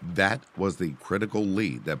 That was the critical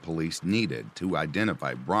lead that police needed to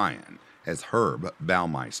identify Brian as Herb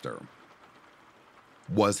Baumeister.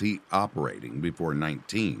 Was he operating before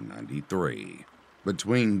 1993?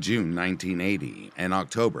 Between June 1980 and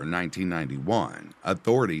October 1991,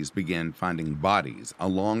 authorities began finding bodies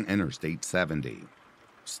along Interstate 70.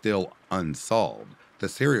 Still unsolved, the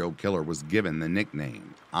serial killer was given the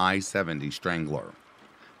nickname I-70 Strangler.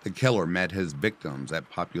 The killer met his victims at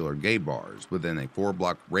popular gay bars within a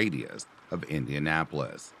 4-block radius of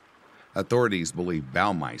Indianapolis. Authorities believe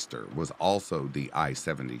Baumeister was also the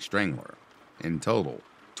I-70 Strangler. In total,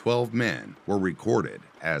 12 men were recorded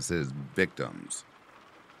as his victims.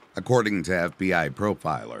 According to FBI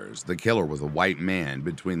profilers, the killer was a white man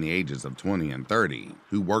between the ages of 20 and 30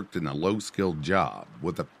 who worked in a low-skilled job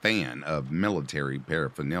with a fan of military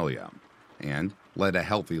paraphernalia and led a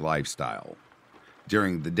healthy lifestyle.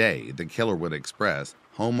 During the day, the killer would express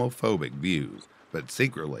homophobic views, but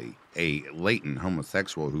secretly a latent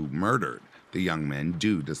homosexual who murdered the young men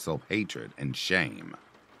due to self-hatred and shame.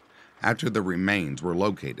 After the remains were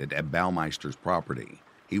located at Baumeister's property,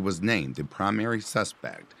 he was named the primary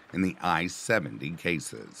suspect in the I-70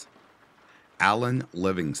 cases. Alan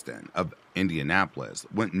Livingston of Indianapolis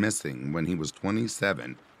went missing when he was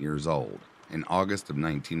 27 years old in August of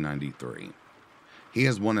 1993. He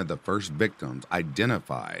is one of the first victims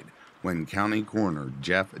identified when County Coroner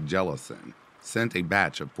Jeff Jellison sent a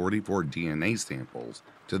batch of 44 DNA samples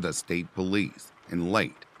to the state police in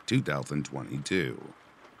late 2022.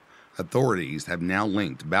 Authorities have now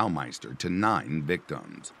linked Baumeister to 9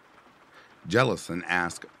 victims. Jellison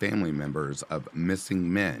asked family members of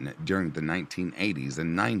missing men during the 1980s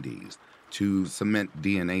and 90s to submit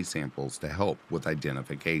DNA samples to help with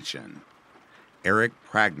identification. Eric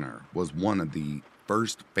Pragner was one of the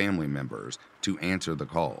first family members to answer the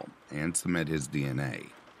call and submit his DNA.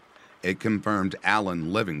 It confirmed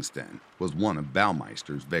Alan Livingston was one of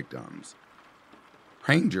Baumeister's victims.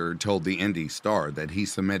 Pranger told the Indy Star that he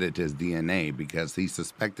submitted his DNA because he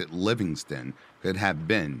suspected Livingston could have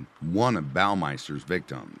been one of Baumeister's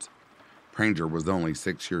victims. Pranger was only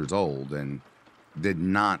 6 years old and did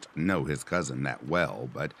not know his cousin that well,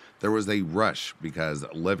 but there was a rush because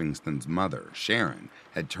Livingston's mother, Sharon,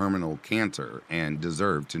 had terminal cancer and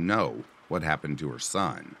deserved to know what happened to her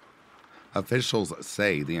son. Officials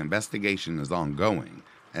say the investigation is ongoing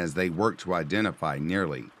as they work to identify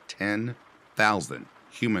nearly 10,000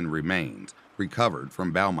 human remains recovered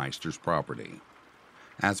from Baumeister's property.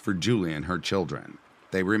 As for Julie and her children,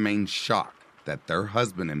 they remain shocked that their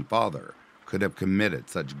husband and father could have committed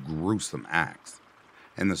such gruesome acts.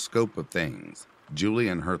 In the scope of things, Julie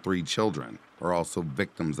and her 3 children are also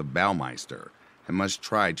victims of Baumeister and must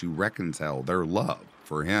try to reconcile their love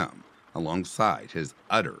for him alongside his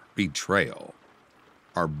utter betrayal.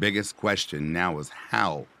 Our biggest question now is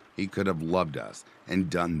how he could have loved us and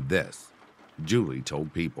done this, Julie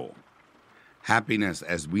told People. Happiness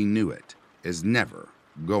as we knew it is never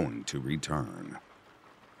going to return.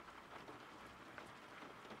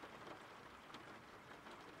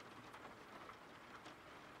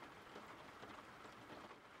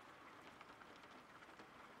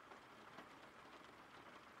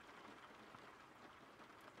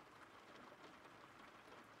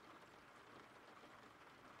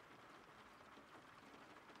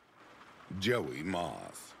 Joey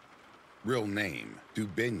Moss. Real name,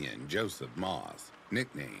 Dubinion Joseph Moss.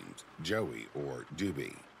 Nicknames, Joey or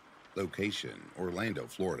Doobie. Location, Orlando,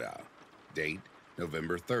 Florida. Date,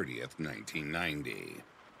 November 30th, 1990.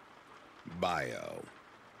 Bio.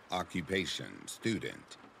 Occupation,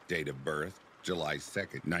 student. Date of birth, July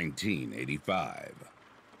 2nd, 1985.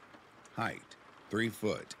 Height, 3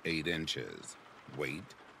 foot 8 inches.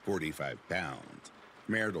 Weight, 45 pounds.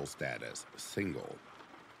 Marital status, single.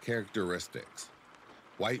 Characteristics: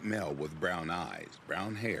 white male with brown eyes,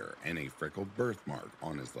 brown hair, and a freckled birthmark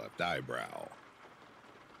on his left eyebrow.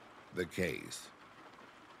 The case.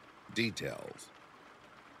 Details: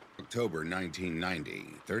 October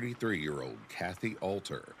 1990, 33-year-old Kathy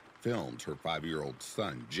Alter filmed her 5-year-old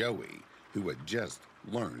son Joey, who had just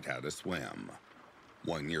learned how to swim.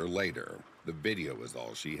 1 year later, the video is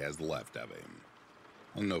all she has left of him.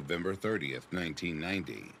 On November 30th,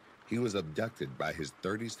 1990, he was abducted by his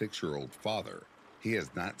 36-year-old father. He has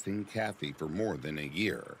not seen Kathy for more than a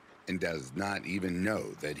year and does not even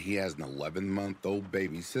know that he has an 11-month-old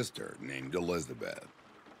baby sister named Elizabeth.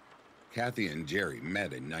 Kathy and Jerry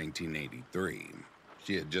met in 1983.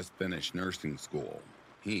 She had just finished nursing school.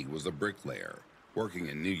 He was a bricklayer, working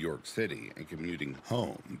in New York City and commuting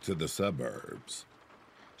home to the suburbs.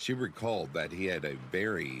 She recalled that he had a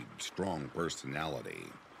very strong personality.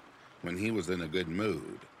 When he was in a good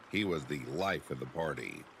mood, he was the life of the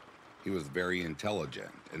party. He was very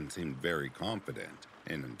intelligent and seemed very confident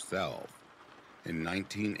in himself. In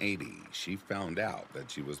 1980, she found out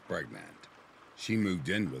that she was pregnant. She moved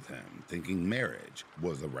in with him, thinking marriage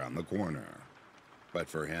was around the corner. But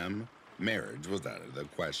for him, marriage was out of the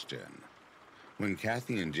question. When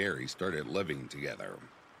Kathy and Jerry started living together,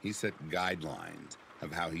 he set guidelines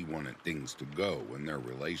of how he wanted things to go in their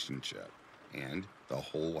relationship and the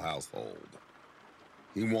whole household.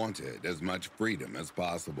 He wanted as much freedom as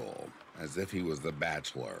possible, as if he was the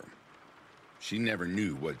bachelor. She never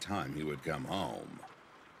knew what time he would come home.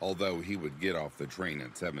 Although he would get off the train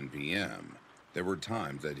at 7 p.m., there were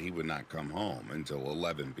times that he would not come home until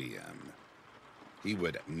 11 p.m. He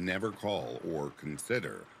would never call or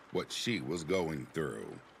consider what she was going through.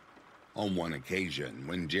 On one occasion,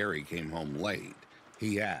 when Jerry came home late,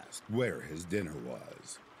 he asked where his dinner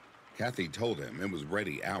was. Kathy told him it was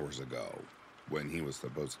ready hours ago, when he was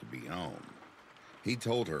supposed to be home. He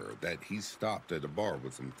told her that he stopped at a bar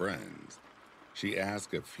with some friends. She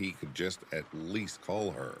asked if he could just at least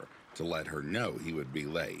call her to let her know he would be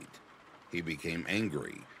late. He became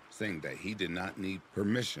angry, saying that he did not need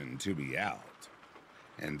permission to be out,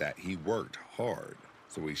 and that he worked hard,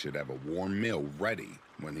 so he should have a warm meal ready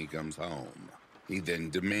when he comes home. He then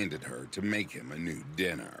demanded her to make him a new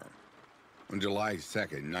dinner. On July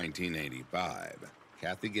 2nd, 1985,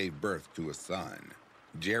 Kathy gave birth to a son.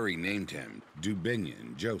 Jerry named him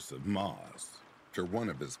Dubinion Joseph Moss, after one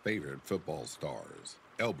of his favorite football stars,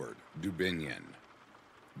 Albert Dubinion.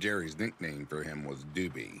 Jerry's nickname for him was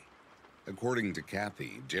Doobie. According to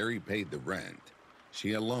Kathy, Jerry paid the rent.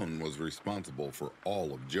 She alone was responsible for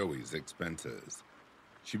all of Joey's expenses.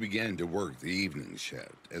 She began to work the evening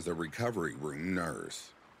shift as a recovery room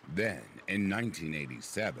nurse. Then, in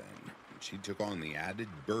 1987, she took on the added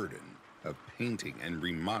burden of painting and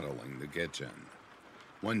remodeling the kitchen.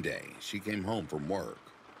 One day, she came home from work,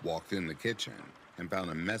 walked in the kitchen, and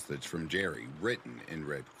found a message from Jerry written in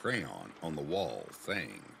red crayon on the wall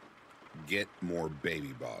saying, "Get more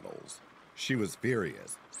baby bottles." She was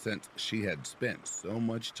furious since she had spent so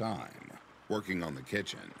much time working on the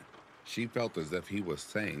kitchen. She felt as if he was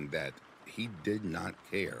saying that he did not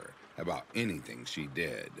care about anything she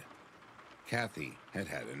did. Kathy had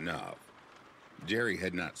had enough. Jerry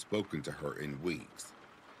had not spoken to her in weeks.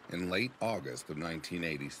 In late August of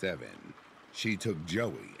 1987, she took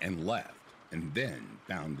Joey and left, and then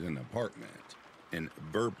found an apartment in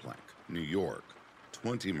Verplanck, New York,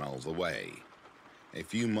 20 miles away. A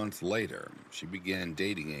few months later, she began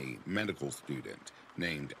dating a medical student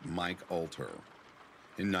named Mike Alter.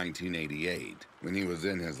 In 1988, when he was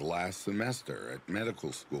in his last semester at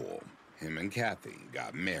medical school, him and Kathy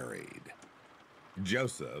got married.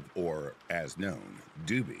 Joseph, or as known,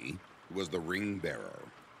 Doobie, was the ring bearer.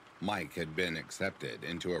 Mike had been accepted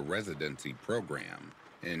into a residency program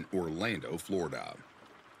in Orlando, Florida.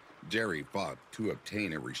 Jerry fought to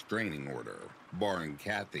obtain a restraining order, barring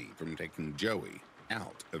Kathy from taking Joey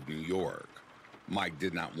out of New York. Mike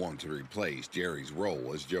did not want to replace Jerry's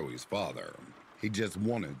role as Joey's father. He just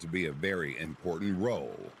wanted to be a very important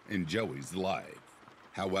role in Joey's life.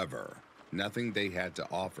 However, nothing they had to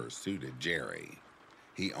offer suited Jerry.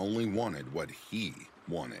 He only wanted what he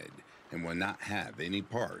wanted and would not have any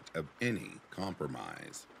part of any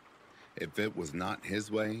compromise. If it was not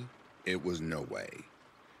his way, It was no way.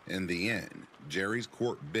 In the end, Jerry's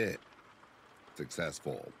court bid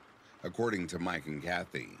successful. According to Mike and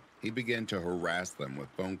Kathy, he began to harass them with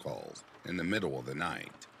phone calls in the middle of the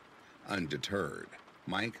night. Undeterred,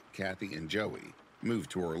 Mike, Kathy, and Joey moved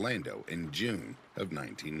to Orlando in June of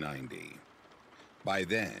 1990. By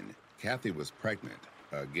then, Kathy was pregnant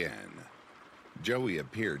again. Joey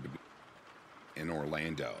appeared to be in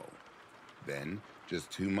Orlando. Then, just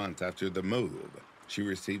 2 months after the move, she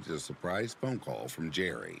received a surprise phone call from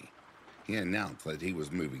Jerry. He announced that he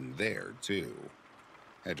was moving there, too.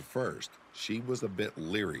 At first, she was a bit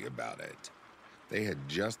leery about it. They had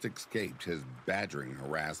just escaped his badgering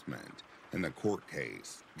harassment and the court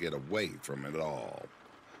case, get away from it all.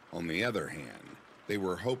 On the other hand, they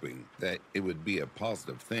were hoping that it would be a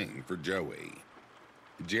positive thing for Joey.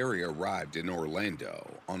 Jerry arrived in Orlando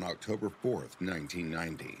on October 4th,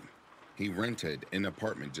 1990. He rented an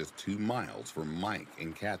apartment just 2 miles from Mike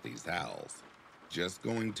and Kathy's house, just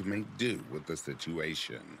going to make do with the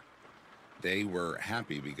situation. They were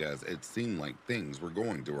happy because it seemed like things were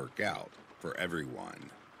going to work out for everyone.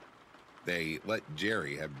 They let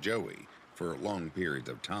Jerry have Joey for long periods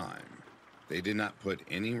of time. They did not put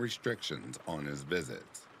any restrictions on his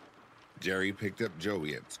visits. Jerry picked up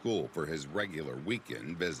Joey at school for his regular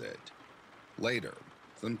weekend visit. Later,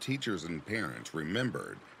 some teachers and parents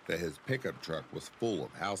remembered that his pickup truck was full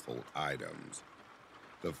of household items.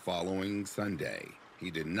 The following Sunday, he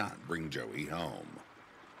did not bring Joey home.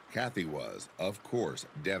 Kathy was, of course,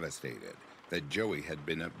 devastated that Joey had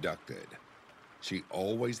been abducted. She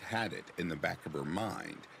always had it in the back of her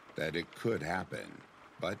mind that it could happen,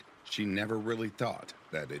 but she never really thought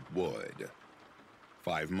that it would.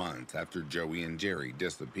 5 months after Joey and Jerry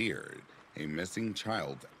disappeared, a missing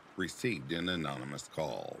child received an anonymous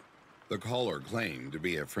call. The caller claimed to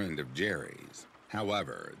be a friend of Jerry's.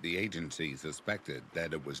 However, the agency suspected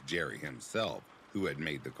that it was Jerry himself who had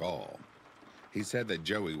made the call. He said that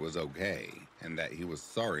Joey was okay and that he was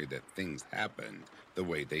sorry that things happened the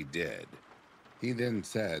way they did. He then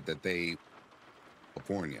said that they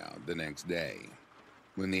California the next day.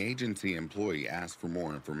 When the agency employee asked for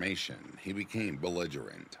more information, he became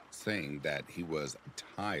belligerent, saying that he was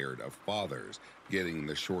tired of fathers getting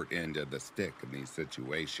the short end of the stick in these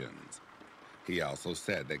situations. He also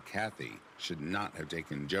said that Kathy should not have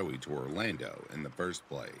taken Joey to Orlando in the first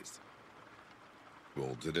place.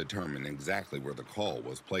 To determine exactly where the call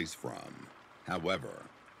was placed from. However,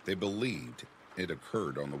 they believed it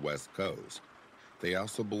occurred on the West Coast. They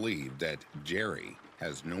also believed that Jerry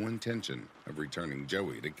has no intention of returning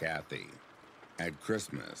Joey to Kathy. At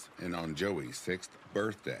Christmas and on Joey's 6th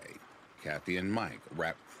birthday, Kathy and Mike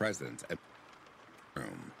wrapped presents at the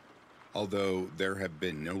room. Although there have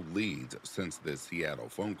been no leads since the Seattle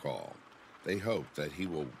phone call, they hope that he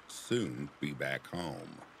will soon be back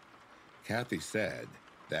home. Kathy said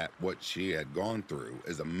that what she had gone through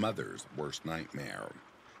is a mother's worst nightmare,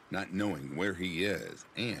 not knowing where he is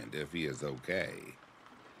and if he is okay.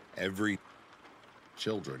 Every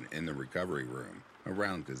children in the recovery room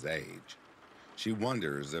around his age. She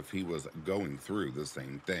wonders if he was going through the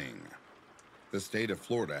same thing. The state of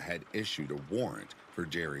Florida had issued a warrant for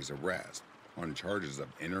Jerry's arrest on charges of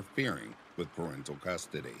interfering with parental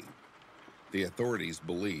custody. The authorities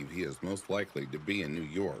believe he is most likely to be in New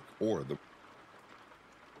York or the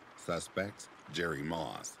suspects, Jerry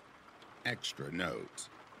Moss. Extra notes.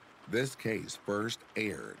 This case first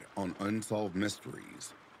aired on Unsolved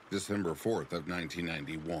Mysteries, December 4th of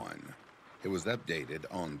 1991. It was updated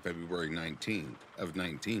on February 19th of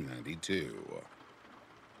 1992.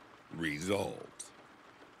 Results.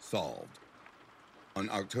 Solved. On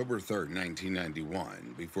October 3rd,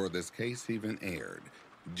 1991, before this case even aired,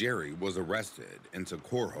 Jerry was arrested in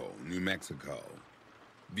Socorro, New Mexico.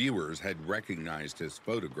 Viewers had recognized his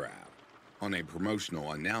photograph on a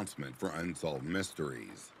promotional announcement for Unsolved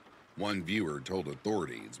Mysteries. One viewer told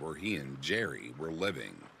authorities where he and Jerry were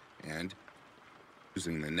living, and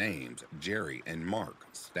using the names Jerry and Mark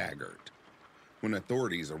Staggart. When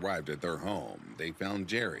authorities arrived at their home, they found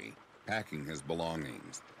Jerry packing his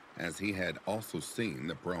belongings, as he had also seen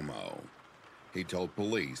the promo. He told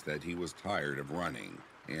police that he was tired of running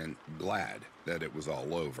and glad that it was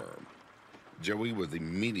all over. Joey was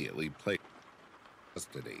immediately placed in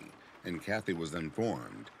custody, and Kathy was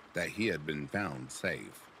informed that he had been found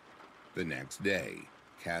safe. The next day,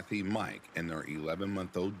 Kathy, Mike, and their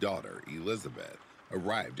 11-month-old daughter, Elizabeth,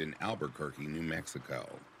 arrived in Albuquerque, New Mexico,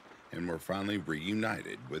 and were finally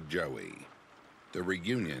reunited with Joey. The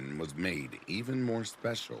reunion was made even more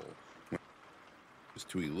special when he was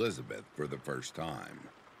to Elizabeth for the first time.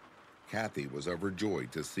 Kathy was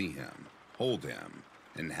overjoyed to see him, hold him,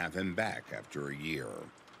 and have him back after a year.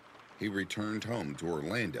 He returned home to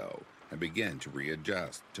Orlando and began to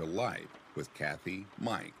readjust to life with Kathy,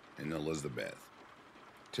 Mike, and Elizabeth.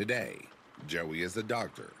 Today, Joey is a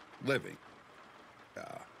doctor living.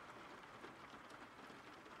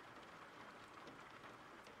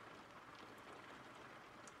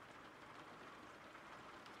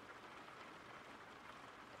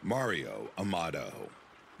 Mario Amato.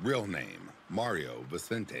 Real name, Mario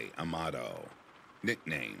Vicente Amato.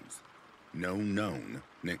 Nicknames. No known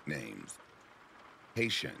nicknames.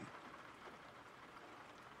 Haitian.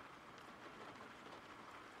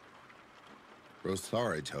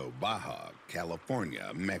 Rosarito, Baja,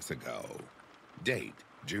 California, Mexico. Date,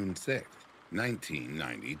 June 6,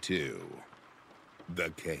 1992. The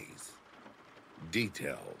case.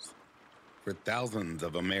 Details. For thousands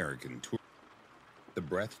of American tourists, the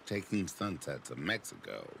breathtaking sunsets of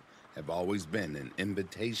Mexico have always been an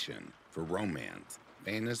invitation for romance,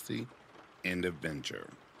 fantasy, and adventure.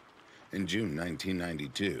 In June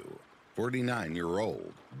 1992,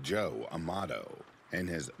 49-year-old Joe Amato and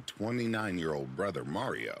his 29-year-old brother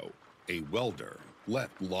Mario, a welder,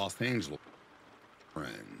 left Los Angeles with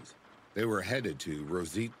friends. They were headed to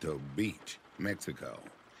Rosito Beach, Mexico,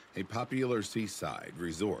 a popular seaside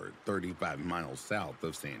resort 35 miles south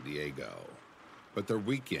of San Diego. But their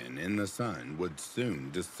weekend in the sun would soon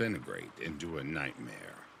disintegrate into a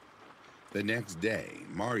nightmare. The next day,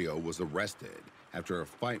 Mario was arrested after a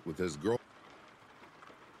fight with his girlfriend.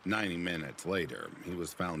 90 minutes later, he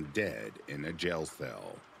was found dead in a jail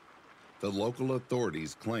cell. The local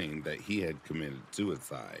authorities claimed that he had committed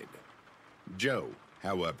suicide. Joe,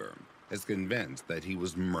 however, is convinced that he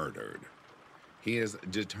was murdered. He is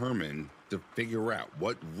determined to figure out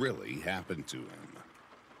what really happened to him.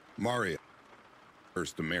 Mario,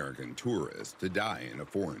 first American tourist to die in a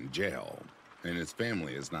foreign jail, and his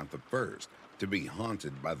family is not the first to be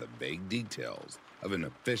haunted by the vague details of an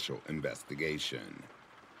official investigation.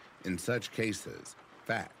 In such cases,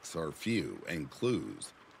 facts are few and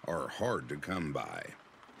clues are hard to come by.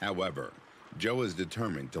 However, Joe is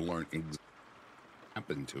determined to learn exactly what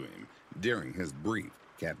happened to him during his brief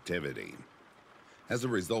captivity. As a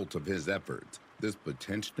result of his efforts, this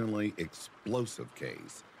potentially explosive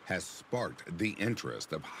case has sparked the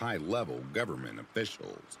interest of high-level government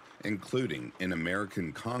officials, including an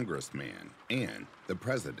American congressman and the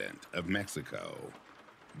president of Mexico.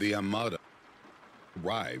 The Amato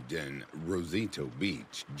arrived in Rosito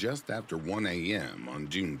Beach just after 1 a.m. on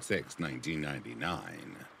June 6,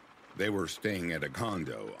 1999. They were staying at a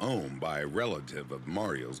condo owned by a relative of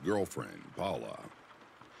Mario's girlfriend, Paula.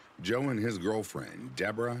 Joe and his girlfriend,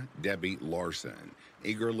 Debbie Larson,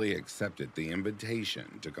 eagerly accepted the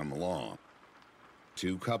invitation to come along.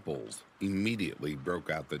 Two couples immediately broke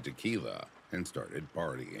out the tequila and started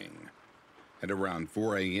partying. At around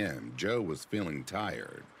 4 a.m., Joe was feeling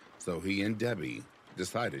tired, so he and Debbie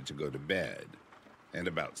decided to go to bed. At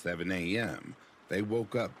about 7 a.m., they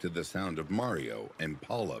woke up to the sound of Mario and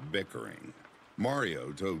Paula bickering.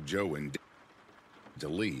 Mario told Joe and Debbie to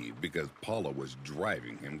leave because Paula was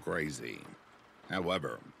driving him crazy.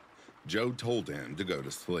 However, Joe told him to go to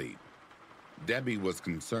sleep. Debbie was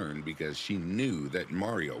concerned because she knew that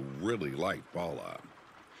Mario really liked Paula.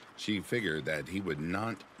 She figured that he would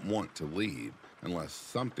not want to leave unless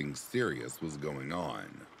something serious was going on.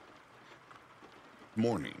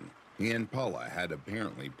 Morning, he and Paula had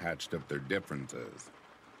apparently patched up their differences.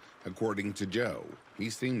 According to Joe, he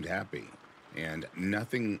seemed happy, and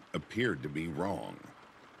nothing appeared to be wrong.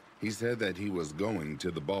 He said that he was going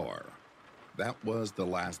to the bar. That was the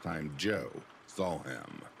last time Joe saw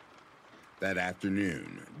him. That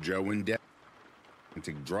afternoon, Joe and Debbie went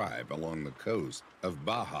to drive along the coast of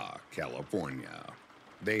Baja, California.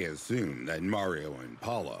 They assumed that Mario and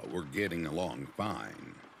Paula were getting along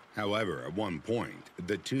fine. However, at one point,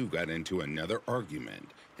 the two got into another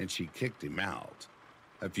argument and she kicked him out.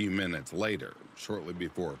 A few minutes later, shortly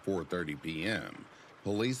before 4:30 p.m.,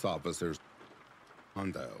 police officers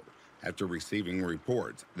condo after receiving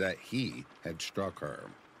reports that he had struck her.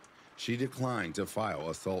 She declined to file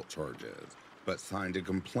assault charges, but signed a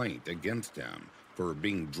complaint against him for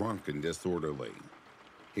being drunk and disorderly.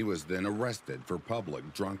 He was then arrested for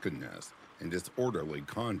public drunkenness and disorderly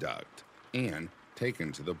conduct and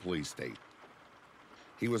taken to the police station.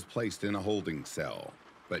 He was placed in a holding cell,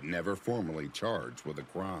 but never formally charged with a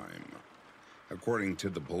crime. According to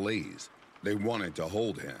the police, they wanted to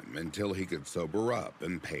hold him until he could sober up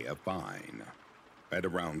and pay a fine. At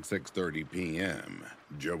around 6:30 p.m.,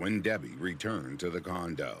 Joe and Debbie returned to the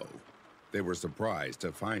condo. They were surprised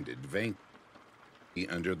to find it vacant.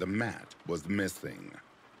 Under the mat was missing.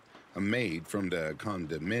 A maid from the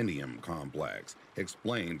condominium complex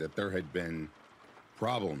explained that there had been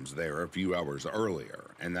problems there a few hours earlier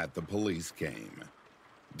and that the police came.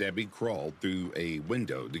 Debbie crawled through a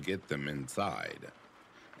window to get them inside.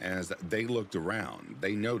 As they looked around,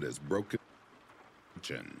 they noticed broken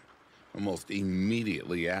kitchen. Almost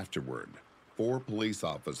immediately afterward, 4 police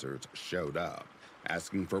officers showed up,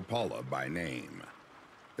 asking for Paula by name.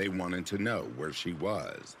 They wanted to know where she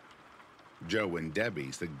was. Joe and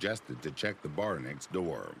Debbie suggested to check the bar next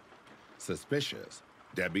door. Suspicious,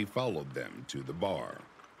 Debbie followed them to the bar.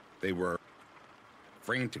 They were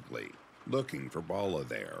frantically looking for Paula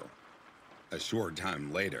there. A short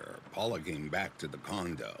time later, Paula came back to the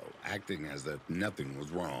condo, acting as if nothing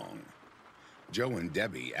was wrong. Joe and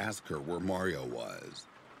Debbie asked her where Mario was.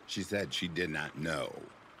 She said she did not know.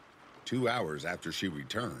 2 hours after she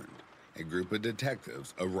returned, a group of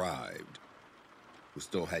detectives arrived, who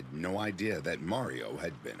still had no idea that Mario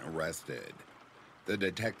had been arrested. The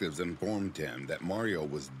detectives informed him that Mario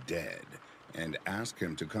was dead and asked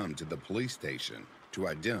him to come to the police station to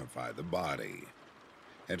identify the body.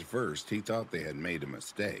 At first, he thought they had made a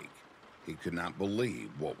mistake. He could not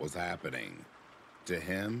believe what was happening. To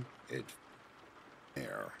him, it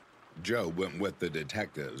there. Joe went with the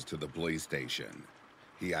detectives to the police station.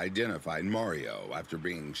 He identified Mario after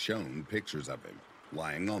being shown pictures of him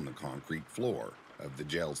lying on the concrete floor of the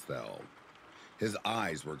jail cell. His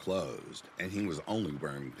eyes were closed, and he was only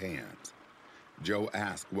wearing pants. Joe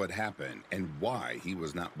asked what happened and why he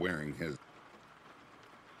was not wearing his.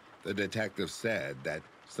 The detective said that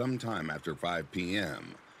sometime after 5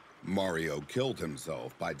 p.m., Mario killed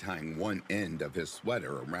himself by tying one end of his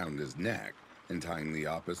sweater around his neck and tying the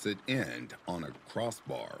opposite end on a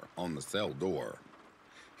crossbar on the cell door.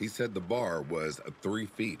 He said the bar was 3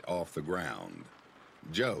 feet off the ground.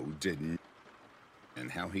 Joe didn't know and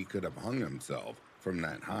how he could have hung himself from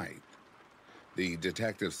that height. The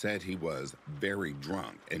detective said he was very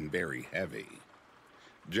drunk and very heavy.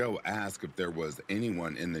 Joe asked if there was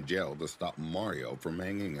anyone in the jail to stop Mario from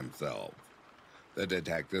hanging himself. The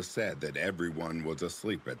detective said that everyone was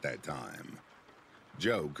asleep at that time.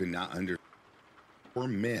 Joe could not understand why 4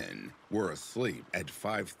 men were asleep at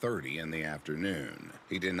 5:30 in the afternoon.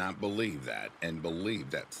 He did not believe that and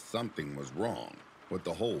believed that something was wrong with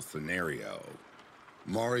the whole scenario.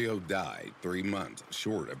 Mario died 3 months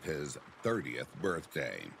short of his 30th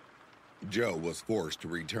birthday. Joe was forced to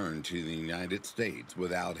return to the United States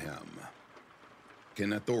without him.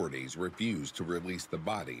 Authorities refused to release the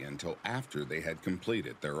body until after they had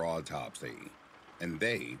completed their autopsy, and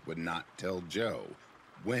they would not tell Joe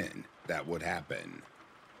when that would happen.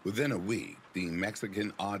 Within a week, the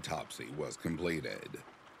Mexican autopsy was completed.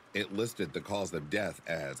 It listed the cause of death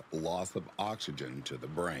as loss of oxygen to the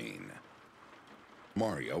brain.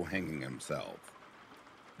 Mario hanging himself.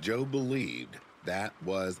 Joe believed that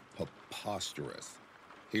was preposterous.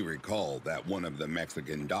 He recalled that one of the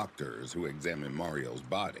Mexican doctors who examined Mario's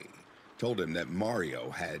body told him that Mario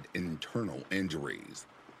had internal injuries.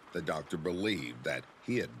 The doctor believed that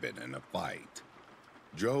he had been in a fight.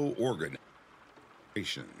 Joe organized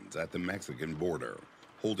operations at the Mexican border,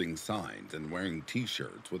 holding signs and wearing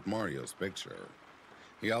t-shirts with Mario's picture.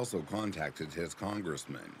 He also contacted his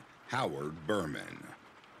congressman, Howard Berman.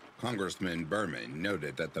 Congressman Berman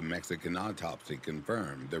noted that the Mexican autopsy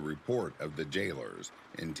confirmed the report of the jailers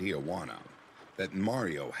in Tijuana that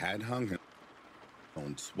Mario had hung his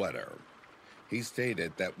own sweater. He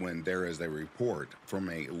stated that when there is a report from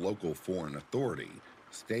a local foreign authority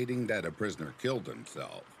stating that a prisoner killed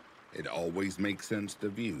himself, it always makes sense to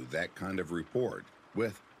view that kind of report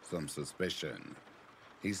with some suspicion.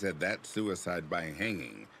 He said that suicide by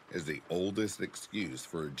hanging is the oldest excuse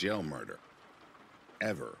for a jail murder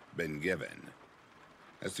ever been given.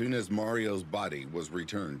 As soon as Mario's body was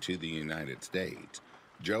returned to the United States,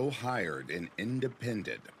 Joe hired an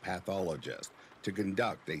independent pathologist to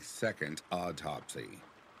conduct a second autopsy.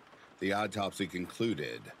 The autopsy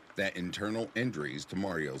concluded that internal injuries to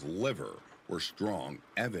Mario's liver were strong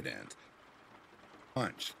evidence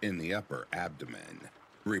punched in the upper abdomen.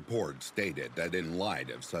 The report stated that in light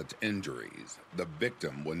of such injuries, the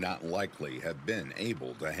victim would not likely have been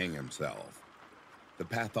able to hang himself. The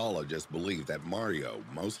pathologist believed that Mario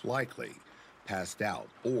most likely passed out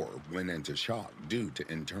or went into shock due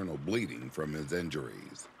to internal bleeding from his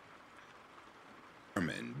injuries.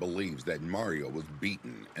 Berman believes that Mario was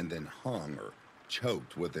beaten and then hung or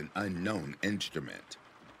choked with an unknown instrument,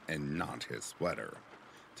 and not his sweater,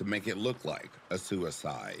 to make it look like a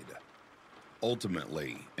suicide.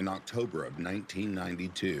 Ultimately, in October of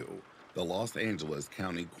 1992, the Los Angeles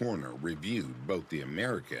County coroner reviewed both the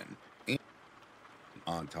American and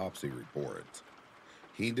autopsy reports.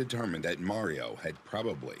 He determined that Mario had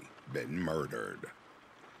probably been murdered.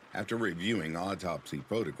 After reviewing autopsy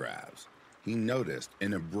photographs, he noticed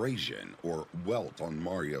an abrasion or welt on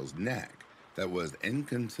Mario's neck that was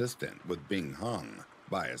inconsistent with being hung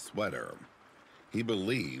by a sweater. He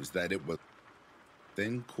believes that it was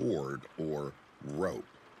thin cord or rope.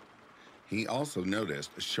 He also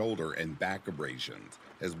noticed shoulder and back abrasions,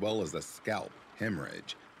 as well as a scalp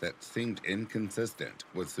hemorrhage that seemed inconsistent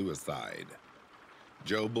with suicide.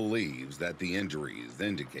 Joe believes that the injuries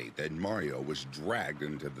indicate that Mario was dragged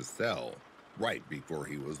into the cell right before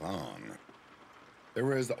he was hung.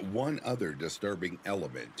 There is one other disturbing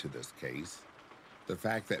element to this case: the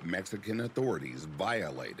fact that Mexican authorities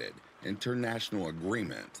violated international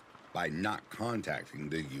agreements by not contacting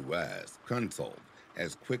the U.S. consul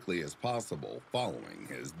as quickly as possible following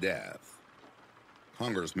his death.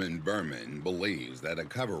 Congressman Berman believes that a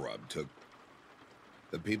cover-up took.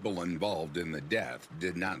 The people involved in the death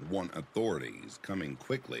did not want authorities coming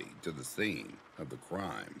quickly to the scene of the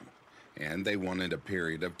crime, and they wanted a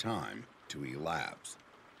period of time to elapse.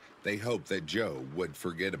 They hoped that Joe would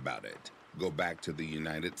forget about it, go back to the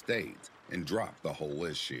United States, and drop the whole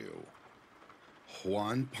issue.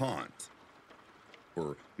 Juan Ponce,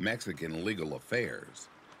 for Mexican Legal Affairs,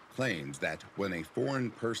 claims that when a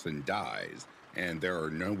foreign person dies and there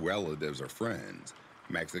are no relatives or friends,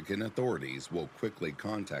 Mexican authorities will quickly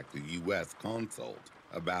contact the U.S. consul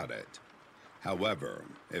about it. However,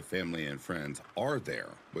 if family and friends are there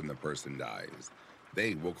when the person dies,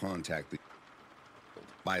 they will contact the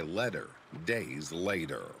by letter days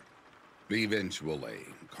later. Eventually,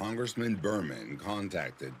 Congressman Berman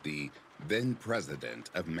contacted the then president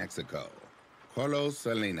of Mexico, Carlos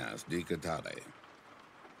Salinas de Gortari.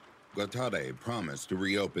 Gortari promised to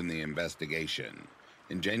reopen the investigation.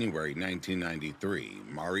 In January 1993,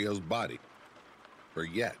 Mario's body for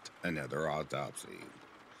yet another autopsy.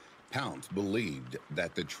 Ponce believed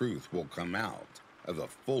that the truth will come out of the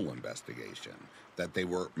full investigation that they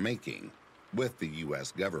were making with the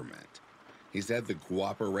U.S. government. He said the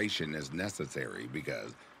cooperation is necessary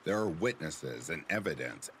because there are witnesses and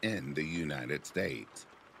evidence in the United States.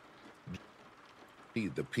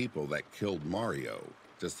 The people that killed Mario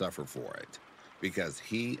to suffer for it, because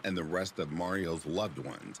he and the rest of Mario's loved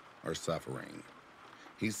ones are suffering.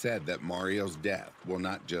 He said that Mario's death will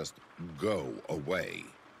not just go away.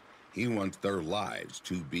 He wants their lives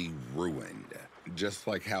to be ruined, just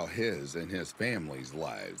like how his and his family's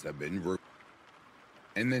lives have been ruined.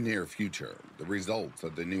 In the near future, the results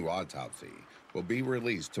of the new autopsy will be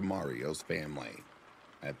released to Mario's family.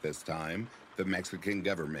 At this time, the Mexican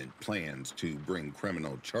government plans to bring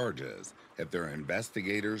criminal charges if their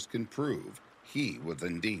investigators can prove he was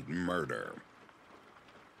indeed murdered.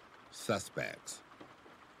 Suspects.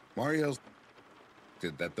 Mario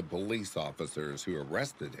said that the police officers who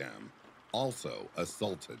arrested him also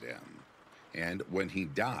assaulted him, and when he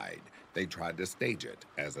died, they tried to stage it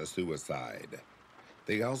as a suicide.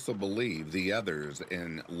 They also believe the others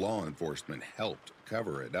in law enforcement helped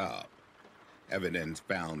cover it up. Evidence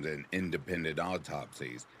found in independent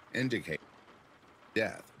autopsies indicate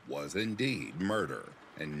death was indeed murder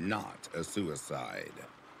and not a suicide.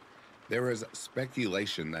 There is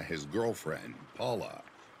speculation that his girlfriend, Paula,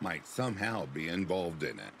 might somehow be involved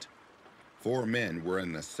in it. 4 men were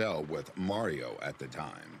in the cell with Mario at the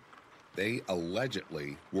time. They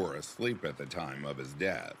allegedly were asleep at the time of his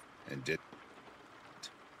death and did.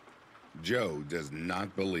 Joe does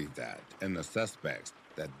not believe that, and the suspects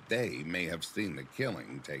that they may have seen the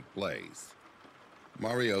killing take place.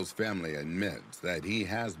 Mario's family admits that he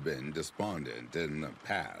has been despondent in the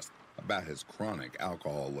past about his chronic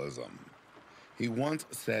alcoholism. He once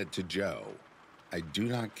said to Joe, "I do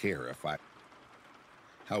not care if I..."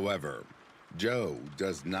 However, Joe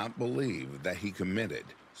does not believe that he committed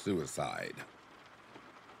suicide.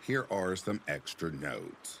 Here are some extra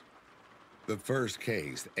notes. The first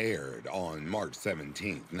case aired on March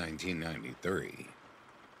 17, 1993.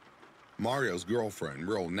 Mario's girlfriend's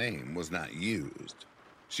real name was not used.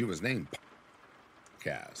 She was named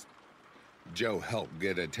Cast. Joe helped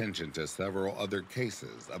get attention to several other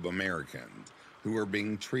cases of Americans who were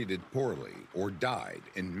being treated poorly or died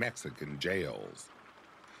in Mexican jails.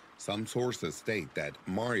 Some sources state that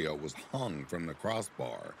Mario was hung from the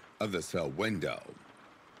crossbar of the cell window.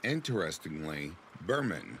 Interestingly,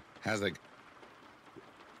 Berman has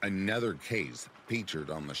another case featured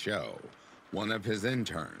on the show. One of his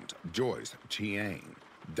interns, Joyce Chiang,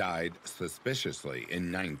 died suspiciously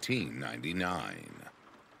in 1999.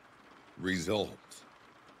 Results.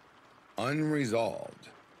 Unresolved.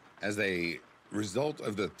 As a result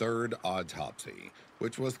of the third autopsy,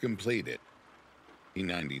 which was completed in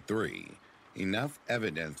 1993, enough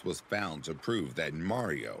evidence was found to prove that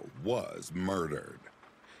Mario was murdered.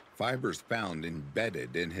 Fibers found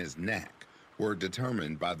embedded in his neck were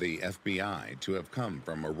determined by the FBI to have come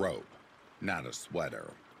from a rope, not a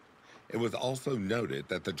sweater. It was also noted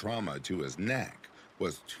that the trauma to his neck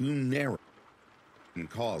was too narrow and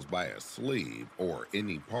caused by a sleeve or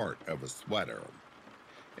any part of a sweater.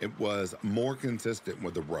 It was more consistent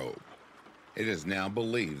with a rope. It is now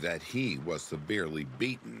believed that he was severely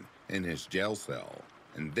beaten in his jail cell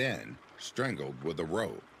and then strangled with a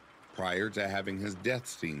rope prior to having his death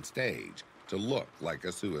scene staged to look like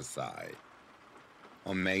a suicide.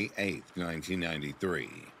 On May 8, 1993,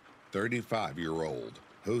 35-year-old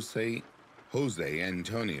Jose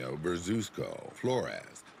Antonio Berzusco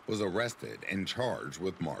Flores was arrested and charged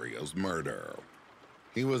with Mario's murder.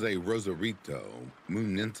 He was a Rosarito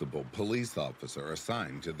municipal police officer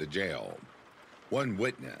assigned to the jail. One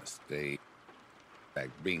witness, the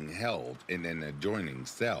suspect being held in an adjoining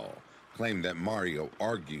cell, claimed that Mario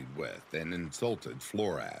argued with and insulted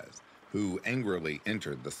Flores, who angrily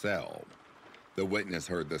entered the cell. The witness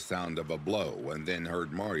heard the sound of a blow and then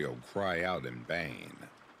heard Mario cry out in pain.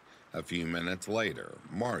 A few minutes later,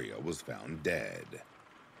 Mario was found dead.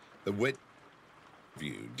 The witness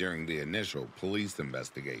interviewed during the initial police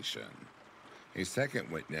investigation. A second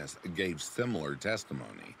witness gave similar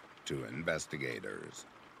testimony to investigators.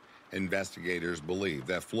 Investigators believe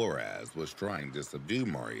that Flores was trying to subdue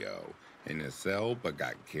Mario in his cell but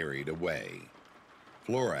got carried away.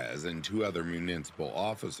 Flores and two other municipal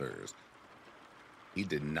officers, he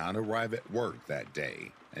did not arrive at work that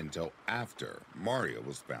day until after Mario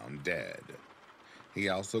was found dead. He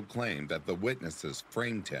also claimed that the witnesses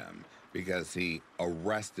framed him because he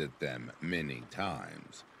arrested them many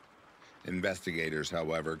times. Investigators,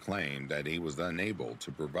 however, claimed that he was unable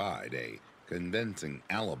to provide a convincing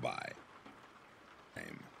alibi.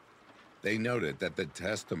 They noted that the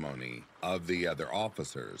testimony of the other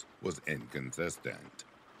officers was inconsistent.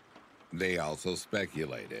 They also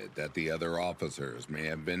speculated that the other officers may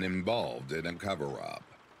have been involved in a cover-up.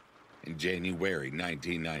 In January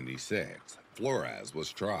 1996, Flores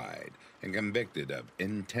was tried and convicted of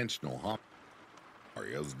intentional homicide in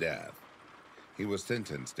Mario's death. He was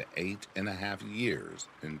sentenced to 8.5 years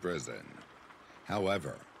in prison.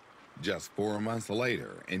 However, just 4 months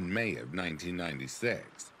later, in May of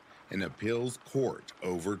 1996, an appeals court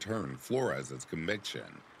overturned Flores'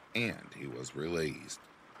 conviction and he was released.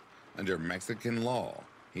 Under Mexican law,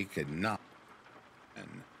 he could not.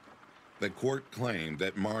 The court claimed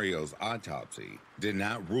that Mario's autopsy did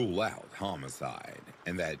not rule out homicide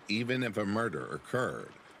and that even if a murder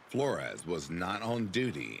occurred, Flores was not on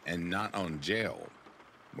duty and not on jail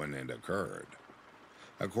when it occurred.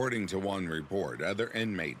 According to one report, other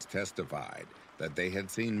inmates testified that they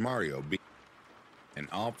had seen Mario beat an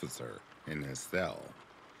officer in his cell.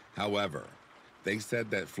 However, they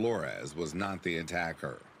said that Flores was not the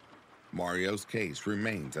attacker. Mario's case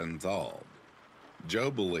remains unsolved.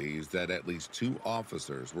 Joe believes that at least 2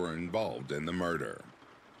 officers were involved in the murder.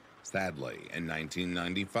 Sadly, in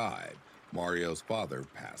 1995, Mario's father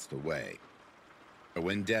passed away. Joe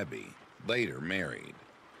and Debbie later married.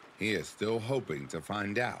 He is still hoping to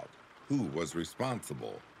find out who was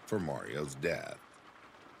responsible for Mario's death.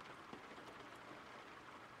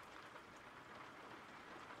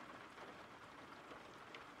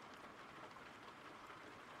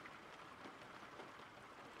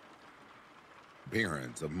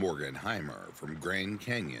 Appearance of Morgan Heimer from Grand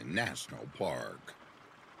Canyon National Park.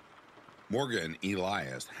 Morgan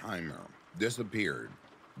Elias Heimer disappeared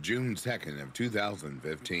June 2nd of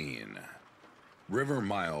 2015. River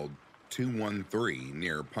Mile 213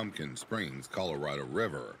 near Pumpkin Springs, Colorado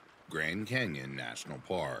River, Grand Canyon National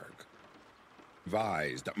Park.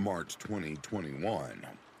 Revised March 2021.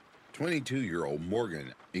 22-year-old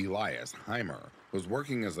Morgan Elias Heimer was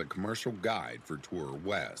working as a commercial guide for Tour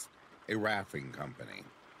West, a rafting company.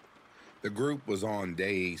 The group was on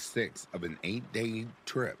day 6 of an 8-day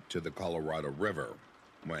trip to the Colorado River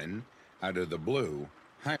when, out of the blue,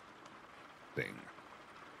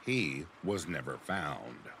 he was never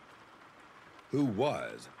found. Who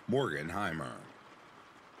was Morgan Heimer?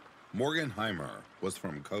 Morgan Heimer was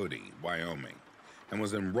from Cody, Wyoming, and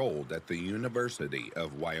was enrolled at the University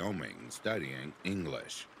of Wyoming studying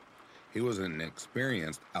English. He was an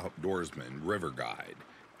experienced outdoorsman, river guide,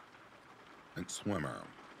 and swimmer.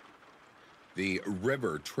 The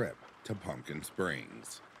river trip to Pumpkin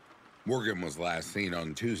Springs. Morgan was last seen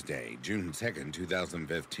on Tuesday, June 2nd,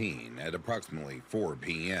 2015 at approximately 4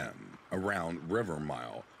 p.m. around River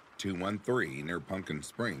Mile 213 near Pumpkin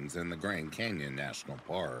Springs in the Grand Canyon National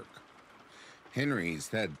Park. Henry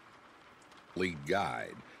said lead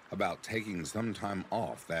guide about taking some time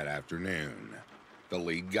off that afternoon. The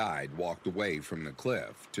lead guide walked away from the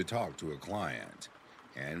cliff to talk to a client,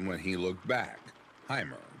 and when he looked back,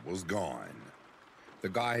 Heimer was gone. The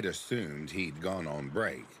guide assumed he'd gone on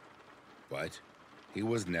break, but he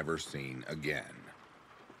was never seen again.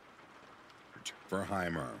 For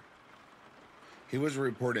Heimer, he was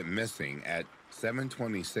reported missing at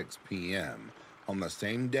 7:26 p.m. on the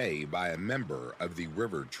same day by a member of the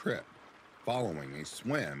river trip following a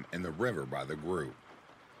swim in the river by the group.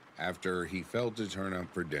 After he failed to turn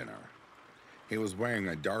up for dinner, he was wearing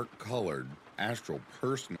a dark-colored Astral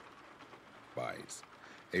personal device,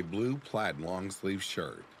 a blue plaid long-sleeve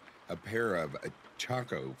shirt, a pair of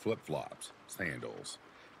Chaco flip-flops, sandals,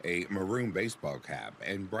 a maroon baseball cap,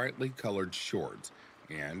 and brightly colored shorts,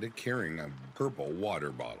 and carrying a purple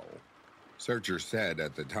water bottle. Searchers said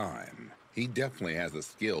at the time, he definitely has the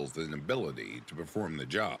skills and ability to perform the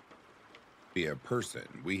job. Be a person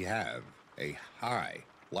we have a high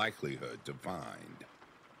likelihood to find.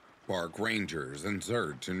 Park rangers and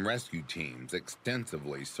search and rescue teams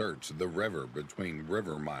extensively searched the river between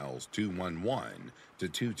river miles 211 to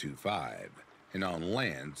 225, and on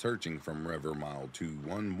land searching from river mile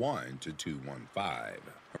 211 to 215.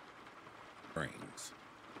 Springs.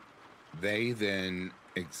 They then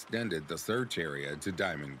extended the search area to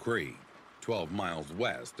Diamond Creek, 12 miles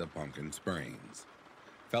west of Pumpkin Springs.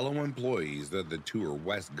 Fellow employees of the Tour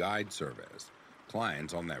West Guide Service,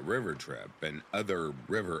 clients on that river trip, and other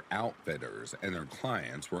river outfitters and their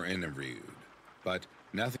clients were interviewed, but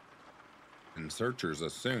nothing, and searchers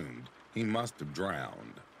assumed he must have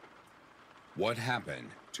drowned. What happened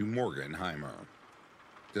to Morgan Heimer?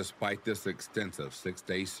 Despite this extensive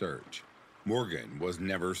 6-day search, Morgan was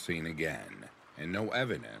never seen again, and no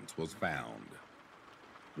evidence was found.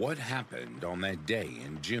 What happened on that day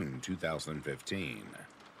in June 2015?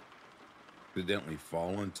 Accidentally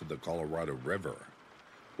fall into the Colorado River?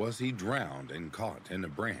 Was he drowned and caught in a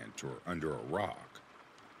branch or under a rock?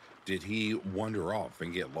 Did he wander off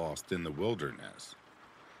and get lost in the wilderness?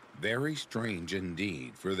 Very strange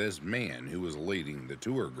indeed for this man who was leading the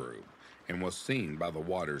tour group and was seen by the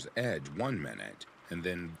water's edge one minute and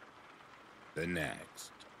then the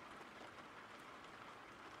next.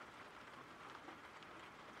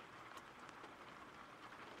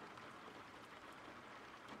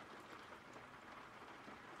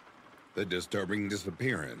 The disturbing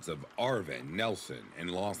disappearance of Arvin Nelson in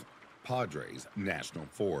Los Padres National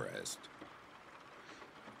Forest.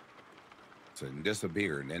 Nelson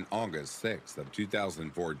disappeared in August 6th of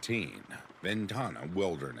 2014, Ventana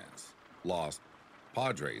Wilderness, Los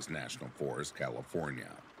Padres National Forest,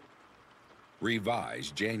 California.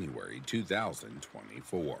 Revised January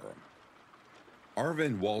 2024.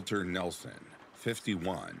 Arvin Walter Nelson,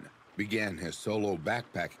 51, began his solo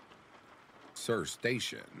backpacking search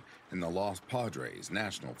station in the Los Padres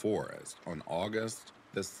National Forest on August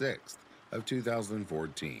the 6th of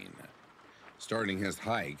 2014. Starting his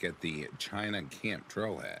hike at the China Camp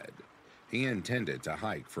Trailhead, he intended to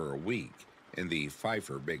hike for a week in the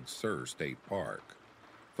Pfeiffer Big Sur State Park,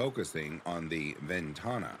 focusing on the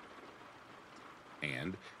Ventana,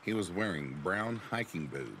 and he was wearing brown hiking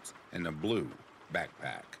boots and a blue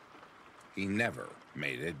backpack. He never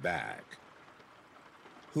made it back.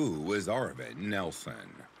 Who is Arvin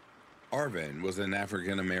Nelson? Arvin was an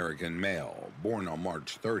African-American male born on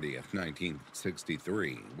March 30th,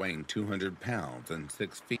 1963, weighing 200 pounds and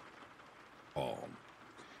 6 feet tall.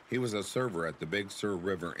 He was a server at the Big Sur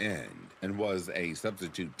River Inn and was a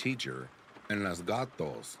substitute teacher in Los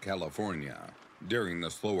Gatos, California, during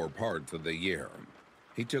the slower parts of the year.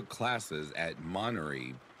 He took classes at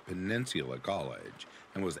Monterey Peninsula College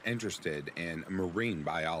and was interested in marine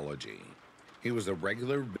biology. He was a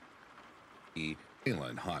regular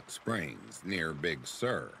in Hot Springs near Big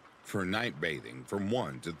Sur for night bathing from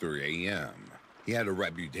 1 to 3 a.m. He had a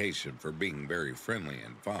reputation for being very friendly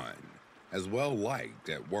and fun, as well liked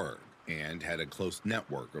at work, and had a close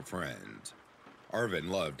network of friends. Arvin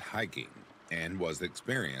loved hiking and was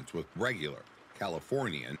experienced with regular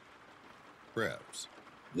Californian trips.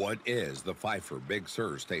 What is the Pfeiffer Big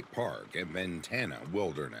Sur State Park and Ventana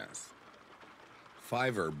Wilderness?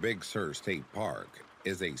 Pfeiffer Big Sur State Park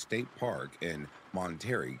is a state park in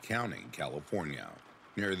Monterey County, California,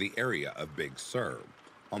 near the area of Big Sur,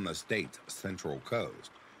 on the state's central coast,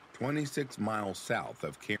 26 miles south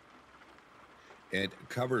of Cameron. It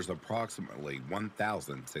covers approximately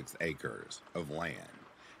 1,006 acres of land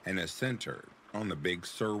and is centered on the Big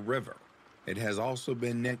Sur River. It has also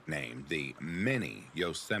been nicknamed the Mini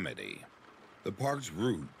Yosemite. The park's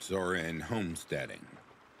roots are in homesteading.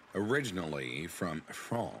 Originally from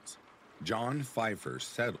France, John Pfeiffer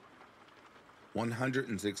settled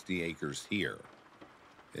 160 acres here.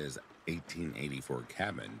 His 1884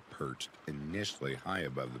 cabin, perched initially high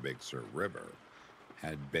above the Big Sur River,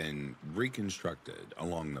 had been reconstructed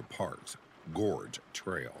along the park's Gorge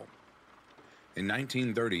Trail. In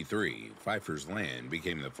 1933, Pfeiffer's land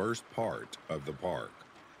became the first part of the park.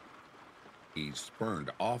 He spurned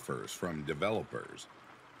offers from developers,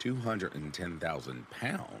 210,000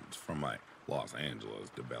 pounds from a Los Angeles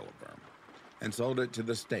developer, and sold it to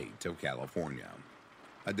the state of California,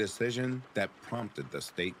 a decision that prompted the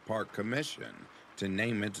State Park Commission to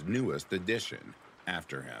name its newest addition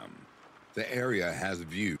after him. The area has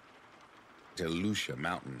views to Lucia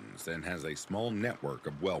Mountains and has a small network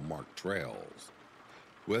of well-marked trails,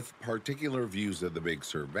 with particular views of the Big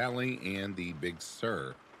Sur Valley and the Big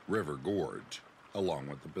Sur River Gorge, along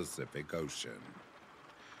with the Pacific Ocean.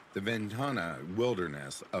 The Ventana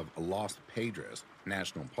Wilderness of Los Padres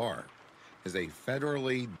National Park is a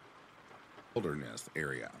federally wilderness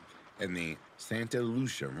area in the Santa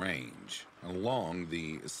Lucia Range along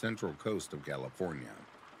the central coast of California.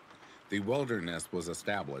 The wilderness was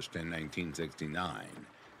established in 1969,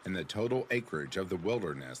 and the total acreage of the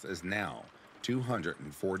wilderness is now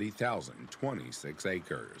 240,026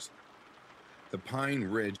 acres. The Pine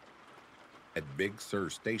Ridge at Big Sur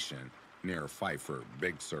Station near Pfeiffer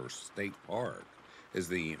Big Sur State Park is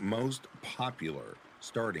the most popular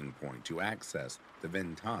starting point to access the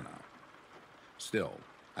Ventana. Still,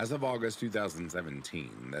 as of August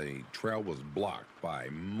 2017, the trail was blocked by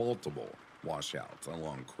multiple washouts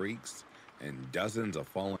along creeks and dozens of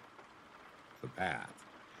fallen the path,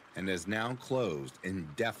 and is now closed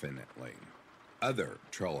indefinitely. Other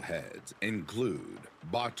trailheads include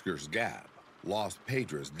Boxer's Gap, Los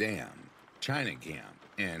Padres Dam, China Camp,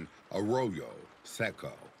 and Arroyo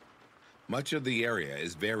Seco. Much of the area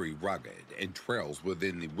is very rugged, and trails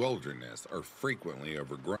within the wilderness are frequently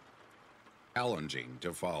overgrown, challenging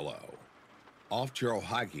to follow. Off-trail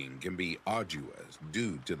hiking can be arduous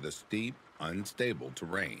due to the steep, unstable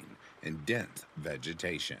terrain and dense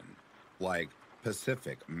vegetation, like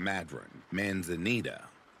Pacific Madron, Manzanita,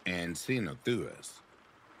 and Cienfuegos.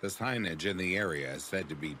 The signage in the area is said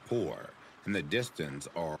to be poor, and the distance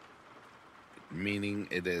are, meaning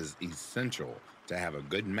it is essential to have a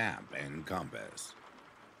good map and compass.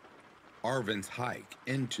 Arvin's hike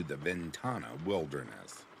into the Ventana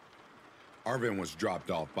Wilderness. Arvin was dropped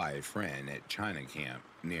off by a friend at China Camp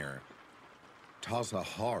near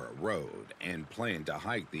Tasahara Road and planned to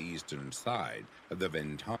hike the eastern side of the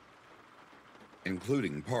Ventana,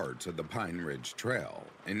 including parts of the Pine Ridge Trail,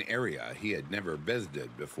 an area he had never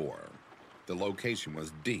visited before. The location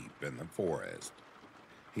was deep in the forest.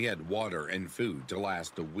 He had water and food to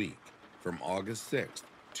last a week, from August 6th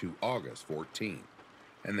to August 14th,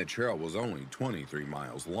 and the trail was only 23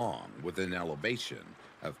 miles long with an elevation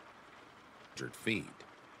of 100 feet,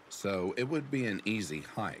 so it would be an easy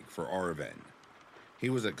hike for Arvin.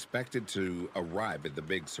 He was expected to arrive at the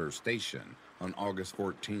Big Sur station on August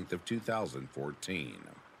 14th of 2014.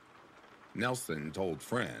 Nelson told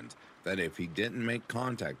friends that if he didn't make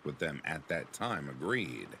contact with them at that time,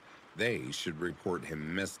 agreed they should report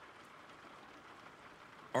him missing.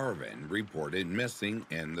 Arvin reported missing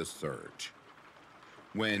in the search.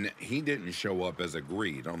 When he didn't show up as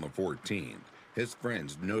agreed on the 14th, his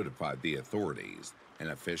friends notified the authorities.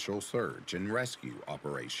 An official search and rescue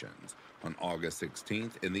operations on August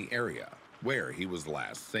 16th in the area where he was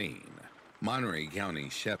last seen. Monterey County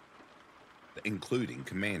Sheriff, including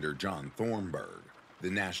Commander John Thornburg, the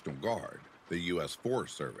National Guard, the U.S.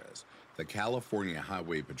 Forest Service, the California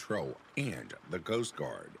Highway Patrol, and the Coast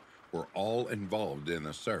Guard, were all involved in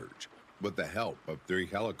the search with the help of 3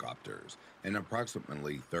 helicopters and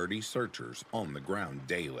approximately 30 searchers on the ground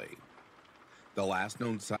daily. The last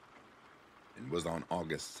known sighting was on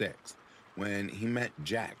August 6th, when he met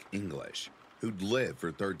Jack English, who'd lived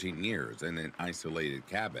for 13 years in an isolated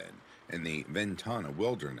cabin in the Ventana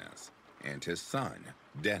Wilderness, and his son,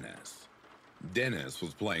 Dennis. Dennis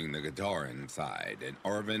was playing the guitar inside, and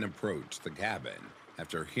Arvin approached the cabin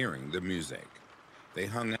after hearing the music. They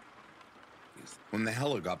hung out. When the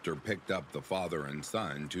helicopter picked up the father and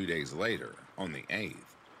son 2 days later, on the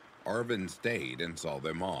 8th, Arvin stayed and saw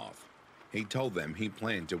them off. He told them he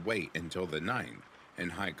planned to wait until the 9th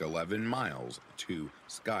and hike 11 miles to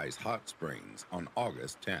Sky's Hot Springs on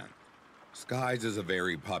August 10th. Sky's is a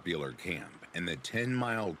very popular camp, and the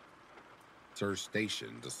 10-mile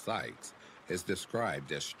station to sites is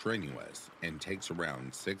described as strenuous and takes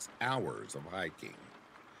around 6 hours of hiking.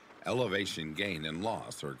 Elevation gain and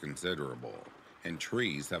loss are considerable, and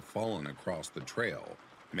trees have fallen across the trail,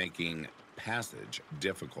 making passage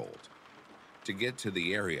difficult. To get to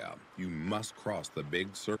the area, you must cross the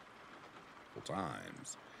Big Sur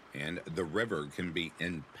times, and the river can be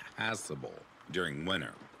impassable during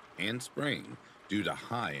winter and spring due to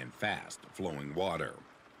high and fast flowing water.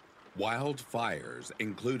 Wildfires,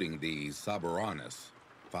 including the Saburanas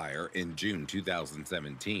fire in June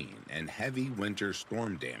 2017 and heavy winter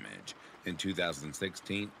storm damage in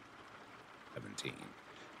 2016-17,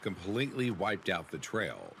 completely wiped out the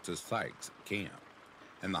trail to Sykes Camp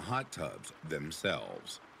and the hot tubs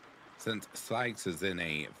themselves. Since Sykes is in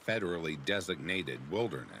a federally designated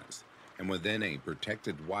wilderness and within a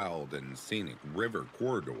protected wild and scenic river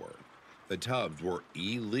corridor, the tubs were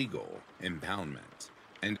illegal impoundments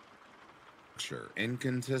and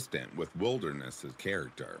inconsistent with wilderness's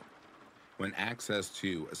character. When access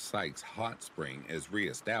to Sykes Hot Spring is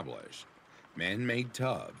reestablished, man-made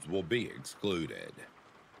tubs will be excluded.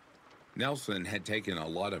 Nelson had taken a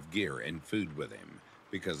lot of gear and food with him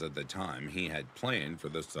because at the time he had planned for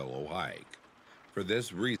the solo hike. For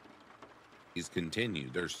this reason, he's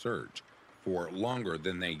continued their search for longer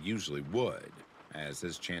than they usually would, as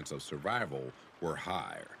his chance of survival were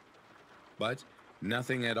higher. But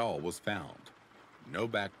nothing at all was found. No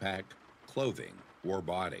backpack, clothing, or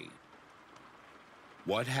body.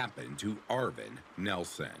 What happened to Arvin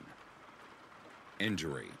Nelson?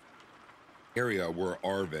 Injury. The area where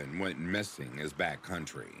Arvin went missing is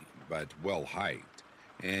backcountry, but well hiked,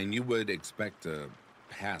 and you would expect to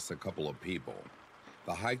pass a couple of people.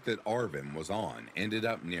 The hike that Arvin was on ended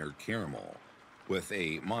up near Caramel, with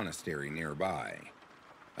a monastery nearby.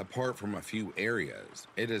 Apart from a few areas,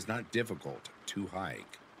 it is not difficult to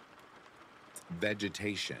hike.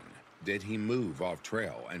 Vegetation. Did he move off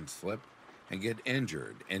trail and slip and get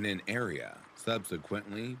injured in an area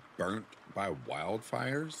subsequently burnt by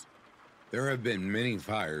wildfires? There have been many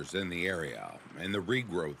fires in the area, and the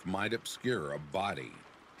regrowth might obscure a body,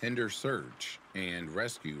 hinder search and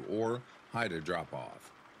rescue, or hide a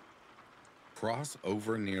drop-off. Cross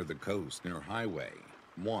over near the coast near Highway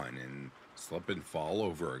 1 and slip and fall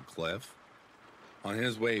over a cliff? On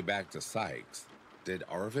his way back to Sykes, did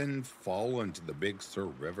Arvin fall into the Big Sur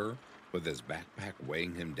River with his backpack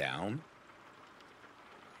weighing him down?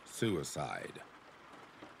 Suicide.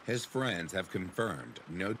 His friends have confirmed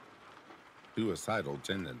no suicidal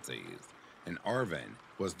tendencies, and Arvin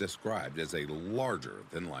was described as a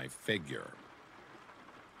larger-than-life figure.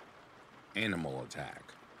 Animal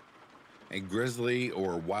attack. A grizzly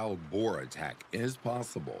or wild boar attack is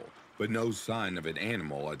possible, but no sign of an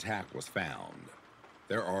animal attack was found.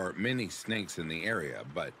 There are many snakes in the area,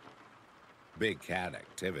 but big cat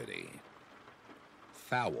activity.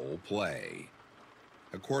 Foul play.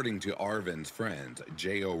 According to Arvin's friends,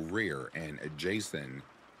 J.O. Rear and Jason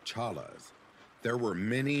Chalas, there were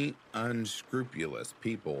many unscrupulous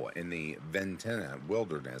people in the Ventana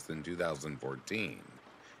wilderness in 2014.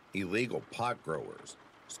 Illegal pot growers.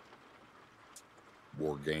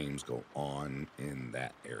 War games go on in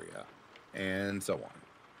that area, and so on.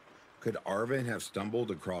 Could Arvin have stumbled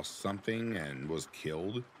across something and was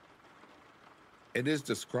killed? It is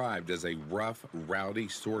described as a rough, rowdy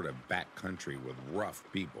sort of backcountry with rough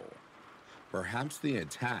people. Perhaps the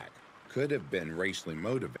attack could have been racially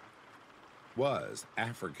motivated. Was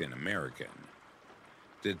African American.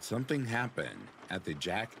 Did something happen at the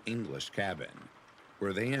Jack English cabin?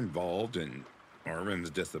 Were they involved in Arvin's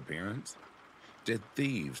disappearance? Did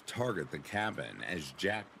thieves target the cabin as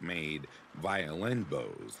Jack made violin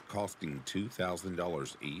bows costing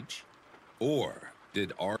 $2,000 each? Or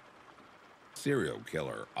did our serial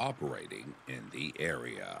killer operating in the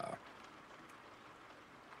area?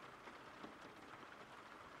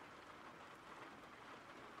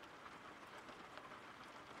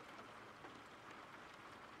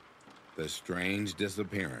 The strange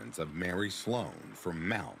disappearance of Mary Sloan from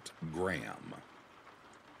Mount Graham.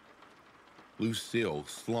 Lucille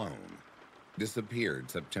Sloan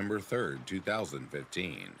disappeared September 3rd,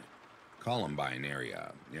 2015, Columbine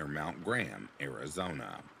area near Mount Graham,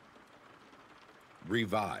 Arizona.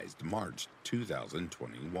 Revised March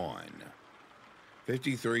 2021.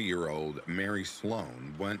 53-year-old Mary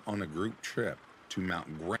Sloan went on a group trip to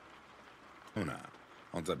Mount Graham, Arizona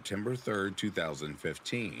on September 3rd,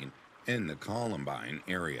 2015 in the Columbine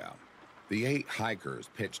area. The 8 hikers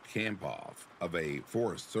pitched camp off of a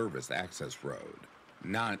Forest Service access road,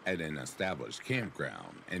 not at an established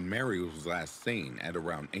campground, and Mary was last seen at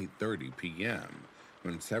around 8:30 p.m.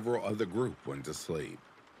 when several of the group went to sleep.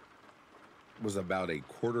 It was about a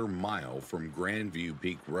quarter mile from Grandview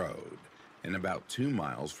Peak Road and about 2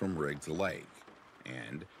 miles from Riggs Lake,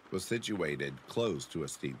 and was situated close to a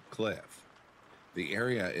steep cliff. The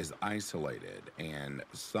area is isolated and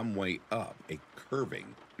some way up a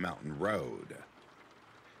curving mountain road.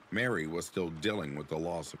 Mary was still dealing with the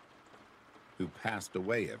loss of who passed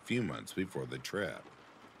away a few months before the trip.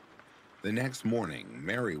 The next morning,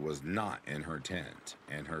 Mary was not in her tent,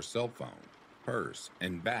 and her cell phone, purse,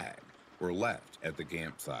 and bag were left at the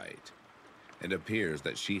campsite. It appears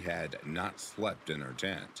that she had not slept in her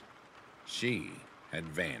tent. She had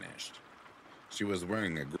vanished. She was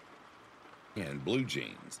wearing a gray and blue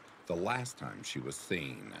jeans the last time she was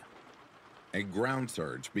seen. A ground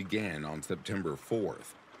search began on September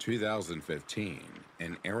 4th, 2015,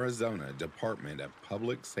 and Arizona Department of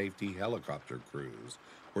Public Safety helicopter crews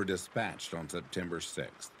were dispatched on September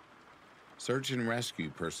 6th. Search and rescue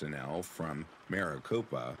personnel from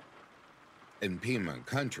Maricopa and Pima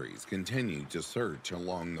countries continued to search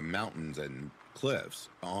along the mountains and cliffs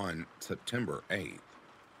on September 8th.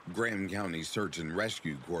 Graham County Search and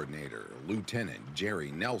Rescue Coordinator Lieutenant Jerry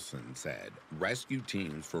Nelson said rescue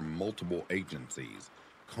teams from multiple agencies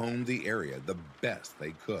combed the area the best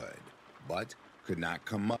they could, but could not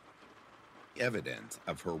come up with evidence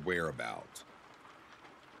of her whereabouts.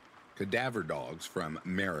 Cadaver dogs from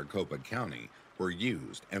Maricopa County were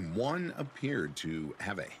used, and one appeared to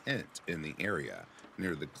have a hint in the area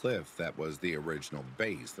near the cliff that was the original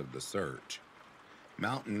base of the search.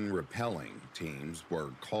 Mountain rappelling teams were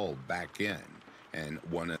called back in, and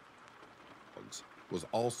one of the dogs was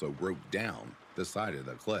also roped down the side of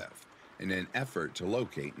the cliff in an effort to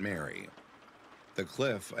locate Mary. The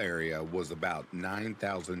cliff area was about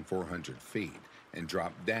 9,400 feet and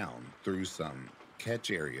dropped down through some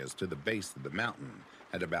catch areas to the base of the mountain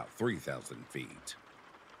at about 3,000 feet.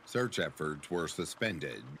 Search efforts were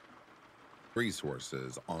suspended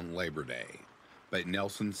resources on Labor Day, but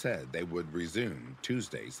Nelson said they would resume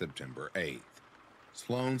Tuesday, September 8th.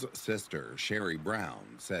 Sloan's sister, Sherry Brown,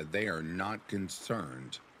 said they are not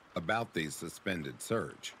concerned about the suspended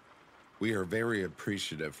search. We are very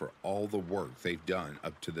appreciative for all the work they've done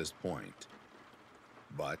up to this point.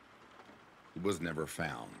 But it was never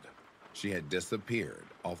found. She had disappeared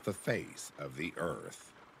off the face of the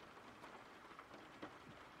earth.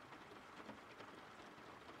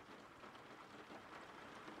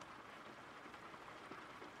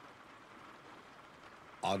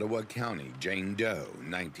 Ottawa County, Jane Doe,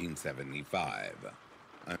 1975.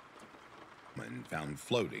 A woman found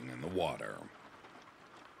floating in the water.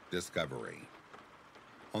 Discovery.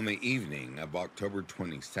 On the evening of October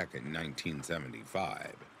 22nd,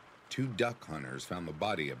 1975, two duck hunters found the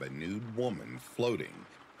body of a nude woman floating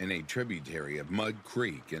in a tributary of Mud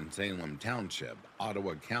Creek in Salem Township,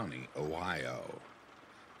 Ottawa County, Ohio.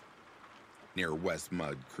 Near West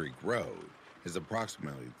Mud Creek Road is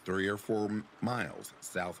approximately 3 or 4 miles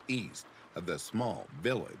southeast of the small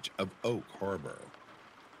village of Oak Harbor.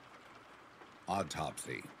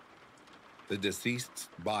 Autopsy. The deceased's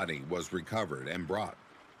body was recovered and brought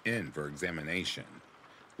in for examination,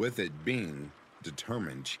 with it being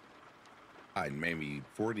determined she died maybe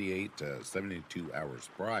 48 to 72 hours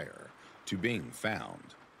prior to being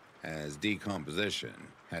found, as decomposition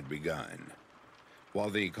had begun. While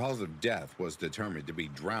the cause of death was determined to be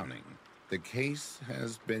drowning, the case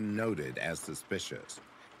has been noted as suspicious,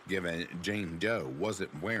 given Jane Doe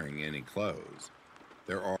wasn't wearing any clothes.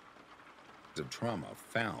 There are of trauma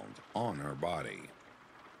found on her body.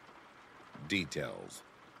 Details.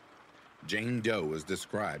 Jane Doe is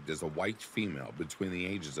described as a white female between the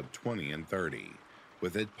ages of 20 and 30.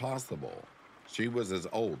 With it possible, she was as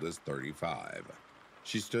old as 35.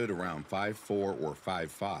 She stood around 5'4" or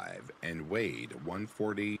 5'5" and weighed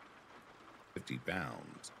 140 to 50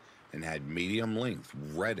 pounds and had medium-length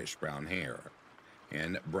reddish-brown hair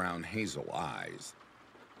and brown hazel eyes.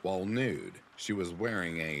 While nude, she was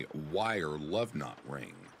wearing a wire love knot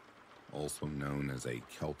ring, also known as a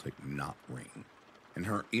Celtic knot ring, and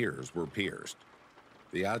her ears were pierced.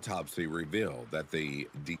 The autopsy revealed that the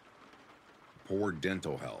poor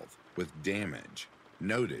dental health, with damage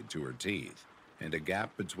noted to her teeth and a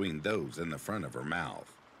gap between those in the front of her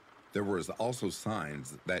mouth. There was also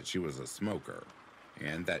signs that she was a smoker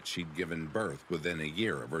and that she'd given birth within a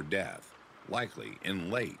year of her death, likely in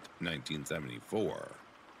late 1974.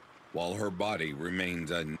 While her body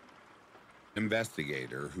remains an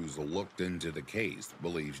investigator who's looked into the case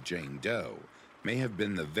believes Jane Doe may have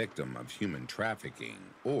been the victim of human trafficking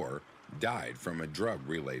or died from a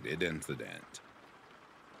drug-related incident.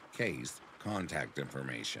 Case contact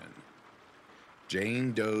information.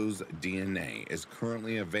 Jane Doe's DNA is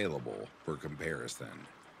currently available for comparison.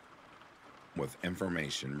 With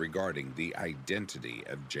information regarding the identity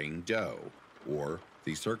of Jane Doe or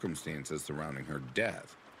the circumstances surrounding her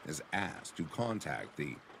death is asked to contact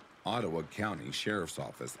the Ottawa County Sheriff's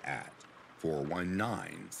Office at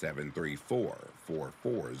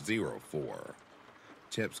 419-734-4404.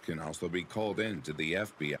 Tips can also be called in to the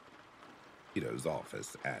FBI Vito's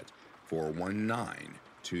office at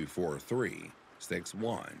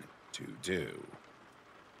 419-243-6122.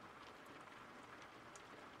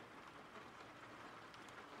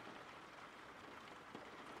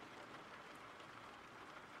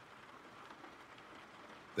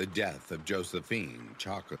 The death of Josephine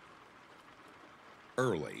Chaka.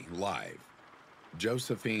 Early life.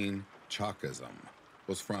 Josephine Chakism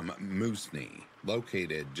was from Moosonee,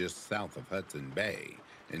 located just south of Hudson Bay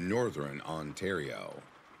in northern Ontario.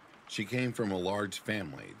 She came from a large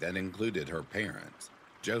family that included her parents,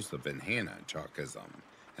 Joseph and Hannah Chakism,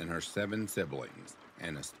 and her 7 siblings,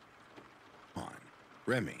 Anastasia,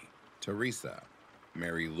 Remy, Teresa,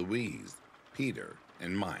 Mary Louise, Peter,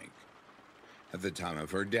 and Mike. At the time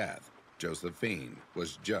of her death, Josephine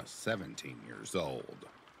was just 17 years old.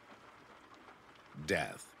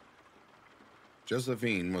 Death.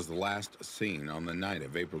 Josephine was last seen on the night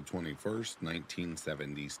of April 21st,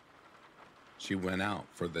 1970. She went out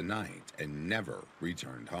for the night and never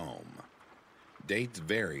returned home. Dates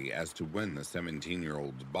vary as to when the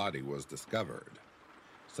 17-year-old's body was discovered.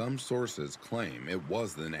 Some sources claim it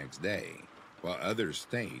was the next day, while others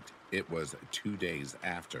state it was 2 days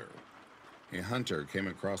after. A hunter came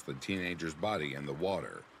across the teenager's body in the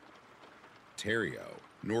water. Ontario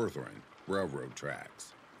Northern Railroad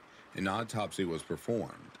tracks. An autopsy was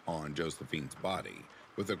performed on Josephine's body,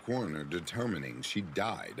 with the coroner determining she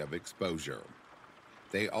died of exposure.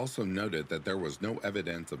 They also noted that there was no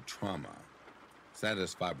evidence of trauma.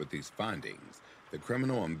 Satisfied with these findings, the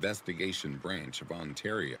Criminal Investigation Branch of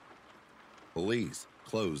Ontario police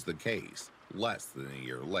closed the case less than a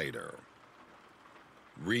year later.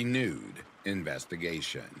 Renewed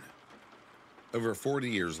investigation. Over 40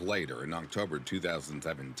 years later, in October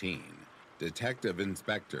 2017, Detective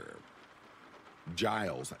Inspector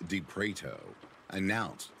Giles DiPreto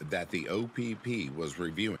announced that the OPP was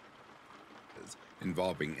reviewing cases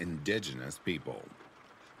involving Indigenous people.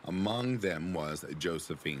 Among them was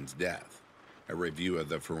Josephine's death. A review of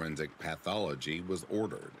the forensic pathology was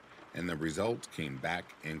ordered, and the results came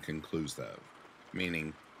back inconclusive,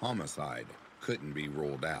 meaning homicide couldn't be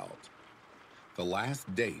ruled out. The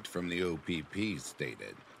last date from the OPP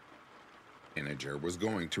stated the manager was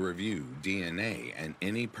going to review DNA and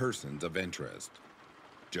any persons of interest.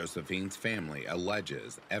 Josephine's family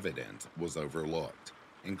alleges evidence was overlooked,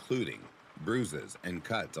 including bruises and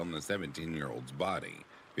cuts on the 17-year-old's body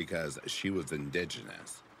because she was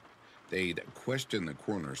Indigenous. They'd questioned the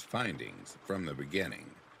coroner's findings from the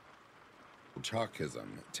beginning.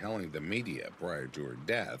 Chakism telling the media prior to her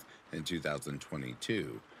death in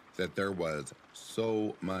 2022 that there was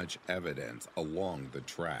so much evidence along the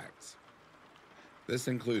tracks. This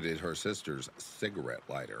included her sister's cigarette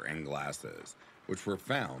lighter and glasses, which were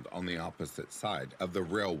found on the opposite side of the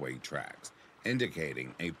railway tracks,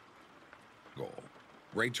 indicating a goal.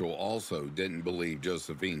 Rachel also didn't believe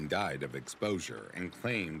Josephine died of exposure and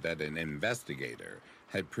claimed that an investigator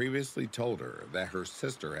had previously told her that her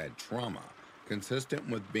sister had trauma consistent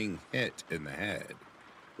with being hit in the head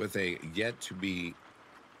with a yet-to-be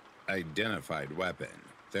identified weapon.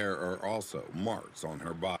 There are also marks on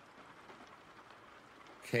her body.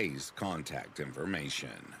 Case contact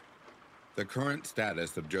information. The current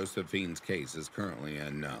status of Josephine's case is currently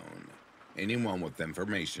unknown. Anyone with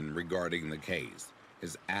information regarding the case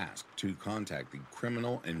is asked to contact the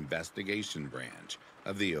Criminal Investigation Branch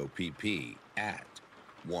of the OPP at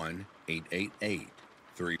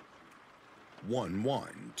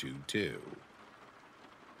 1-888-31122.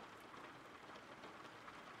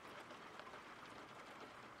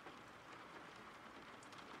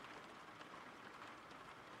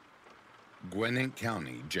 Gwinnett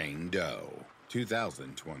County Jane Doe,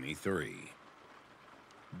 2023.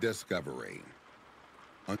 Discovery.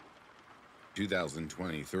 On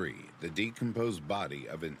 2023, the decomposed body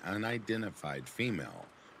of an unidentified female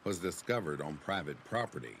was discovered on private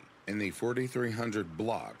property in the 4300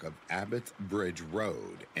 block of Abbott's Bridge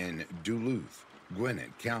Road in Duluth,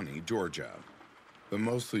 Gwinnett County, Georgia. The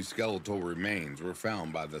mostly skeletal remains were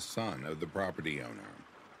found by the son of the property owner.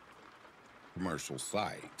 Commercial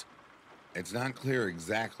site. It's not clear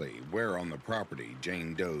exactly where on the property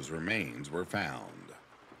Jane Doe's remains were found.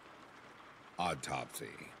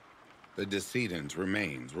 Autopsy. The decedent's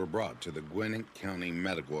remains were brought to the Gwinnett County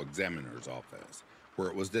Medical Examiner's Office, where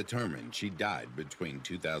it was determined she died between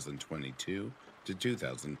 2022 to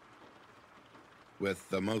 2000, with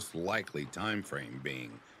the most likely time frame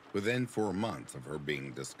being within 4 months of her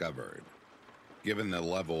being discovered. Given the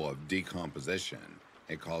level of decomposition,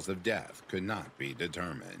 a cause of death could not be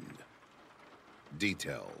determined.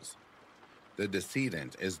 Details. The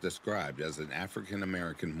decedent is described as an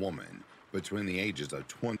African-American woman between the ages of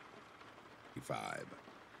 20 5.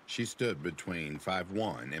 She stood between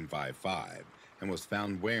 5'1" and 5'5" and was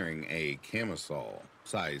found wearing a camisole,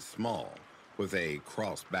 size small, with a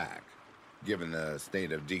cross back. Given the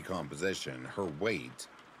state of decomposition, her weight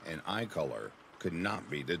and eye color could not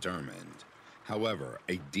be determined. However,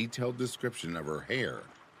 a detailed description of her hair,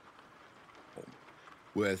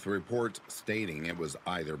 with reports stating it was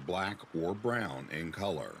either black or brown in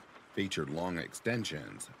color, featured long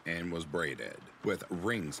extensions, and was braided, with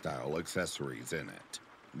ring-style accessories in it.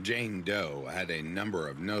 Jane Doe had a number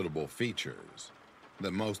of notable features,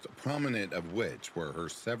 the most prominent of which were her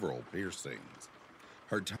several piercings.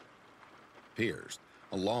 Her tongue pierced,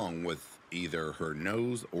 along with either her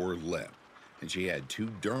nose or lip, and she had 2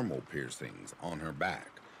 dermal piercings on her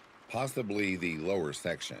back, possibly the lower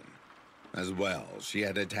section. As well, she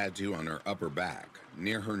had a tattoo on her upper back,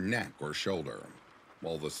 near her neck or shoulder.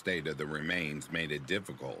 While the state of the remains made it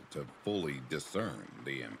difficult to fully discern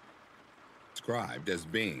the image, described as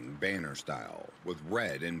being banner style, with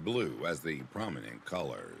red and blue as the prominent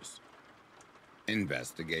colors.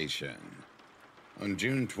 Investigation. On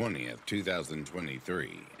June 20th,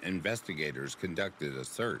 2023, investigators conducted a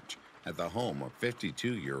search at the home of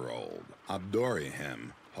 52-year-old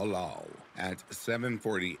Abdurrahim Halal at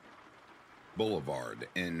 740 Boulevard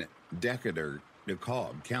in Decatur,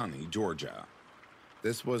 DeKalb County, Georgia.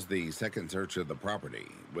 This was the second search of the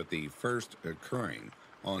property, with the first occurring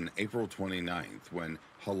on April 29th when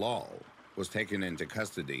Halal was taken into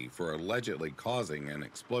custody for allegedly causing an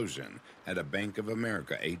explosion at a Bank of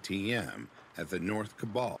America ATM at the North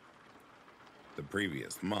Cabal the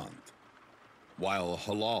previous month. While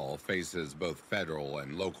Halal faces both federal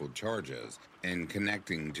and local charges in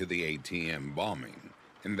connecting to the ATM bombing,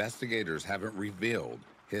 investigators haven't revealed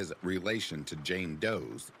his relation to Jane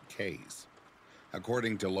Doe's case.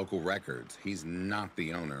 According to local records, he's not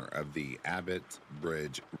the owner of the Abbott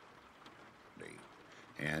Bridge,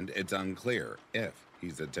 and it's unclear if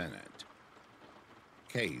he's a tenant.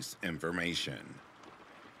 Case information.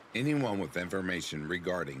 Anyone with information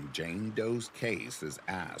regarding Jane Doe's case is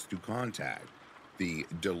asked to contact the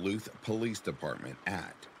Duluth Police Department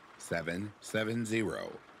at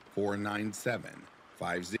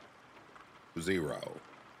 770-497-5000.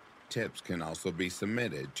 Tips can also be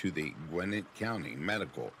submitted to the Gwinnett County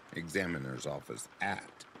Medical Examiner's Office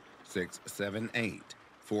at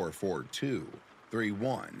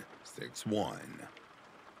 678-442-3161.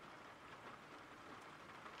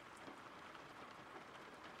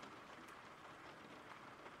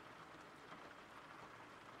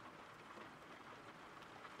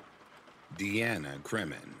 Deanna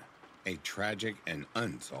Crimmon, a tragic and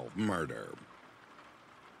unsolved murder.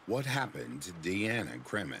 What happened to Deanna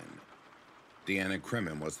Crimmon? Deanna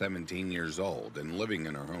Crimmon was 17 years old and living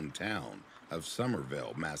in her hometown of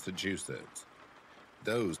Somerville, Massachusetts.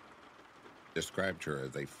 Those described her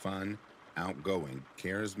as a fun, outgoing,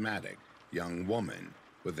 charismatic young woman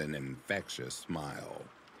with an infectious smile.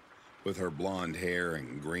 With her blonde hair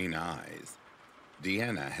and green eyes,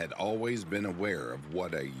 Deanna had always been aware of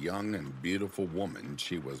what a young and beautiful woman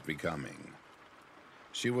she was becoming.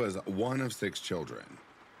 She was one of 6 children,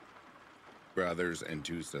 brothers and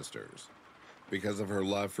 2 sisters. Because of her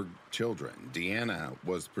love for children, Deanna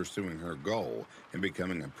was pursuing her goal in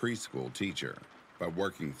becoming a preschool teacher by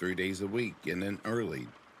working 3 days a week in an early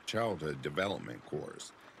childhood development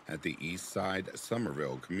course at the East Side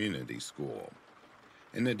Somerville Community School.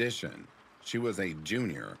 In addition, she was a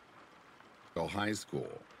junior at high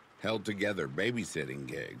school, held together babysitting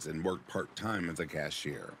gigs, and worked part-time as a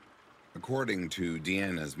cashier. According to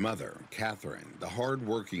Deanna's mother, Catherine, the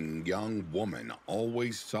hard-working young woman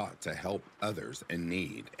always sought to help others in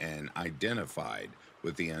need and identified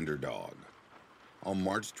with the underdog. On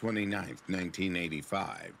March 29,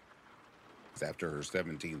 1985, after her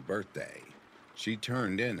 17th birthday, she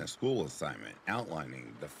turned in a school assignment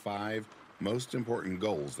outlining the 5 most important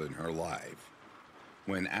goals in her life.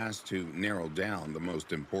 When asked to narrow down the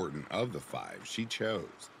most important of the 5, she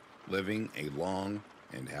chose living a long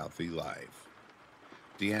and healthy life.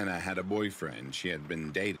 Deanna had a boyfriend she had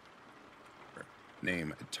been dating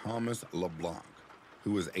named Thomas LeBlanc,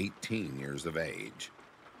 who was 18 years of age.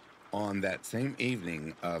 On that same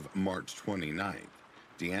evening of March 29th,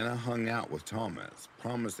 Deanna hung out with Thomas,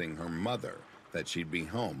 promising her mother that she'd be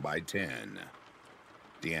home by 10.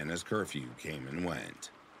 Deanna's curfew came and went.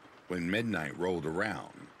 When midnight rolled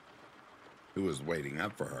around, who was waiting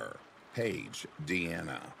up for her paged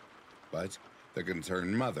Deanna, but the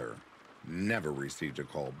concerned mother never received a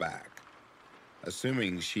call back.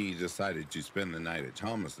 Assuming she decided to spend the night at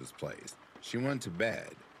Thomas's place, she went to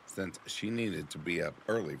bed since she needed to be up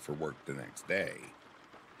early for work the next day.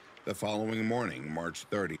 The following morning, March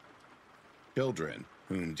 30th, Children,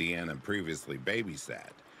 whom Deanna previously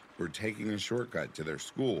babysat, were taking a shortcut to their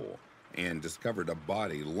school and discovered a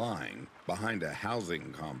body lying behind a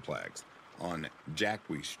housing complex on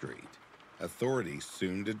Jacqui Street. Authorities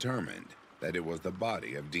soon determined that it was the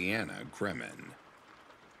body of Deanna Kremen.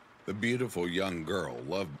 The beautiful young girl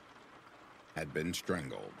loved had been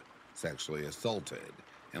strangled, sexually assaulted,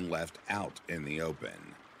 and left out in the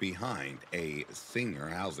open behind a senior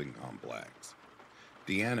housing complex.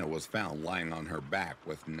 Deanna was found lying on her back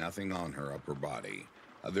with nothing on her upper body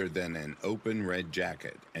other than an open red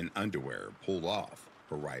jacket and underwear pulled off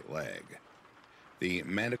her right leg. The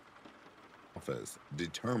medical office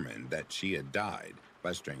determined that she had died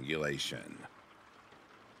by strangulation.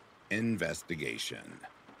 Investigation.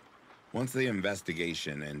 Once the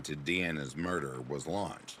investigation into Deanna's murder was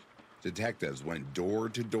launched, detectives went door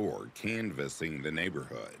to door canvassing the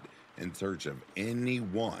neighborhood in search of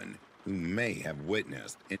anyone who may have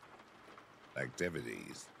witnessed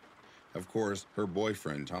activities. Of course, her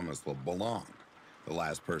boyfriend, Thomas LeBlanc, the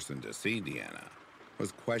last person to see Deanna,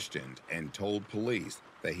 was questioned and told police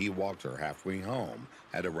that he walked her halfway home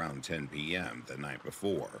at around 10 p.m. the night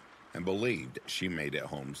before and believed she made it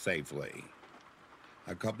home safely.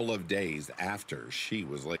 A couple of days after she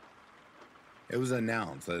was late, it was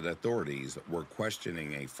announced that authorities were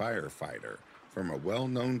questioning a firefighter from a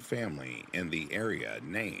well-known family in the area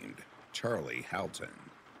named Charlie Houghton.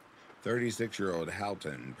 36-year-old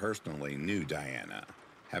Houghton personally knew Diana,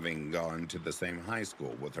 having gone to the same high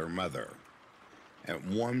school with her mother. At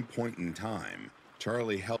one point in time,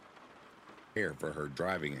 Charlie helped prepare for her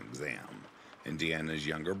driving exam, and Deanna's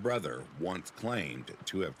younger brother once claimed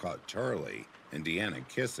to have caught Charlie and Deanna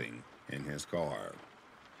kissing in his car.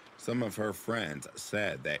 Some of her friends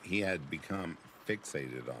said that he had become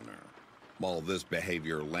fixated on her. While this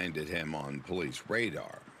behavior landed him on police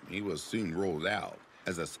radar, he was soon ruled out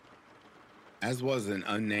as was an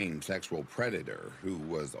unnamed sexual predator who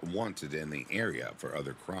was wanted in the area for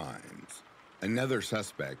other crimes. Another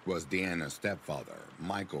suspect was Deanna's stepfather,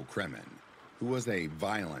 Michael Kremen, who was a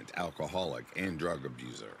violent alcoholic and drug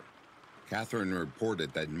abuser. Catherine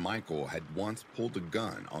reported that Michael had once pulled a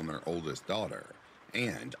gun on their oldest daughter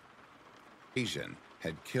and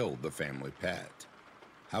had killed the family pet.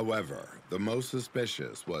 However, the most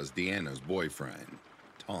suspicious was Deanna's boyfriend,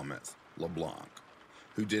 Thomas LeBlanc,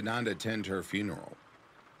 who did not attend her funeral.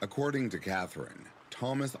 According to Catherine,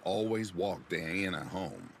 Thomas always walked Deanna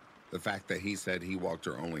home. The fact that he said he walked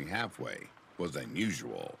her only halfway was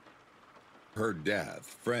unusual. Her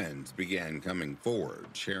death, friends began coming forward,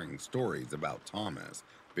 sharing stories about Thomas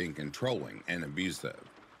being controlling and abusive,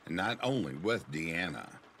 and not only with Deanna.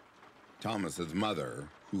 Thomas's mother,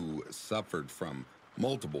 who suffered from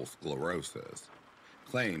multiple sclerosis,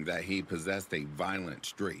 claimed that he possessed a violent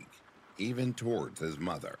streak, even towards his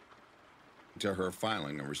mother, to her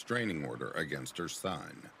filing a restraining order against her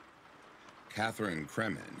son. Catherine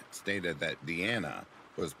Kremen stated that Deanna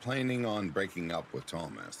was planning on breaking up with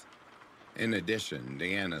Thomas. In addition,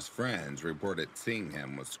 Deanna's friends reported seeing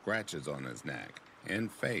him with scratches on his neck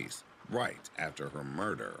and face right after her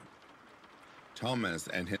murder. Thomas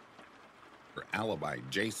and his alibi,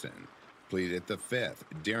 Jason, pleaded the fifth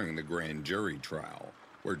during the grand jury trial,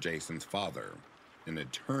 where Jason's father, an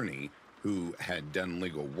attorney who had done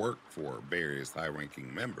legal work for various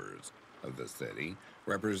high-ranking members of the city,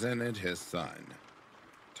 represented his son.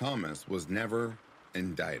 Thomas was never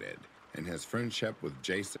indicted, and his friendship with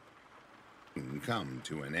Jason come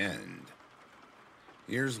to an end.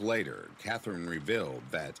 Years later, Catherine revealed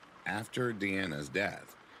that after Deanna's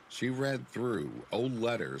death, she read through old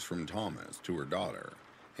letters from Thomas to her daughter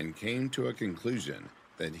and came to a conclusion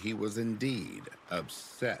that he was indeed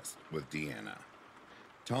obsessed with Deanna.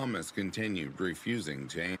 Thomas continued refusing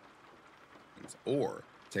to answer or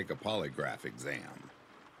take a polygraph exam.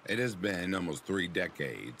 It has been almost 3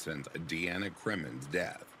 decades since Deanna Kremen's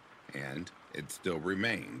death, and it still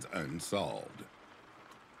remains unsolved.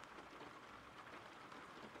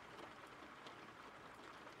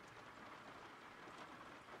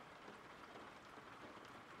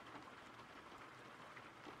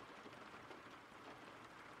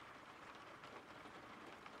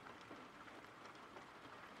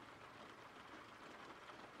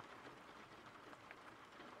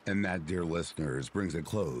 And that, dear listeners, brings a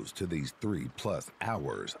close to these 3+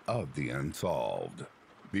 hours of The Unsolved.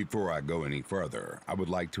 Before I go any further, I would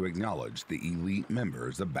like to acknowledge the elite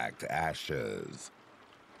members of Back to Ashes.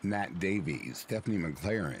 Nat Davies, Stephanie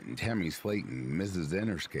McLaren, Tammy Slayton, Mrs.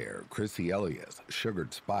 Interscare, Chrissy Elias,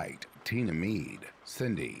 Sugared Spite, Tina Mead,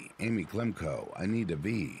 Cindy, Amy Klemko, Anita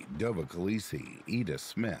V, Dova Khaleesi, Edith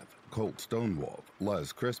Smith, Colt Stonewolf,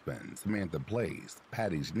 Luz Crispin, Samantha Place,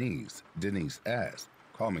 Patty's niece, Denise S.,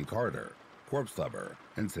 Call Me Carter, Corpse Lover,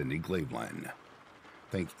 and Cindy Cleveland.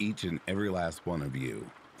 Thank each and every last one of you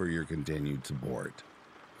for your continued support.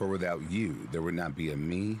 For without you, there would not be a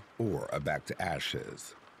me or a Back to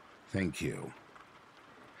Ashes. Thank you.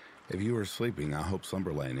 If you are sleeping, I hope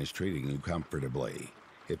Slumberland is treating you comfortably.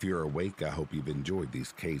 If you're awake, I hope you've enjoyed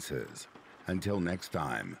these cases. Until next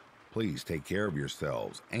time, please take care of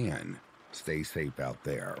yourselves and stay safe out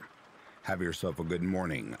there. Have yourself a good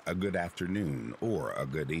morning, a good afternoon, or a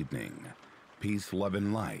good evening. Peace, love,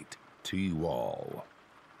 and light to you all.